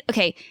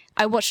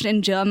 I watched it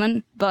in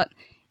German, but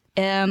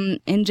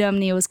in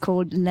Germany it was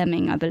called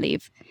Lemming, I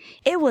believe.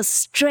 It was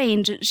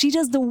strange. She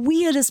does the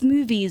weirdest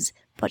movies,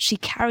 but she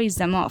carries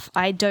them off.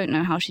 I don't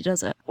know how she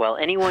does it. Well,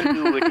 anyone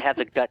who would have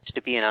the guts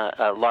to be in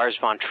a Lars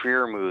von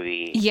Trier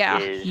movie is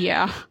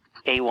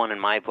A1 in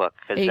my book.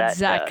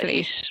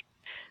 Exactly.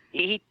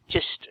 He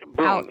just,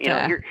 boom,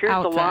 here's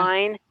the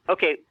line.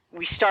 Okay,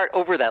 we start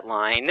over that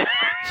line.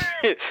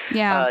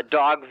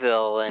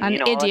 Dogville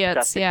and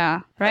Idiots,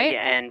 right?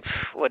 And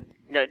what?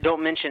 No,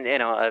 don't mention,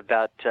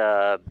 about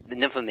the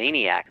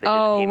Nymphomaniac.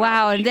 Oh,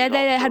 wow. And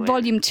they had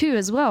Volume 2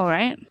 as well,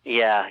 right?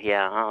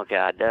 Yeah. Oh,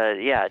 God.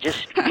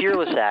 Just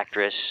fearless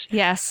actress.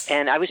 Yes.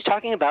 And I was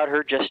talking about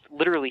her just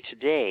literally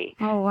today.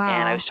 Oh, wow.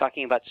 And I was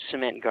talking about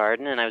Cement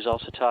Garden, and I was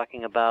also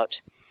talking about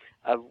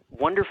a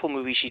wonderful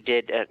movie she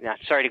did.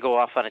 Sorry to go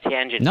off on a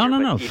tangent.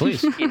 No,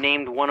 please. You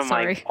named one of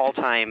my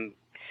all-time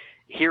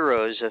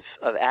heroes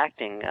of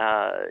acting.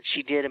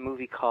 She did a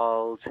movie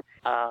called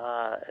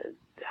The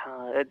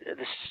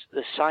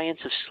Science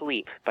of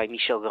Sleep by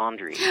Michel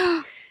Gondry.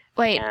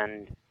 Wait,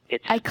 and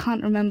I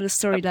can't remember the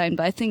storyline,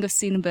 but I think I've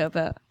seen a bit of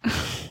it.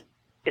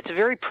 It's a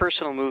very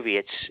personal movie.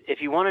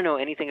 If you want to know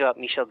anything about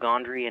Michel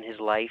Gondry and his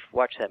life,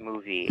 watch that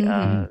movie.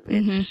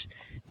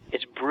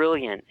 It's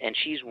brilliant, and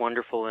she's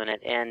wonderful in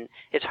it. And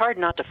it's hard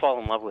not to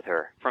fall in love with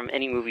her from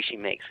any movie she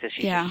makes, because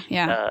she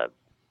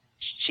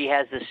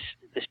has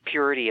this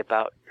purity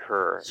about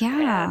her.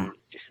 Yeah. And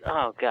just,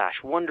 oh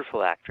gosh,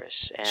 wonderful actress.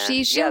 And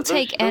she'll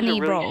take any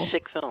really role.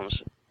 Sick films.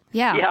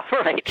 Yeah. Yeah,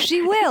 right.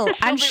 She will,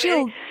 and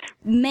she'll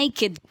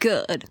make it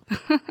good.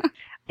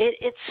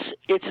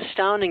 It's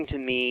astounding to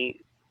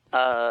me.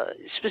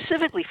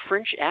 Specifically,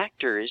 French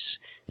actors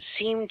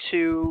seem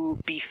to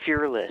be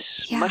fearless,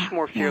 much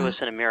more fearless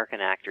than American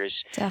actors.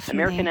 Definitely.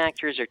 American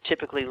actors are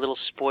typically little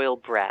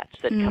spoiled brats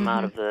that come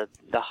out of the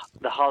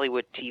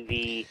Hollywood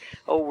TV,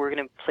 we're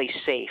going to play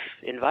safe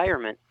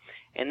environment.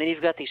 And then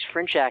you've got these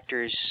French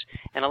actors,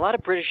 and a lot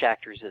of British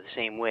actors are the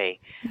same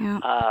way.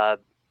 Yeah.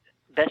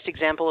 Best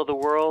example of the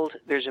world,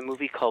 there's a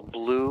movie called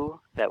Blue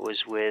that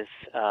was with,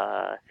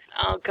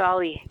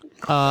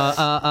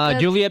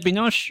 Juliette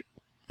Binoche?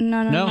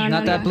 No,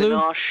 not that Blue.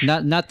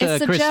 Not the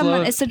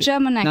It's a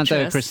German actress.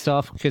 Not the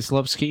Christoph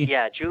Kieslowski.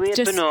 Yeah, Juliette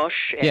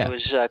Binoche. And it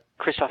was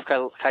Christoph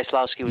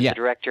Kieslowski was the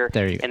director.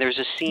 There you go. And there's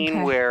a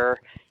scene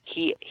where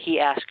he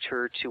asked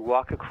her to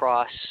walk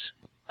across.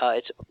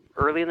 It's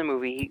early in the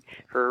movie.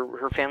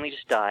 Her family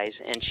just dies,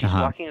 and she's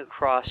walking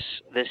across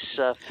this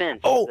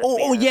fence.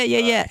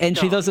 Yeah. And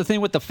she does the thing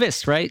with the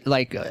fist, right?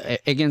 Like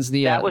against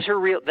the. That was her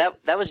real.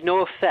 That was no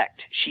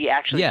effect. She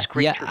actually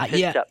scraped her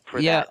fist up for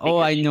that. Yeah. Oh,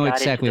 I know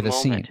exactly the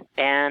scene.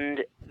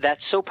 And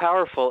that's so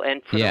powerful.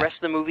 And for the rest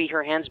of the movie,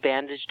 her hand's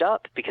bandaged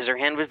up because her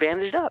hand was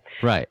bandaged up.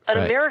 Right. An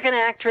American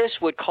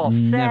actress would call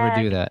never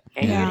do that.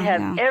 And you'd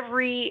have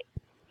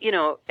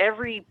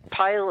every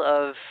pile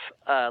of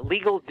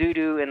legal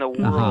doo-doo in the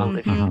world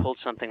if you pulled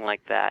something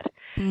like that.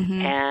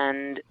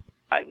 And,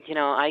 I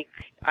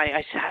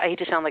hate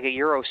to sound like a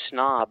Euro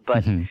snob,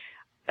 but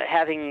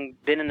having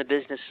been in the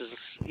businesses,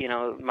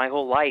 my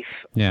whole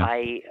life,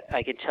 I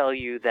can tell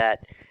you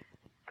that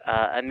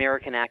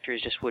American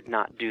actors just would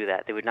not do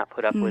that. They would not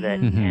put up with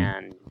it.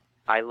 And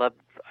I love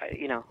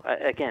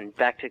again,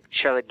 back to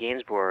Charlotte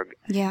Gainsbourg.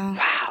 Yeah.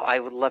 Wow, I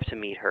would love to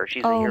meet her.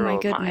 She's a Oh hero my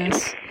of mine.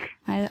 goodness.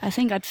 I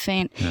think I'd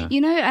faint. Yeah.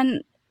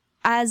 And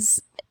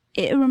as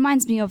it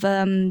reminds me of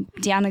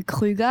Diana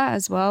Kruger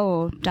as well,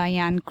 or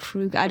Diane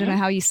Kruger. I don't know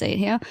how you say it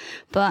here,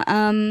 but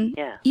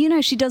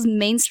she does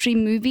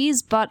mainstream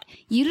movies. But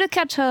you look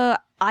at her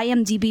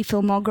IMDb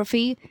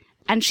filmography,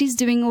 and she's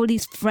doing all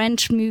these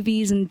French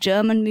movies and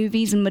German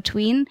movies in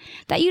between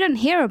that you don't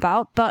hear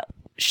about, but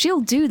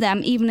she'll do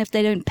them even if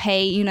they don't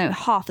pay,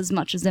 half as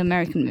much as the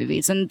American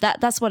movies, and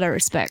that's what I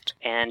respect.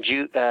 And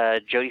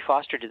Jodie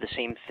Foster did the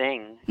same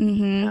thing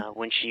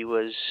when she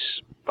was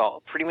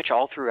pretty much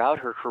all throughout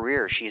her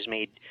career. She's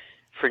made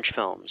French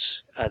films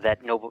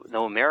that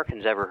no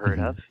Americans ever heard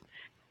of,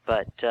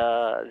 but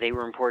they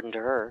were important to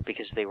her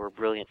because they were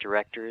brilliant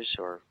directors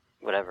or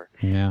whatever.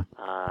 Yeah.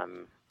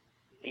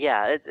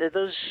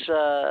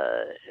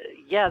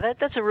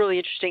 That's a really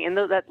interesting, and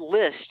that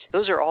list,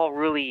 those are all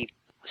really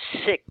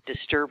sick,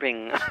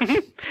 disturbing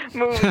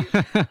movies.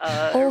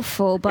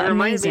 Awful, but it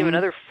reminded amazing. me of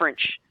another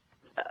French,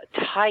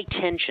 High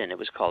Tension, it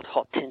was called,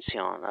 Haute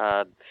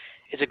Tension.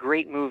 It's a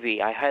great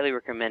movie. I highly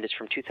recommend it. It's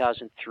from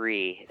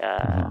 2003.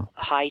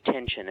 High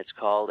Tension, it's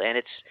called, and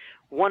it's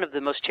one of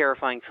the most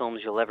terrifying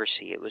films you'll ever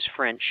see. It was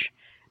French,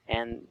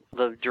 and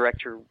the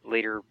director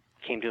later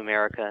came to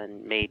America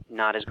and made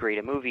not as great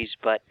a movies,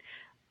 but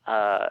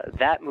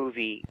that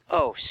movie,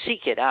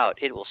 seek it out.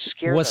 It will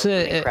scare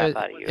the crap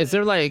out of you. Is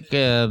there I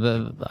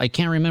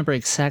can't remember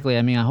exactly.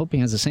 I mean, I'm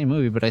hoping it's the same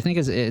movie, but I think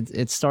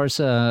it stars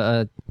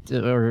or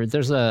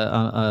there's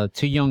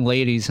two young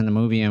ladies in the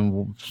movie,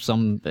 and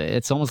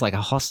it's almost like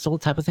a hostel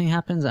type of thing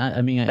happens.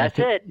 That's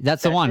it.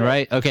 That's the one,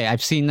 right? Okay,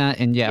 I've seen that,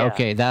 and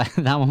okay, that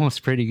one was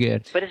pretty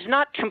good. But it's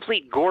not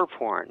complete gore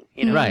porn,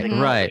 Right.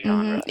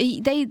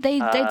 Mm-hmm. They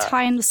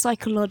tie in the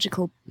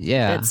psychological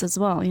bits as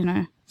well,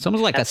 It's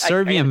almost like a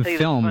Serbian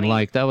film.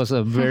 Like that was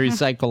a very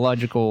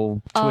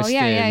psychological twisted.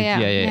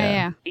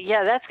 Yeah.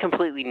 Yeah, that's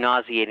completely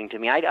nauseating to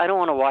me. I don't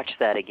want to watch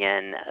that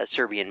again. A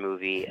Serbian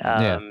movie.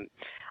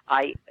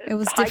 It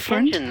was High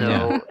different. Tension,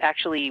 though,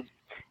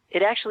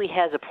 it actually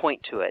has a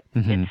point to it.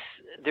 Mm-hmm.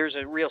 There's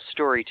a real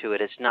story to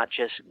it. It's not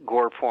just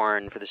gore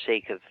porn for the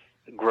sake of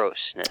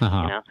grossness,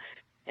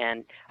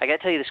 And I got to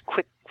tell you this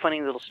quick,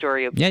 funny little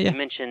story. You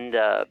mentioned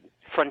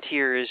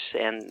Frontiers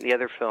and the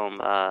other film.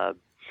 What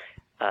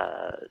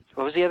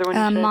was the other one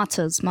you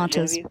said?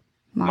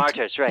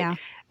 Martyrs, right.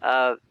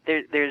 Yeah.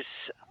 There's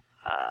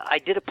I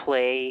did a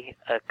play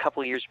a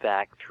couple years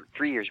back,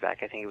 3 years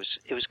back, I think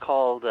it was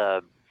called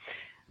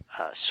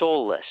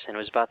Soulless, and it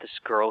was about this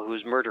girl who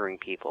was murdering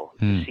people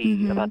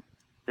to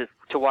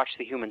watch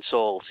the human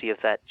soul, see if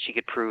she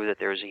could prove that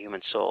there was a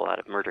human soul out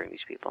of murdering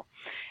these people.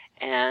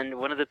 And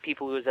one of the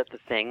people who was at the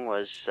thing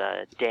was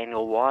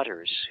Daniel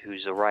Waters,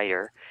 who's a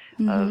writer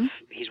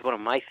he's one of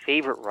my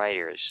favorite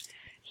writers.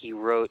 He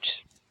wrote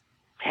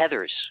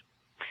Heathers.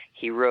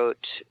 He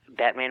wrote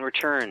Batman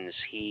Returns.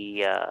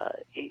 He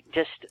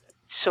just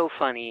so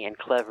funny and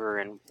clever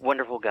and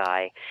wonderful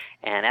guy.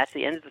 And at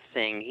the end of the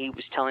thing, he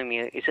was telling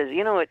me, he says,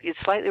 it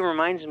slightly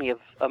reminds me of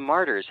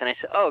Martyrs. And I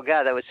said, oh,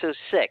 God, that was so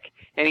sick.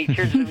 And he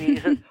turns to me and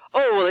he says,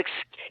 oh, well,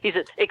 he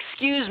said,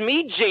 excuse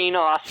me, Jane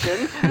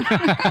Austen.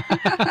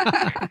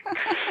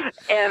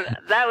 And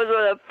that was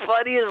one of the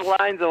funniest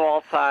lines of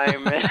all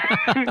time.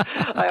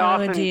 I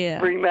often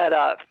bring that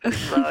up.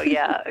 So,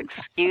 yeah,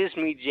 excuse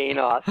me, Jane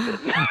Austen.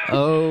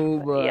 Oh,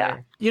 boy. Yeah.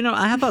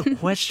 I have a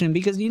question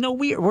because,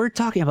 we're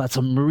talking about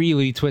some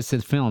really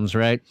twisted films,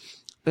 right?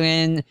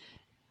 And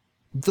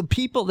the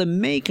people that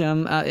make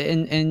them,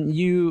 and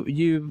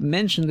you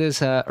mentioned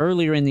this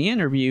earlier in the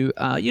interview,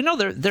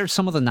 they're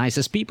some of the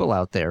nicest people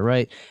out there,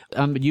 right?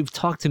 You've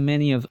talked to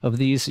many of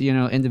these,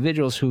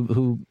 individuals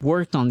who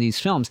worked on these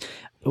films.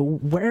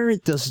 Where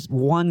does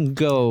one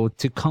go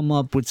to come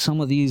up with some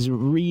of these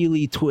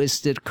really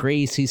twisted,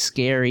 crazy,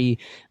 scary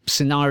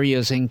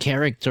scenarios and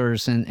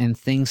characters and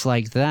things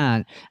like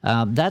that?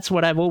 That's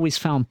what I've always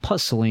found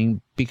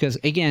puzzling because,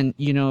 again,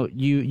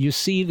 you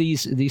see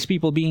these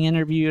people being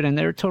interviewed and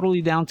they're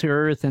totally down to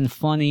earth and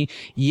funny,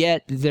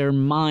 yet their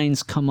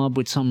minds come up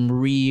with some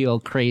real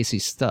crazy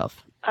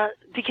stuff.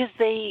 Because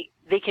they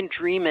can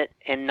dream it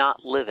and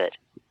not live it,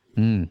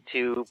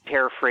 to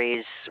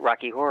paraphrase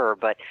Rocky Horror,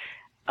 but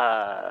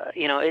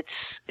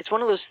it's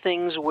one of those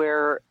things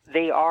where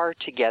they are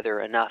together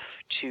enough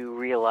to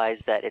realize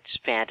that it's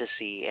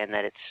fantasy and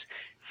that it's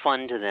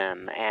fun to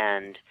them.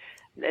 And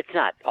it's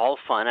not all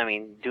fun. I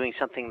mean, doing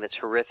something that's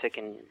horrific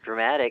and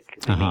dramatic,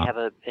 they may have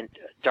a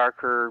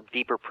darker,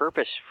 deeper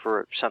purpose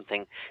for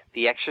something.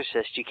 The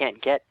Exorcist, you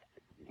can't get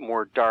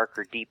more dark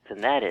or deep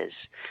than that is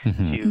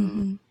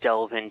to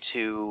delve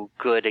into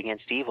good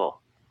against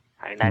evil.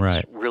 I mean,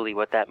 that's really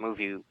what that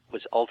movie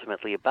was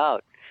ultimately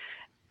about.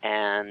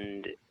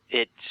 And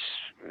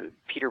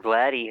Peter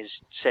Blatty has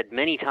said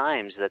many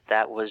times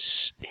that was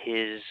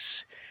his,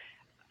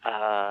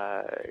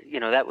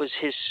 that was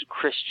his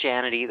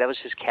Christianity, that was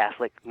his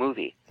Catholic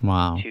movie.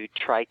 Wow. To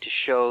try to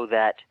show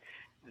that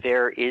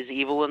there is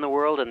evil in the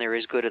world and there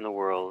is good in the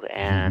world.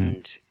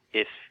 And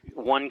if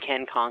one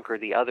can conquer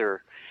the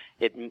other,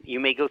 You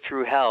may go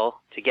through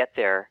hell to get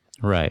there,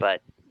 Right.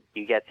 but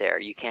you get there.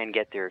 You can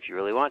get there if you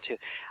really want to.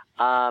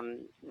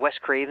 Wes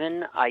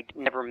Craven, I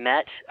never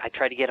met. I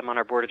tried to get him on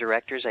our board of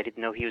directors. I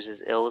didn't know he was as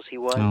ill as he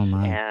was, Oh,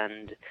 my.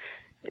 and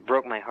it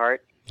broke my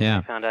heart. Yeah.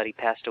 I found out he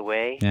passed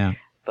away. Yeah.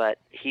 But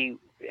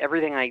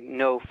everything I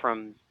know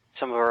from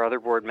some of our other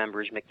board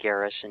members, Mick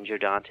Garris and Joe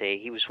Dante,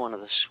 he was one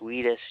of the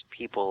sweetest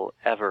people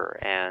ever,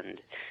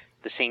 and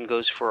the same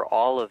goes for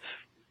all of,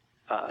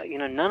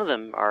 none of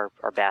them are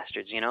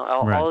bastards, Right.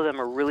 all of them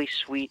are really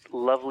sweet,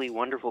 lovely,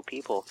 wonderful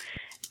people,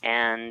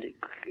 and,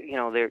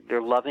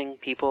 they're loving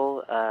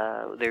people,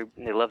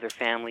 they love their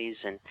families,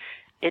 and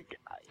it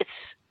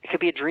could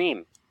be a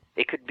dream.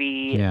 It could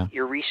be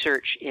your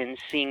research in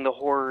seeing the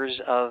horrors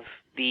of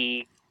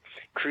the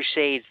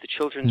Crusades, the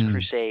Children's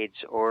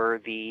Crusades,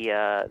 or the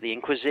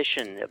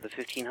Inquisition of the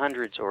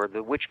 1500s, or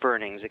the witch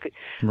burnings.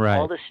 Right.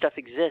 All this stuff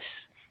exists,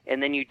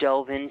 and then you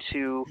delve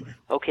into,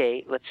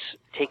 okay, let's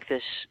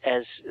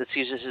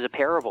use this as a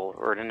parable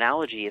or an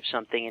analogy of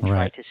something, and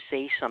try Right. to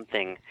say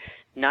something,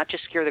 not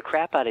just scare the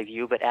crap out of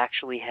you, but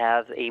actually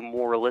have a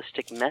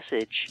moralistic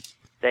message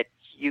that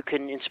you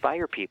can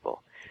inspire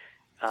people.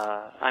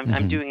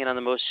 I'm doing it on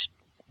the most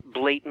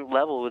blatant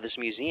level with these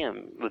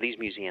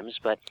museums,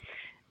 but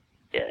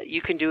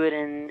you can do it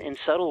in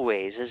subtle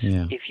ways.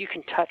 If you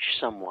can touch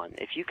someone,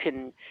 if you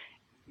can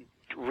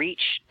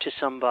reach to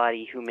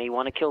somebody who may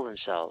want to kill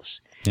themselves,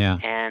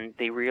 and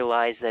they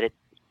realize that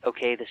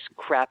this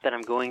crap that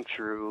I'm going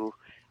through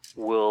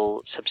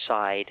will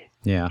subside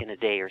in a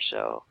day or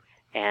so,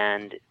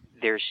 and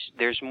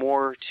there's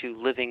more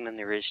to living than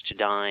there is to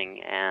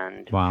dying,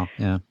 and Wow.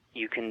 Yeah.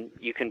 you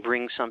can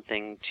bring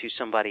something to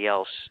somebody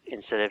else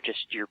instead of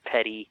just your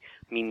petty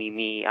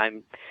me.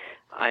 I'm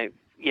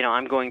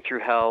going through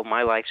hell.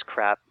 My life's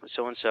crap.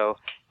 So and so.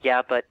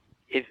 Yeah, but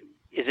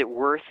is it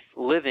worth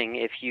living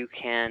if you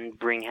can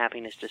bring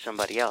happiness to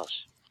somebody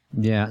else?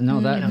 Yeah. No,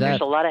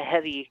 there's a lot of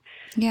heavy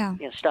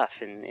stuff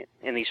in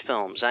these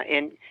films,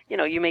 and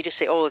you may just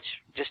say, oh, it's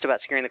just about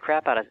scaring the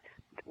crap out of.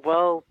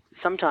 Well,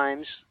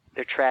 sometimes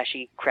they're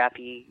trashy,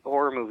 crappy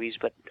horror movies,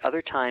 but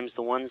other times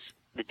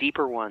the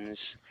deeper ones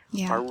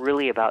are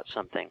really about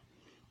something.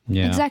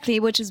 Yeah. Exactly,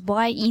 which is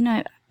why,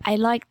 I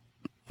like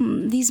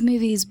these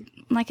movies,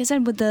 like I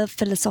said, with the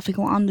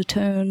philosophical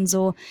undertones,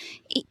 or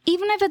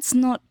even if it's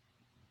not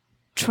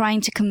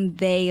trying to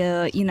convey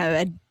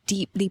a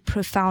deeply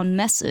profound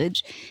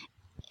message,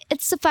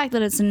 it's the fact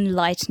that it's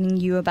enlightening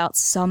you about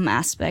some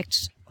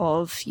aspect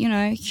of,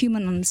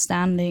 human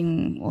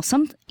understanding or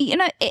something.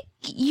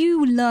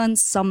 You learn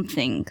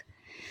something.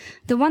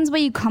 The ones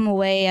where you come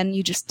away and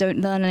you just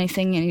don't learn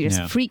anything and you're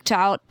just freaked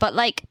out, but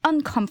like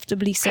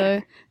uncomfortably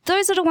so,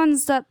 those are the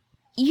ones that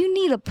you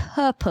need a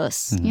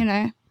purpose,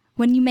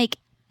 when you make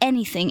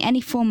anything,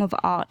 any form of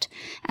art.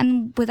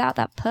 And without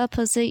that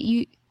purpose,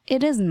 it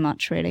isn't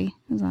much, really.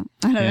 Is that?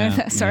 I don't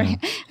know. Sorry,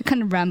 I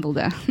kind of rambled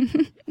there.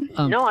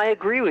 No, I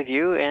agree with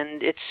you,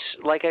 and it's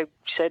like I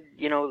said,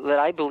 that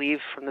I believe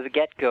from the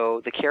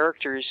get-go, the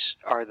characters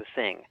are the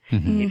thing.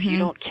 If you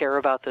don't care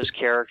about those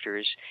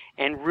characters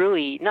and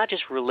really not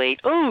just relate,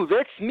 oh,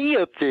 that's me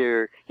up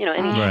there, any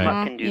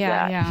schmuck can do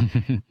that. Yeah.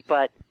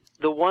 But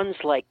the ones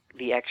like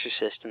The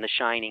Exorcist and The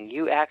Shining,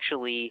 you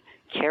actually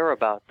care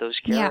about those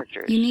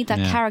characters. Yeah, you need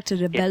that character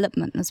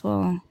development as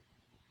well,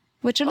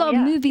 which a lot of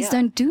movies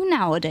don't do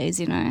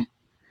nowadays,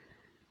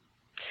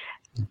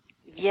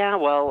 Yeah,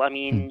 well, I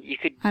mean, you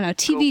could. I know,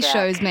 TV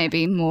shows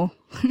maybe more.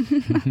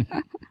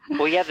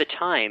 Well, you have the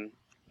time,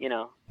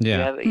 Yeah.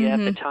 You have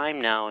the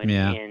time now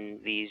in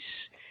these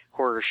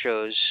horror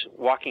shows.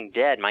 Walking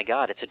Dead, my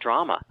God, it's a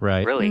drama.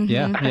 Right. Really.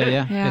 Yeah.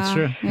 It's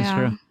true. It's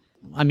true.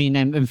 I mean,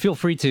 and feel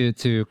free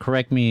to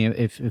correct me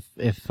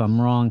if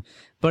I'm wrong,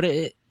 but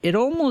it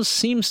almost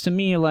seems to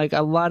me like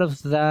a lot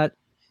of that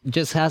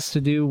just has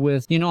to do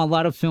with, a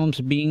lot of films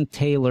being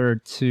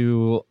tailored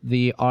to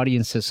the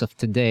audiences of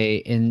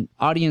today. And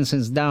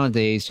audiences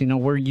nowadays,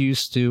 we're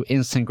used to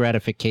instant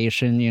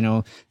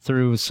gratification,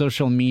 through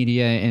social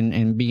media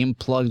and being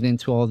plugged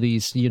into all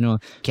these,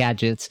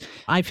 gadgets.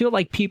 I feel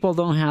like people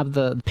don't have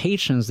the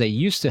patience they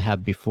used to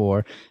have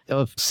before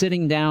of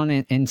sitting down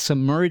and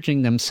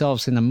submerging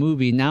themselves in a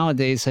movie.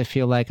 Nowadays, I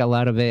feel like a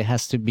lot of it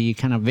has to be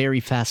kind of very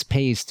fast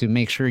paced to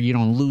make sure you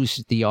don't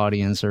lose the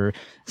audience or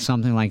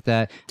something like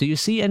that. Do you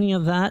see any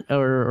of that,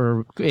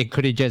 or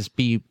could it just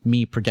be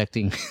me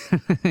projecting,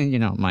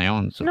 my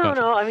own?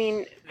 No. I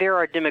mean, there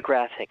are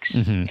demographics,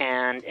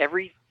 and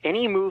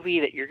any movie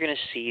that you're going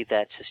to see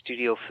that's a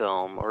studio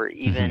film, or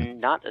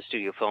even not a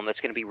studio film that's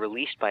going to be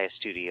released by a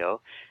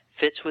studio,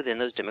 fits within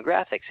those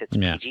demographics. It's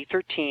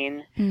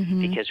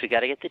PG-13 because we got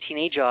to get the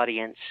teenage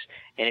audience,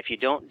 and if you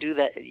don't do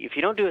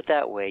it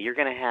that way, you're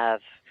going to have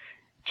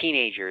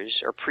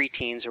teenagers or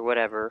preteens or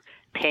whatever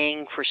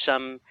paying for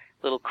some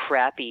little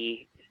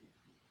crappy,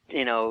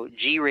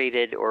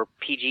 G-rated or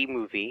PG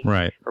movie,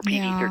 right, or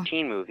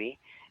PG-13 movie,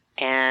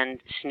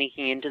 and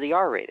sneaking into the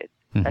R-rated.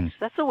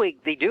 That's the way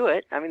they do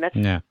it. I mean,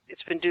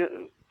 it's been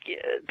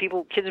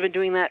kids have been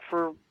doing that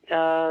for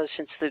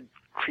since the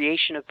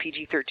creation of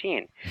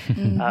PG-13,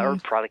 or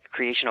probably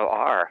creation of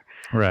R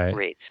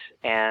rates,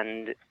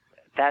 and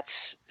that's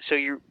so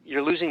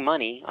you're losing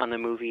money on the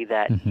movie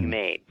that you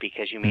made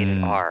because you made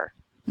it R.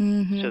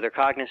 So they're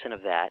cognizant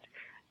of that,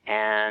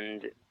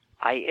 and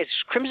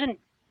it's Crimson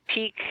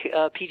Peak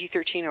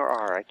PG-13 or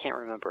R. I can't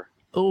remember.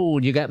 Oh,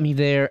 you got me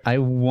there. I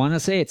want to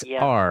say it's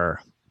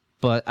R,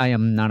 but I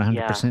am not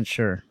 100%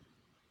 sure.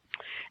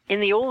 In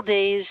the old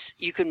days,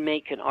 you could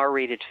make an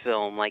R-rated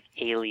film like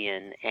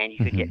Alien, and you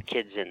could get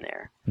kids in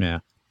there. Yeah.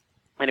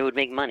 And it would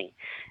make money.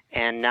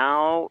 And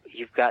now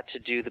you've got to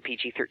do the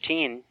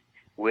PG-13,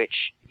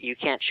 which you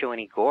can't show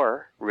any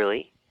gore,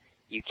 really.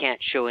 You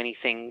can't show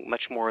anything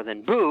much more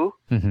than boo.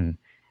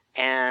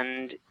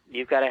 And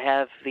you've got to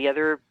have the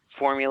other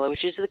formula,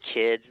 which is the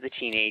kids, the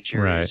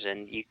teenagers,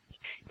 and you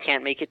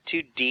can't make it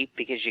too deep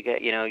because you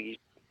got, you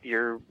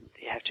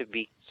have to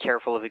be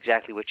careful of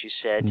exactly what you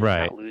said to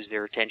not lose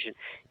their attention.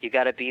 You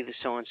got to be the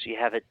so-and-so. You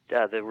have it,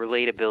 the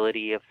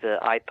relatability of the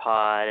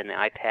iPod and the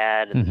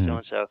iPad and the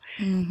so-and-so.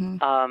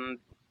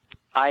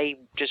 I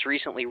just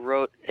recently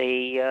wrote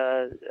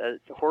a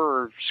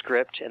horror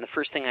script, and the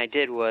first thing I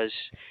did was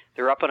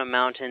they're up on a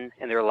mountain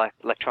and their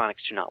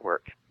electronics do not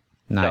work.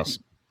 Nice.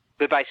 So,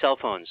 goodbye cell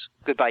phones.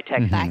 Goodbye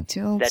text. Back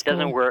to old that school.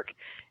 Doesn't work.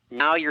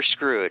 Now you're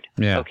screwed.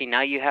 Yeah. Okay,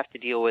 now you have to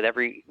deal with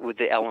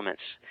the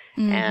elements,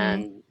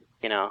 and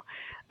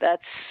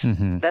that's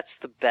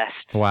the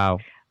best. Wow.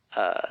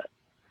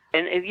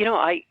 And did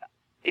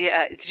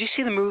you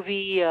see the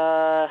movie?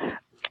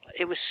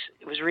 It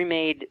was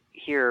remade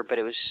here, but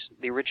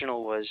the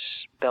original was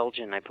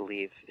Belgian, I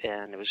believe,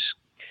 and it was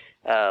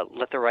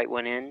Let the Right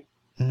One In.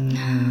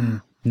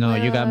 No,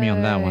 you got me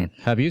on that one.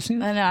 Have you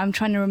seen it? I know, I'm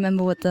trying to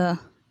remember what the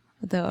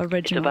original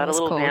It's about a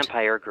little called.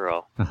 vampire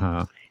girl.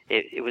 Uh-huh.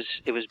 It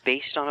was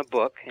based on a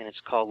book, and it's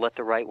called Let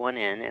the Right One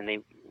In, and they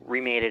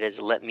remade it as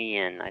Let Me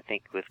In, I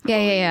think, with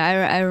Chloe.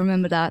 Yeah. I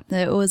remember that.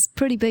 It was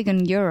pretty big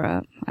in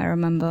Europe, I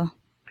remember.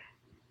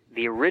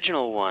 The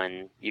original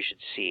one you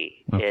should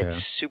see. Okay.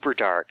 It's super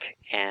dark,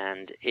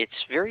 and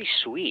it's very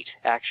sweet,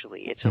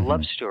 actually. It's a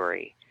love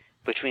story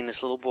between this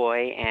little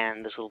boy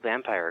and this little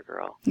vampire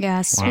girl.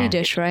 Yeah,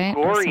 Swedish, right?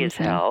 Or Gory as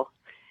something. hell.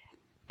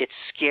 It's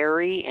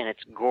scary, and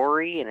it's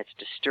gory, and it's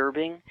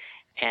disturbing,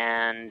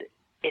 and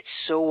it's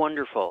so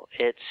wonderful.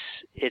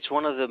 It's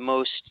one of the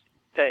most,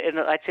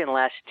 I'd say in the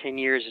last 10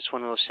 years, it's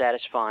one of the most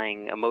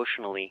satisfying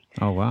emotionally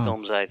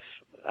films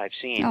I've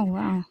seen. Oh,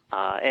 wow.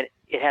 And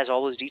it has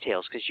all those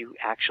details because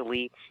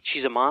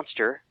she's a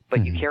monster,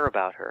 but you care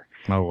about her.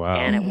 Oh, wow.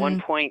 And at one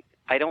point,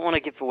 I don't want to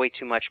give away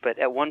too much, but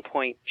at one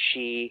point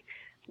she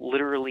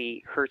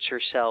literally hurts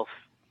herself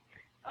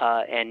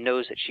and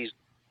knows that she's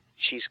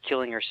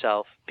killing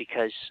herself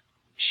because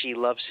she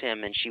loves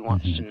him and she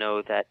wants to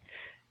know that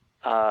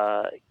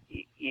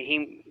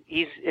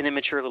he's an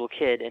immature little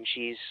kid and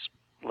she's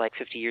like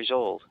 50 years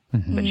old,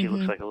 but she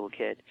looks like a little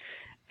kid.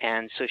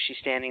 And so she's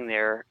standing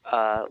there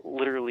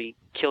literally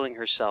killing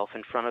herself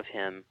in front of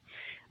him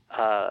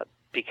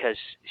because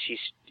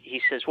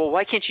he says, well,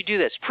 why can't you do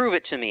this? Prove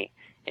it to me.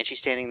 And she's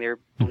standing there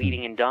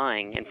bleeding and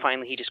dying. And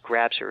finally he just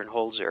grabs her and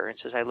holds her and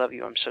says, I love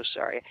you. I'm so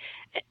sorry.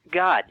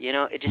 God,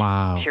 it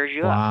just tears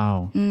you up.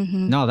 Wow.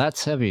 No,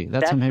 that's heavy.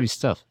 That's some heavy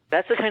stuff.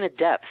 That's the kind of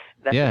depth.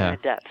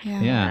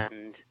 Yeah.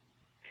 And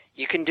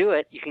you can do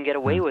it. You can get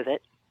away with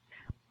it.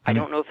 I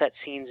don't know if that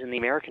scene's in the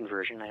American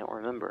version. I don't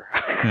remember.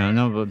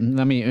 No, but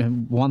let me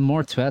one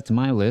more to add to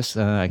my list.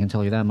 I can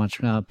tell you that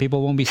much.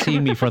 People won't be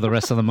seeing me for the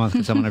rest of the month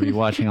because I'm going to be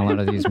watching a lot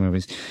of these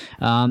movies.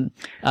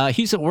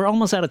 Houston, we're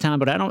almost out of time,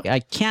 but I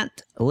can't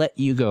let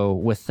you go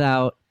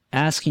without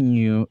asking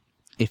you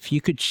if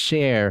you could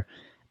share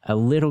a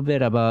little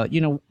bit about,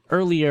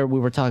 earlier we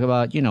were talking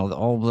about,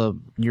 all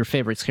your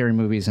favorite scary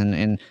movies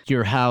and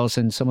your house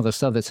and some of the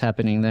stuff that's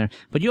happening there.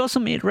 But you also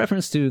made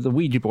reference to the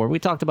Ouija board. We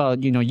talked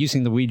about,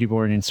 using the Ouija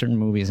board in certain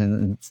movies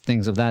and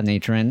things of that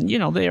nature. And,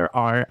 there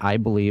are, I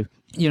believe,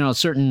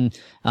 certain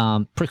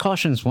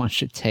precautions one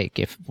should take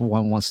if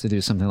one wants to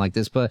do something like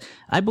this. But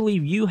I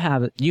believe you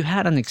had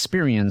an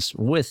experience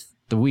with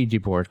the Ouija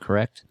board,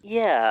 correct?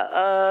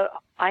 Yeah,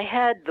 I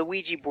had the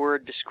Ouija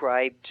board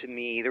described to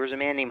me. There was a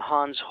man named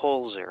Hans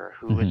Holzer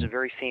who was a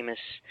very famous,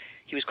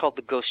 he was called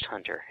the Ghost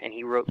Hunter, and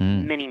he wrote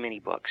many,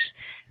 many books.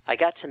 I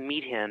got to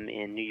meet him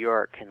in New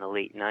York in the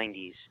late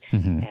 90s,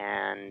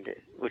 and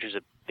which was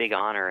a big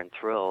honor and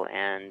thrill,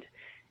 and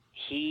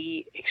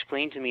he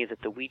explained to me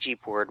that the Ouija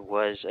board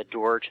was a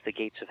door to the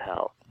gates of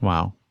hell.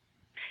 Wow.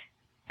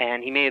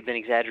 And he may have been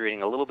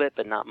exaggerating a little bit,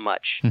 but not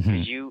much.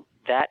 Because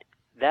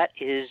that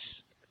is,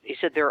 he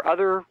said there are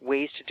other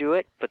ways to do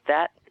it, but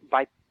that,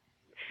 by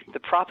the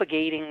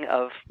propagating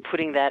of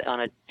putting that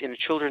in a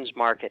children's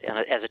market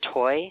as a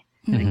toy,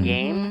 as a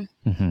game,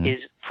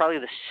 is probably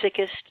the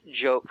sickest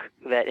joke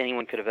that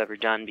anyone could have ever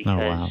done,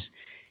 because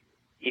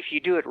if you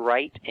do it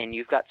right and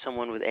you've got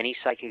someone with any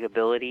psychic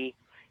ability,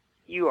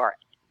 you are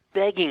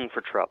begging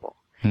for trouble.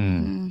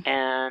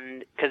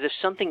 And because if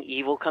something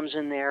evil comes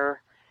in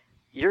there,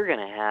 you're going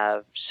to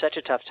have such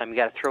a tough time. You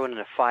got to throw it in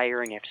a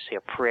fire, and you have to say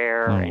a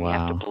prayer, and you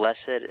have to bless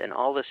it, and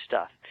all this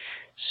stuff.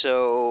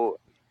 So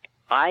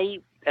I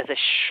as a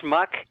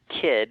schmuck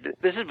kid,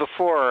 this is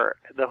before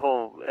the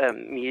whole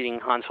meeting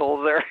Hans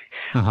Holzer.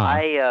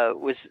 I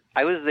was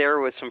there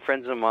with some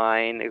friends of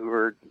mine who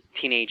were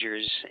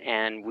teenagers,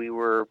 and we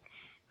were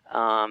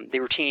they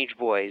were teenage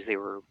boys. They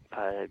were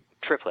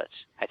triplets,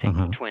 I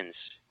think, twins.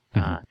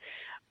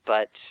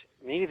 But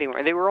maybe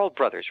they were all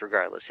brothers,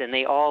 regardless, and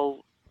they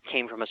all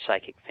came from a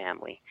psychic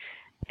family,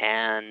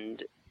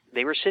 and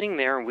they were sitting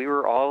there, and we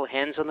were all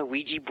hands on the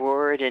Ouija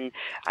board, and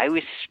I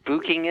was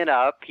spooking it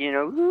up,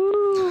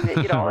 ooh,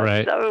 all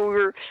that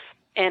stuff.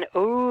 And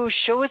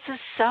show us a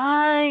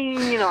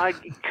sign, a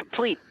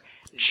complete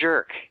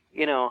jerk,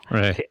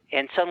 Right.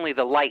 And suddenly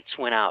the lights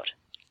went out.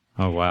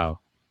 Oh, wow.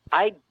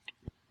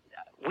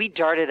 We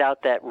darted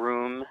out that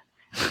room.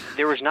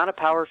 There was not a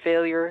power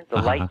failure.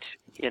 The light,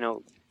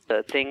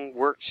 the thing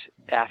worked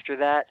after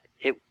that.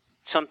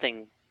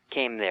 Something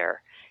came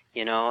there.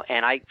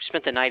 And I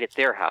spent the night at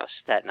their house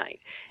that night.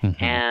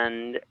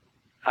 And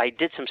I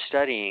did some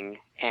studying,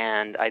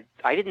 and I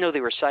didn't know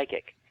they were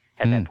psychic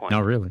at that point.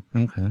 Oh, really?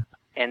 Okay.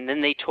 And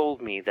then they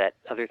told me that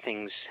other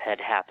things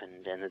had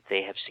happened, and that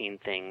they have seen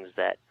things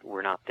that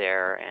were not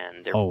there,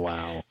 and their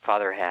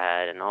father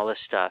had, and all this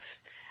stuff.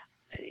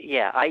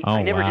 Yeah,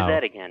 I never did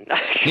that again.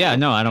 Yeah,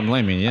 no, I don't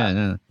blame you.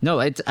 Yeah, no.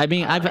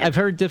 I've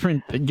heard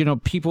different,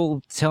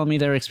 people tell me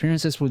their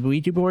experiences with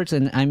Ouija boards,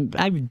 and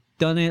I've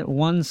done it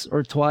once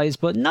or twice,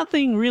 but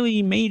nothing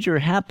really major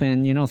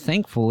happened.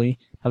 Thankfully,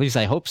 at least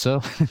I hope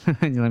so.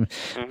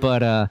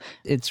 But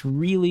it's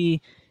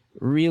really,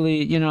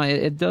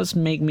 it does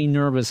make me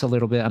nervous a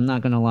little bit. I'm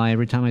not gonna lie.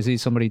 Every time I see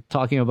somebody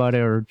talking about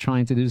it or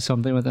trying to do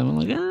something with them, I'm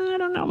like, I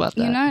don't know about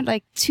that.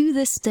 Like to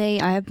this day,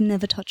 I have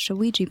never touched a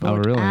Ouija board. Oh,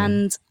 really?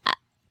 And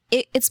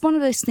it's one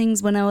of those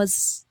things when I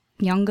was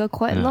younger,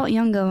 quite a lot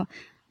younger,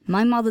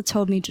 my mother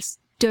told me just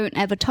don't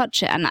ever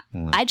touch it. And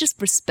I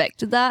just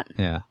respected that.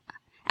 Yeah.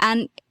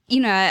 And,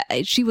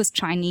 she was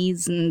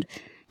Chinese and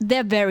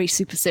they're very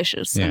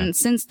superstitious. Yeah. And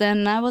since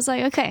then I was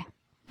like, okay,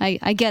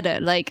 I get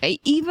it. Like,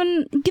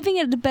 even giving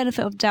it the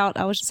benefit of doubt,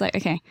 I was just like,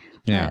 okay,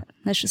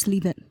 let's just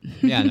leave it.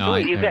 Yeah, no,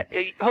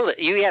 hold it.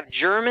 You have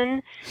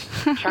German,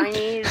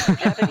 Chinese,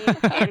 Japanese,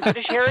 and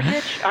British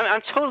heritage?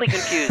 I'm totally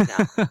confused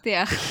now.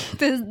 Yeah.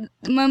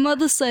 My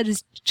mother's side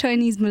is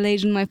Chinese,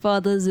 Malaysian. My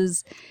father's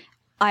is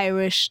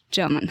Irish,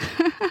 German.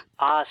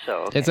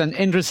 Okay. It's an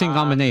interesting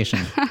combination,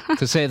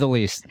 to say the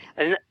least.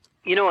 And,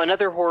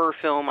 another horror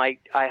film I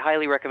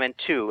highly recommend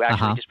two,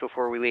 actually, just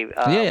before we leave.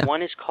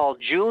 One is called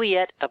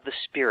Juliet of the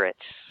Spirits.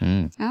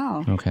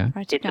 Oh, okay.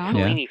 Write It's it a down.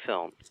 Fellini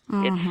film.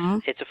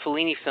 It's a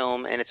Fellini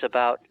film, and it's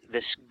about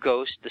this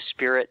ghost, the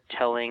spirit,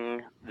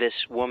 telling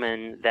this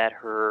woman that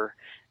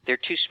they're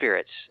two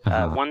spirits.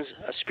 One's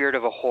a spirit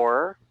of a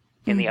horror,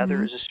 and the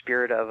other is a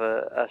spirit of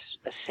a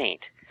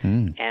saint.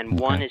 And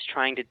one is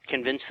trying to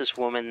convince this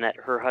woman that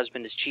her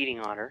husband is cheating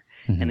on her,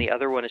 and the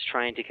other one is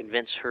trying to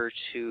convince her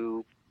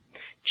to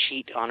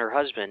cheat on her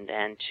husband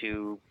and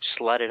to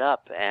slut it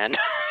up. And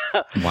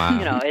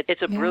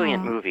it's a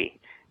brilliant movie.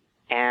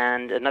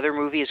 And another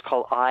movie is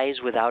called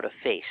Eyes Without a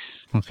Face.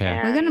 Okay.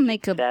 And we're gonna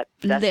make a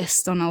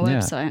list on our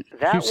website.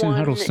 That Houston one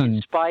Huddleston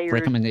inspired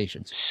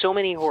recommendations. so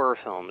many horror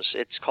films.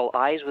 It's called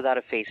Eyes Without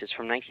a Face. It's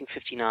from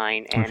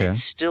 1959, and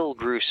it's still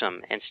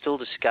gruesome and still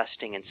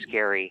disgusting and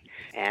scary.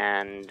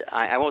 And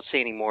I won't say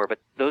any more, but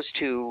those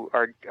two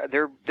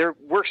they're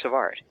works of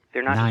art.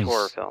 They're not just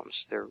horror films.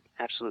 They're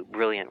absolute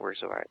brilliant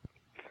works of art.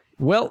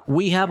 Well,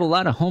 we have a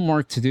lot of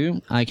homework to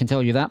do. I can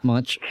tell you that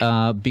much.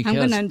 Because I'm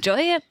going to enjoy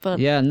it, but...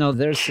 Yeah, no,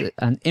 there's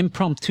an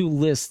impromptu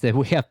list that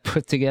we have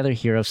put together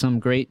here of some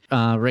great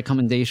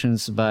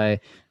recommendations by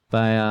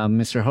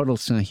Mr.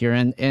 Huddleston here.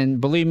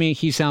 And believe me,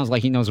 he sounds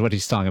like he knows what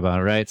he's talking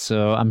about, right?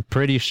 So I'm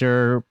pretty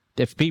sure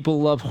if people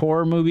love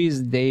horror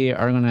movies, they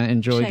are going to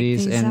enjoy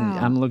these. And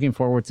I'm looking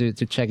forward to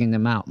checking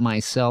them out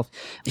myself.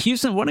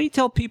 Houston, why don't you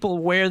tell people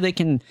where they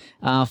can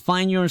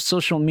find you on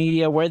social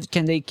media? Where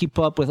can they keep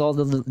up with all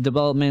the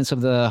developments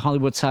of the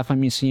Hollywood Sci-Fi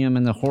Museum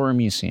and the Horror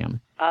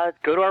Museum?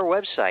 Go to our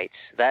website.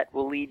 That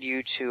will lead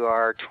you to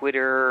our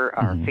Twitter,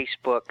 our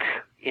Facebook,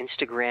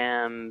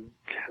 Instagram,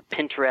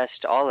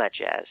 Pinterest, all that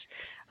jazz,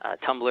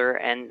 Tumblr,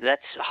 and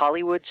that's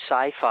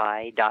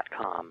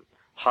HollywoodSci-Fi.com.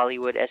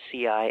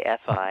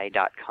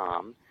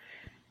 HollywoodSCIFI.com.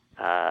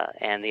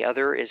 And the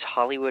other is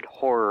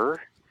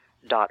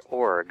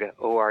HollywoodHorror.org,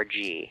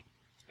 O-R-G.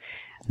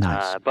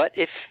 Nice. But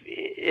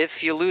if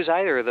you lose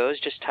either of those,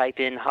 just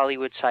type in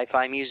Hollywood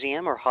Sci-Fi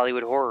Museum or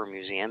Hollywood Horror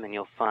Museum, and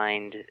you'll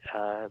find,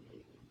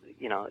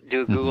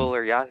 do a Google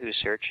or Yahoo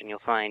search, and you'll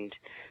find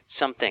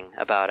something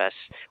about us,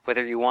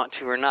 whether you want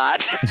to or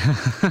not.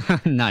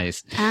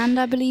 Nice. And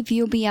I believe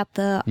you'll be at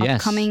the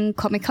upcoming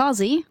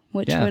Comikaze,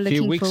 which we're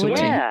looking forward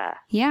to.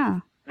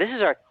 Yeah. This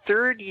is our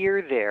third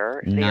year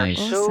there. They are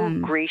so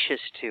gracious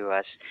to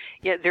us.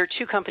 Yeah, there are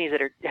two companies that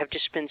have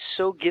just been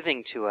so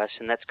giving to us,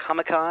 and that's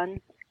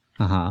Comic-Con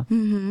and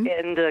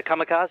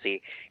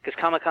Comikaze, because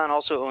Comic-Con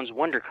also owns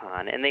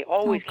WonderCon, and they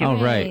always give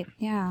right.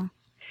 Yeah.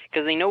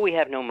 because they know we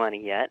have no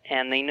money yet,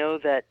 and they know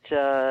that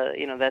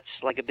that's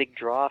like a big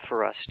draw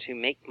for us to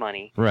make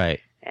money. Right.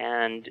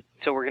 And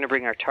so we're going to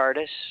bring our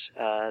TARDIS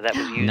that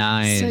was used.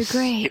 Nice. So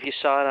great. If you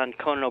saw it on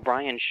Conan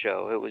O'Brien's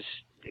show, it was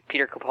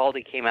Peter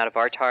Capaldi came out of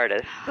our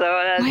TARDIS.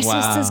 So My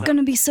sister's going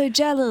to be so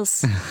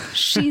jealous.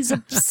 She's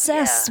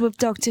obsessed with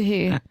Doctor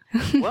Who.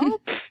 well,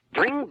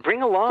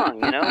 bring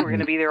along. We're going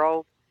to be there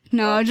all.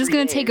 No, I'm just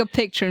going to take a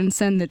picture and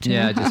send it to her.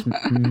 Yeah, just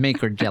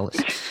make her jealous.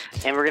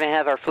 And we're going to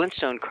have our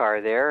Flintstone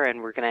car there,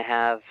 and we're going to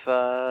have,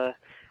 I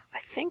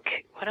think,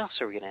 what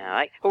else are we going to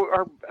have?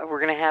 We're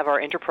going to have our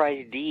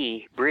Enterprise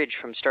D bridge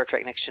from Star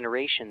Trek Next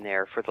Generation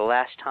there for the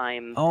last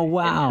time. Oh,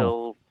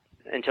 wow.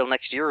 Until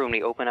next year when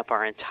we open up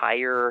our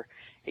entire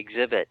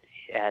exhibit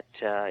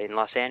in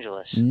Los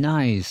Angeles.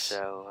 Nice.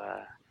 So,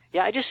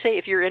 I just say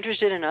if you're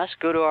interested in us,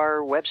 go to our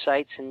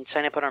websites and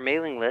sign up on our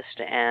mailing list,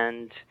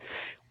 and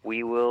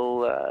we will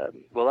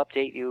we'll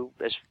update you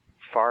as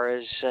far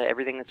as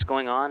everything that's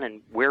going on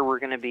and where we're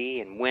going to be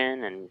and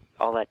when and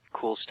all that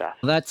cool stuff.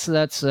 That's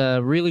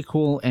really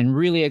cool and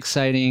really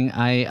exciting.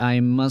 I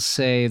must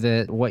say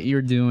that what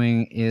you're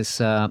doing is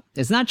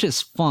it's not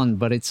just fun,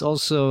 but it's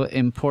also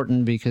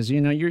important because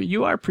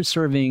you are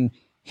preserving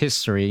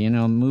history,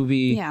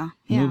 movie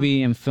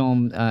and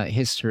film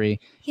history.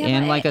 Yeah,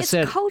 and but like I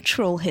said,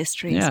 cultural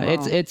history. Yeah, as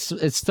well.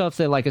 it's stuff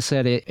that, like I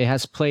said, it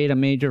has played a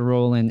major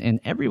role in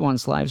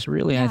everyone's lives.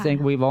 Really, I think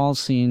we've all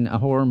seen a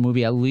horror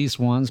movie at least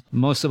once.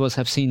 Most of us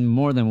have seen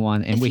more than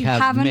one, and we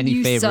have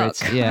many favorites.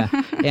 Suck. Yeah,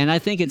 and I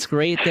think it's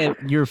great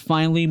that you're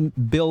finally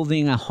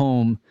building a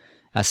home,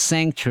 a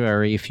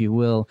sanctuary, if you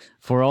will,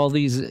 for all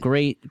these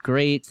great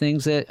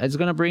things that is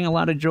going to bring a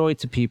lot of joy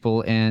to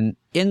people. And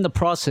in the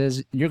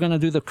process, you're going to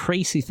do the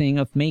crazy thing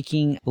of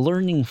making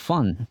learning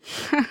fun.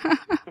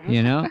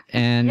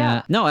 And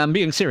no, I'm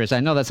being serious. I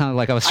know that sounded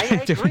like I was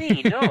trying to. I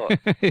agree. No,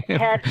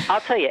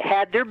 I'll tell you,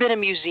 had there been a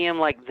museum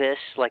like this,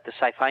 like the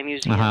Sci-Fi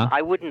Museum,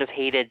 I wouldn't have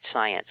hated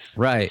science,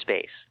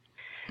 space,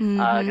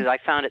 because I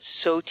found it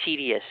so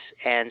tedious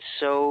and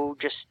so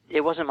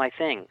it wasn't my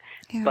thing.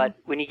 Yeah. But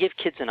when you give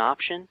kids an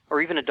option, or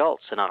even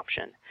adults an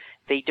option,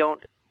 they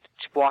don't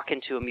walk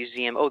into a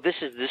museum, this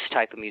is this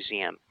type of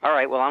museum. All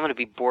right, well, I'm going to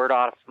be bored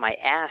off my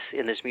ass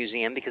in this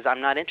museum because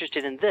I'm not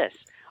interested in this.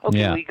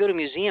 Okay, well, you go to a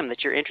museum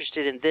that you're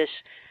interested in this.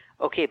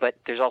 Okay, but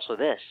there's also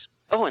this.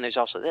 Oh, and there's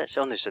also this.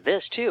 Oh, and there's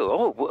this, too.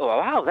 Oh,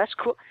 wow, that's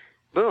cool.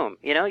 Boom.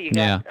 You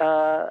got,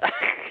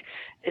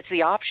 it's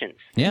the options.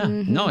 Yeah,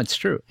 no, it's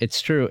true.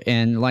 It's true.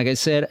 And like I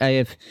said,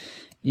 if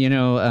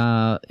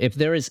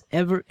there is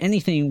ever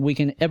anything we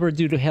can ever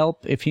do to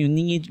help, if you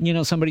need,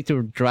 somebody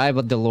to drive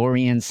a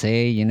DeLorean,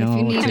 say, if you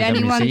need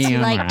anyone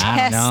museum, to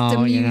test the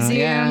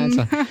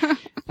museum.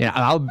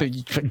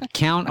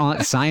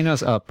 I'll sign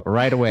us up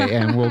right away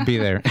and we'll be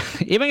there.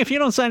 Even if you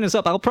don't sign us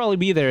up, I'll probably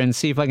be there and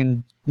see if I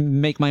can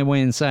make my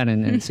way inside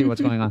and see what's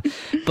going on.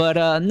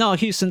 But no,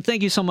 Houston,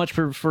 thank you so much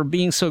for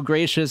being so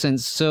gracious and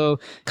so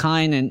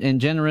kind and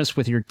generous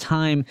with your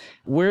time.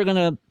 We're going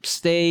to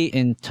stay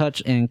in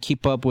touch and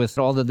keep up with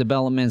all the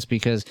developments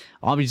because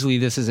obviously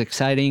this is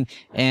exciting.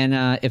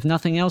 And if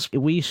nothing else,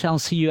 we shall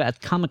see you at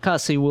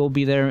Kamikaze. We'll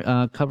be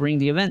there covering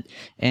the event.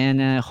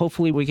 And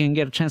hopefully we can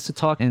get a chance to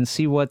talk and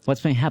see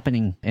what's been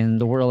happening in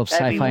the world of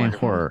sci-fi and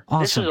horror.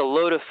 Awesome. This was a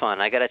load of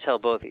fun. I got to tell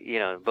both of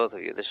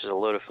you, this was a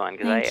load of fun.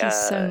 Thank you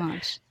so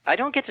much. I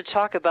don't get to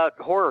talk about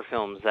horror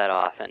films that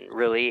often,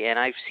 really, and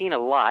I've seen a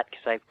lot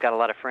because I've got a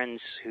lot of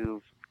friends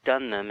who've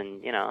done them,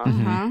 and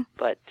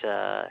but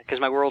because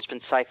my world's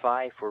been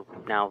sci-fi for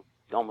now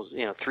almost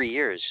 3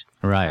 years,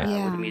 right?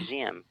 With the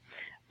museum.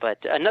 But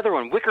another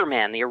one, Wicker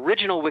Man, the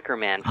original Wicker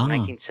Man from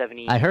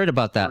 1970. I heard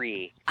about that.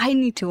 I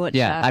need to watch that.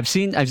 Yeah, I've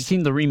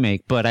seen the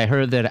remake, but I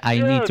heard that I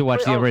need to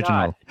watch the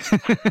original.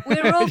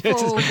 We're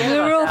awful.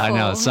 We're awful. I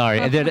know.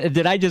 Sorry.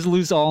 Did I just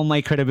lose all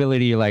my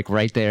credibility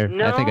right there?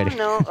 No, I think I did.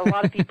 No. A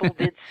lot of people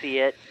did see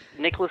it.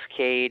 Nicolas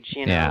Cage,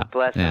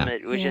 bless him.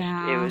 It was just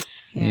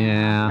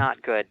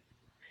not good.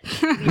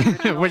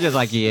 We're just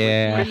like,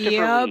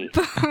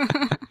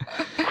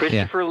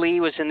 Christopher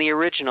Lee was in the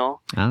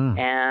original,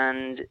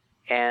 and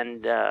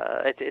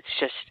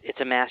it's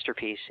a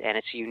masterpiece, and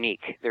it's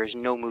unique. There's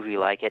no movie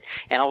like it.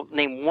 And I'll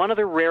name one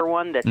other rare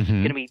one that's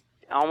going to be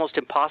almost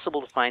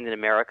impossible to find in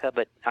America,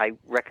 but I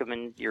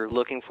recommend you're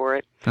looking for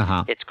it.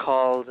 It's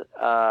called it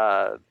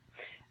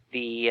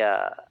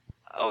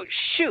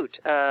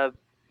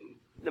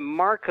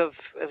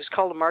was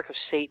called The Mark of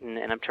Satan,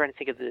 and I'm trying to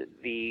think of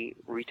the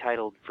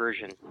retitled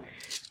version.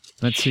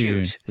 Let's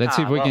see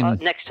if we can...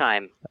 next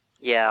time.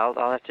 Yeah,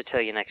 I'll have to tell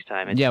you next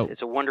time.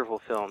 It's a wonderful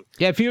film.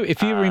 Yeah, if you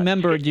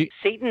remember...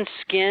 Satan's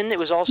Skin, it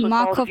was also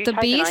Mark called... of the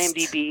Beast?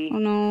 IMDb, Oh,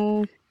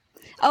 no.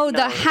 Oh,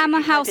 the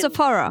Hammer House of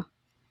Horror.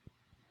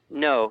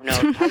 No.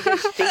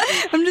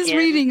 I'm just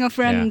reading off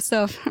random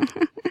stuff.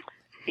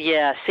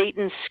 Yeah,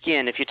 Satan's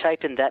Skin. If you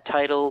type in that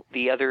title,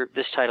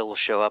 this title will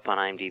show up on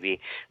IMDb.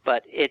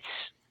 But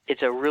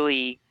it's a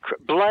really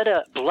blood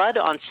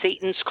on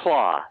Satan's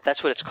Claw.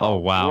 That's what it's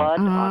called. Oh wow! Blood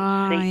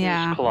on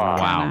Satan's Claw.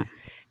 Wow!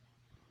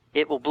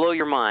 It will blow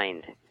your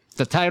mind.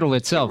 The title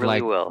itself, it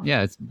really will.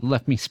 Yeah, it's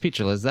left me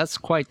speechless. That's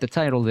quite the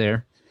title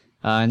there.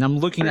 And I'm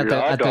looking at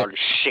the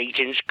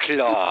Satan's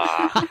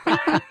claw.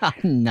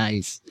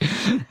 Nice.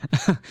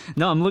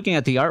 No, I'm looking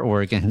at the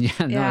artwork, and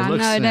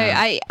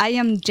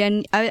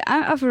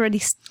I've already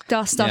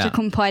started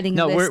compiling.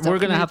 No, a list we're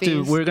of gonna have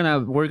movies. to.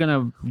 We're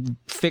gonna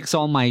fix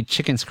all my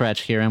chicken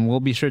scratch here, and we'll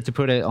be sure to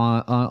put it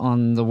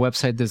on the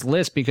website. This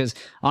list, because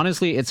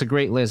honestly, it's a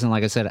great list, and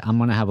like I said, I'm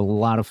gonna have a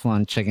lot of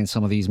fun checking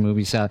some of these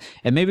movies out,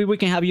 and maybe we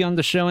can have you on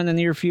the show in the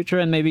near future,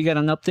 and maybe get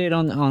an update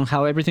on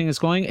how everything is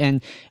going,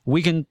 and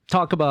we can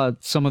talk about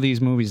some of these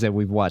movies that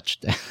we've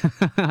watched.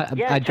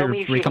 Yeah, tell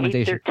me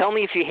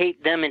if you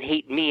hate them and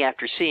hate me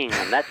after seeing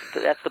them. That's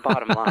the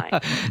bottom line.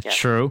 Yes,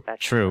 true.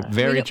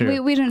 Very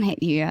true. We don't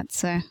hate you yet,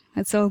 so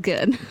it's all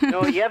good.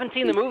 No, you haven't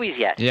seen the movies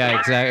yet. Yeah,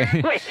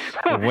 exactly.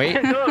 Wait.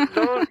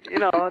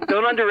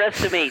 Don't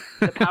underestimate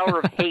the power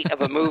of hate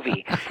of a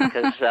movie,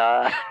 because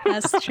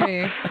that's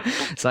true.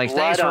 It's like,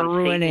 thanks for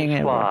ruining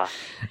it.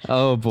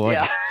 Oh boy.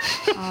 Yeah.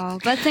 Oh,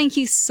 but thank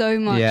you so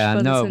much. Yeah,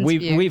 for no, this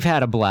interview. we've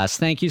had a blast.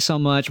 Thank you so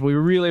much. We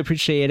really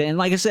appreciate it. And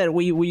like I said,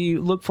 we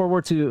look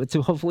forward to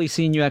hopefully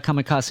seeing you at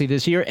Kamikaze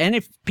this year. And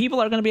if people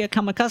are going to be at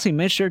Kamikaze,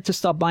 make sure to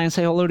stop by and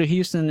say hello to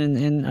Houston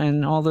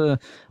and all the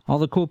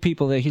cool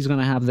people that he's going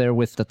to have there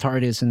with the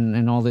TARDIS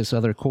and all this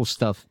other cool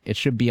stuff. It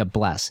should be a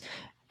blast.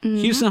 Mm-hmm.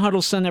 Houston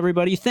Huddleston,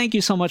 everybody, thank you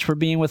so much for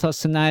being with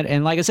us tonight.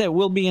 And like I said,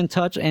 we'll be in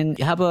touch, and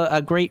have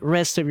a great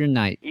rest of your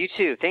night. You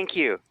too. Thank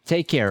you.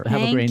 Take care.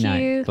 Have a great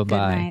night.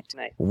 Bye-bye. Good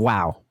night.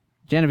 Wow.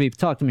 Genevieve,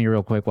 talk to me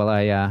real quick while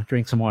I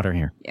drink some water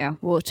here. Yeah,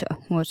 water.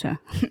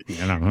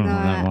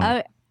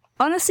 No.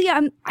 Honestly,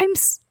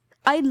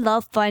 I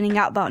love finding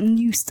out about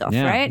new stuff,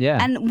 right?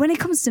 Yeah. And when it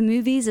comes to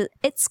movies,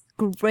 it's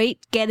great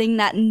getting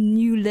that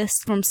new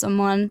list from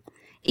someone.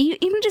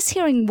 Even just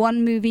hearing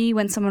one movie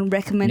when someone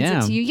recommends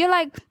it to you, you're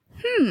like,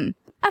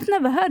 I've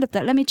never heard of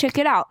that. Let me check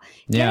it out.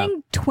 Yeah.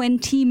 Getting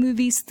 20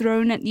 movies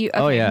thrown at you.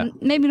 Okay,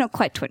 maybe not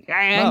quite 20.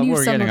 I knew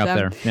we're some getting of up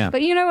them. there. Yeah.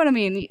 But you know what I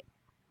mean?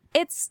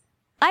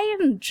 I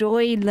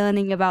enjoy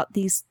learning about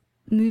these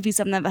movies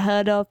I've never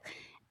heard of,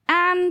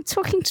 and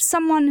talking to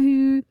someone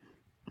who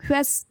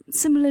has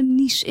similar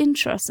niche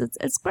interests.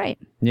 It's great.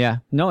 Yeah,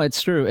 no,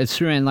 it's true.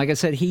 And like I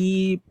said,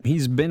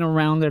 he's been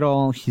around it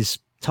all. He's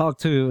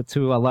talked to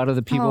a lot of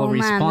the people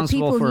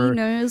responsible for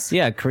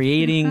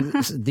creating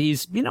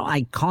these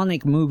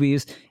iconic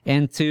movies,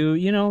 and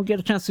to get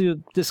a chance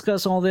to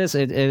discuss all this.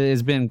 It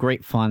has been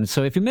great fun.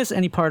 So if you miss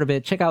any part of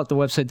it, check out the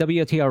website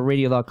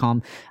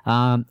WOTRradio.com.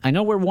 I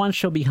know we're one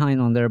show behind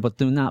on there, but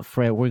do not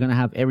fret. We're gonna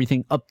have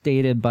everything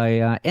updated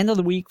by end of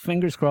the week.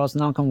 Fingers crossed,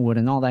 knock on wood,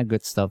 and all that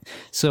good stuff.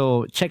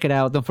 So check it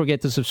out. Don't forget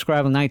to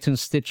subscribe on iTunes,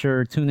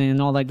 Stitcher, TuneIn,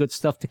 and all that good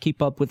stuff to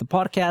keep up with the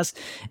podcast.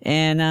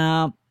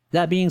 And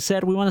that being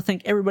said, we want to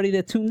thank everybody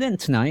that tuned in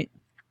tonight.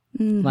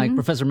 Mm-hmm. Like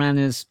Professor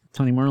Manis,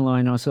 Tony Merlo,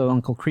 I know, so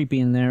Uncle Creepy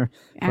in there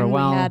for a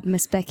while. And we had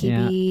Miss Becky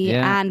B,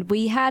 and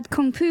we had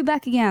Kung Pu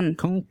back again.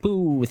 Kung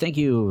Pu, thank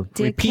you.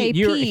 Dear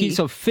KP. He's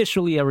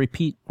officially a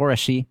repeat, or a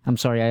she. I'm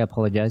sorry, I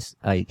apologize.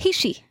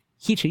 He.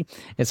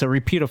 It's a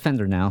repeat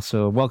offender now,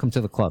 so welcome to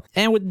the club.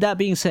 And with that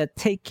being said,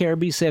 take care,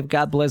 be safe,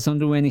 God bless, don't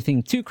do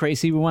anything too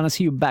crazy. We want to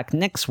see you back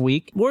next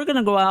week. We're going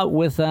to go out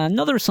with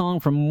another song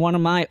from one of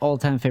my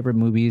all-time favorite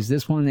movies.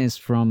 This one is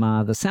from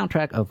the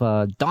soundtrack of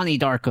Donnie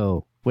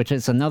Darko, which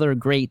is another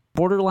great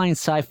borderline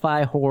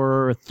sci-fi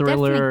horror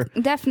thriller.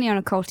 Definitely on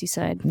a culty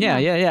side.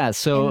 Yeah.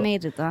 So it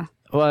made it though.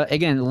 Well,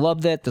 again,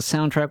 loved it. The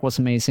soundtrack was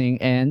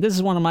amazing. And this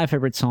is one of my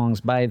favorite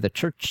songs by The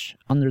Church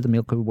Under the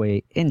Milky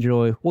Way.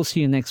 Enjoy. We'll see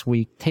you next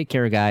week. Take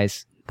care,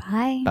 guys.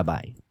 Bye.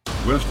 Bye-bye.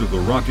 West of the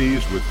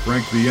Rockies with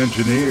Frank the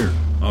Engineer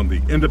on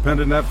the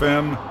Independent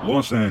FM,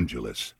 Los Angeles.